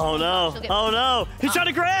just. Oh no! she'll get- Oh no! He's trying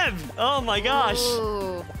to grab! Oh my gosh!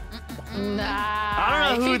 Ooh. Nah. I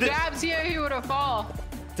don't know who if the- he grabs here, he would have fall.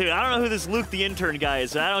 Dude, I don't know who this Luke the intern guy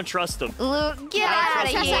is. I don't trust him. Luke, get I out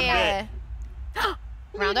of don't trust him here.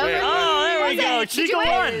 Round over. Oh, there we Was go. it? Did Chica you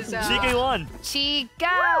won. win? Chica won. Chica.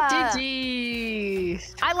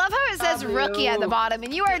 GG. I love how it says rookie at the bottom,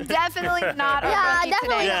 and you are definitely not a rookie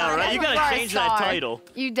definitely today. Yeah, right. You are gotta a change that star. title.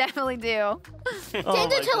 You definitely do. Oh Change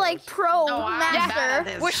my it to like pro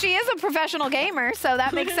master. Well, she is a professional gamer, so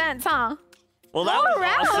that makes sense, huh? Well, that All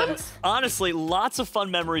was awesome. rounds. Honestly, lots of fun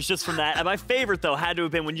memories just from that. And my favorite, though, had to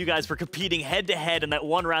have been when you guys were competing head-to-head in that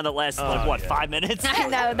one round that lasted, like, what, 5 minutes? I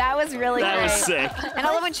know, that was really That great. was sick. And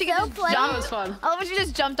I love when she jumped. That was fun. I love when she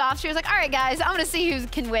just jumped off. She was like, all right, guys, I'm going to see who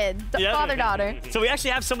can win. The Yep. father-daughter. So we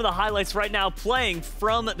actually have some of the highlights right now playing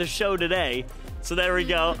from the show today. So there we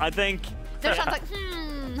go. I think... Knowshon's like, how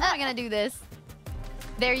am I going to do this?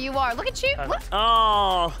 There you are. Look at you. Look.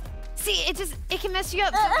 Oh, See, it can mess you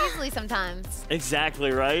up so easily sometimes. exactly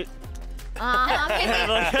right. Kinley's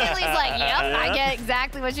like, yep, I get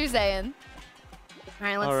exactly what you're saying. All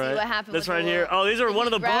right, let's All see right. what happened. That's with right the here. little- Oh, these are Did one you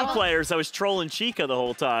of the blue grab 'em? players that was trolling Chica the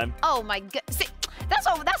whole time. Oh my god. See, that's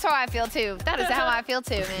how I feel too. That is how I feel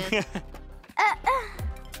too, man.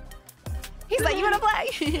 He's like, you wanna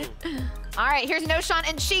play? All right, here's Knowshon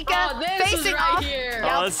and Chica Oh, this is facing right off. here.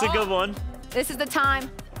 Oh, that's a good one. This is the time.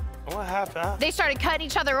 What happened? They started cutting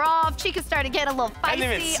each other off. Chica started getting a little feisty. I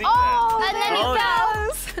didn't even see oh, that.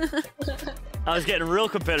 and then he goes. I was getting real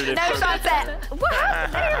competitive. Knowshon said, what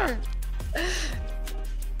happened there?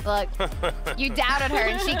 Look, you doubted her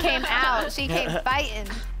and she came out. She came fighting.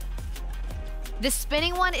 The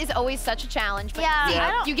spinning one is always such a challenge. But Yeah, see,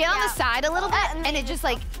 I don't- you get on the yeah. side a little bit and it just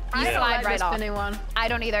like, you I don't slide like right the off. spinning one. I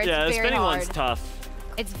don't either. It's Yeah, the very spinning hard. one's tough.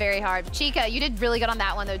 It's very hard. Chica, you did really good on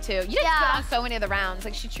that one though too. You did good on so many of the rounds.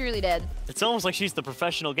 Like she truly did. It's almost like she's the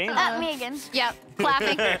professional gamer. Me again. Yep,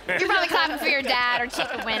 clapping. You're probably clapping for your dad or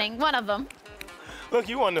Chica winning. One of them. Look,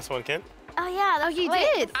 you won this one, Ken. Oh yeah. Oh, you Wait,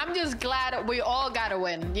 did. I'm just glad we all got to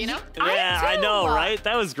win, you know? Yeah, I too. know, right?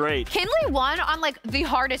 That was great. Kinley won on like the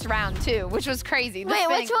hardest round too, which was crazy. The Wait,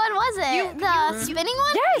 spinning. which one was it? The spinning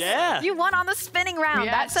one? Yes. Yeah. You won on the spinning round.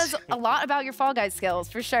 That Yes. says a lot about your Fall Guys skills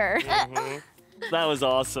for sure. That was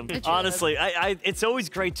awesome. really Honestly, it's always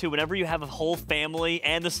great too whenever you have a whole family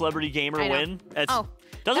and the celebrity gamer I know. win. It's, Oh.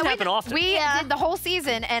 doesn't No, happen often. We did the whole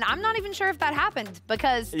season, and I'm not even sure if that happened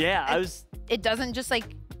because it doesn't just like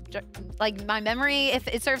my memory, if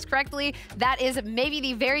it serves correctly, that is maybe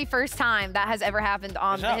the very first time that has ever happened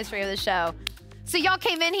on the history of the show. So y'all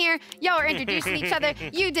came in here, y'all were introducing each other.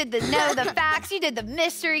 You did the facts, you did the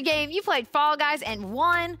mystery game, you played Fall Guys and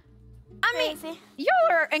won. I mean, y'all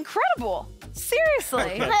are incredible.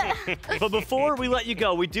 Seriously. But before we let you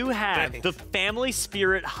go, we do have the family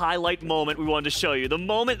spirit highlight moment we wanted to show you. The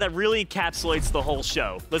moment that really encapsulates the whole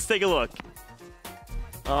show. Let's take a look.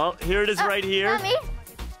 Oh, here it is right here. Not me.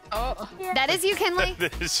 Oh. Yeah. That is you, Kinley.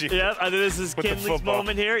 This is you. Yep, I think this is With the Kinley's football.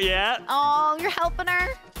 moment here. Yeah, Oh, you're helping her.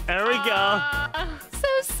 there we go. So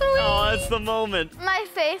sweet. Oh, that's the moment. My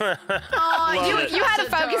face. Oh, Love you, it. you had a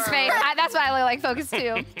That's focus face. That's why I really like focus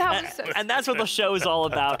too. That was so And that's what the show is all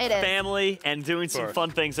about. It is. Family and doing some course.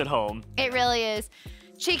 fun things at home. It really is.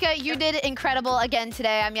 Chica, you did incredible again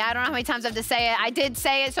today. I mean, I don't know how many times I have to say it. I did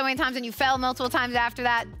say it so many times, and you fell multiple times after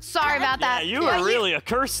that. Sorry about that. Yeah, you were really a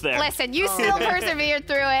curse there. Listen, you still persevered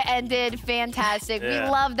through it and did fantastic. Yeah. We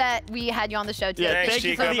love that we had you on the show today. Yeah, Thanks, thank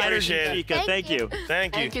you Chica. for the energy, Appreciate it. Chica. Thank you.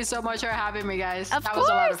 Thank you. Thank you so much for having me, guys. Of that was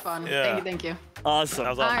a lot course. of fun. Yeah. Thank you. Awesome. That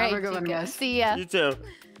was All awesome. right, Have a good one, Chica. guys. See ya. You too.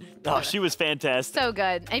 Oh, she was fantastic. So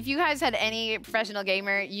good. If you guys had any professional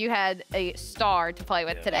gamer, you had a star to play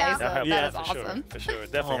with today. Yeah. So That that is helped, for awesome. Sure, for sure.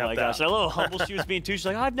 Definitely Oh my helped gosh, out. I love how humble she was being too. She's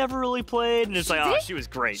like, I've never really played, and it's like, oh, did. she was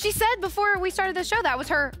great. She said before we started the show that was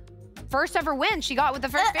her first ever win she got with the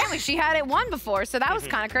first family. She hadn't won before, so that was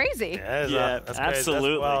kind of crazy. Yeah, that's crazy. absolutely.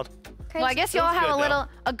 That's wild. Well, I guess y'all Feels have good,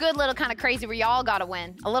 a good little kind of crazy where y'all got to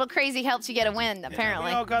win. A little crazy helps you get a win, Yeah,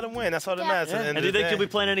 apparently. we all got to win. That's all that matters. at the end And of do you the think day. you'll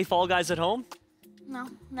be playing any Fall Guys at home? No,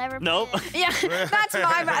 never. Nope. played it.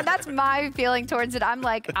 Yeah, that's my feeling towards it. I'm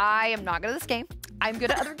like, I am not good at this game. I'm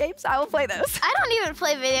good at other games. I will play those. I don't even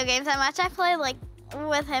play video games that much. I play like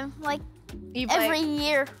with him, like Every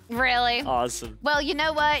year. Really? Awesome. Well, you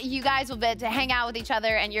know what? You guys will get to hang out with each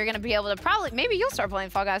other, and you're going to be able to maybe you'll start playing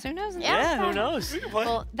Fall Guys. Who knows? Yeah, who knows?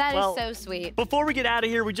 Well, that is so sweet. Before we get out of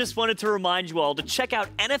here, we just wanted to remind you all to check out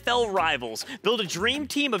NFL Rivals. Build a dream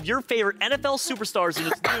team of your favorite NFL superstars in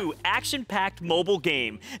this new action-packed mobile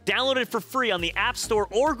game. Download it for free on the App Store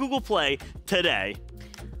or Google Play today.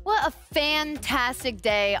 What a fantastic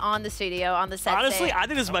day on the studio, on the set. Honestly, I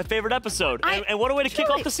think this is my favorite episode. And what a way to kick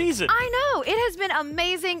off the season. I know. It has been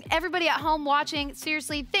amazing. Everybody at home watching,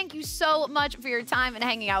 seriously, thank you so much for your time and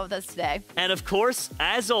hanging out with us today. And of course,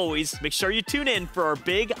 as always, make sure you tune in for our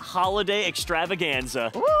big holiday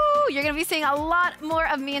extravaganza. Woo! You're going to be seeing a lot more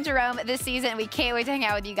of me and Jerome this season, and we can't wait to hang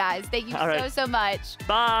out with you guys. Thank you so much.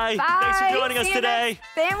 Bye. Bye. Thanks for joining us today.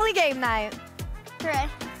 Family game night. Hooray.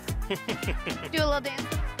 Do a little dance.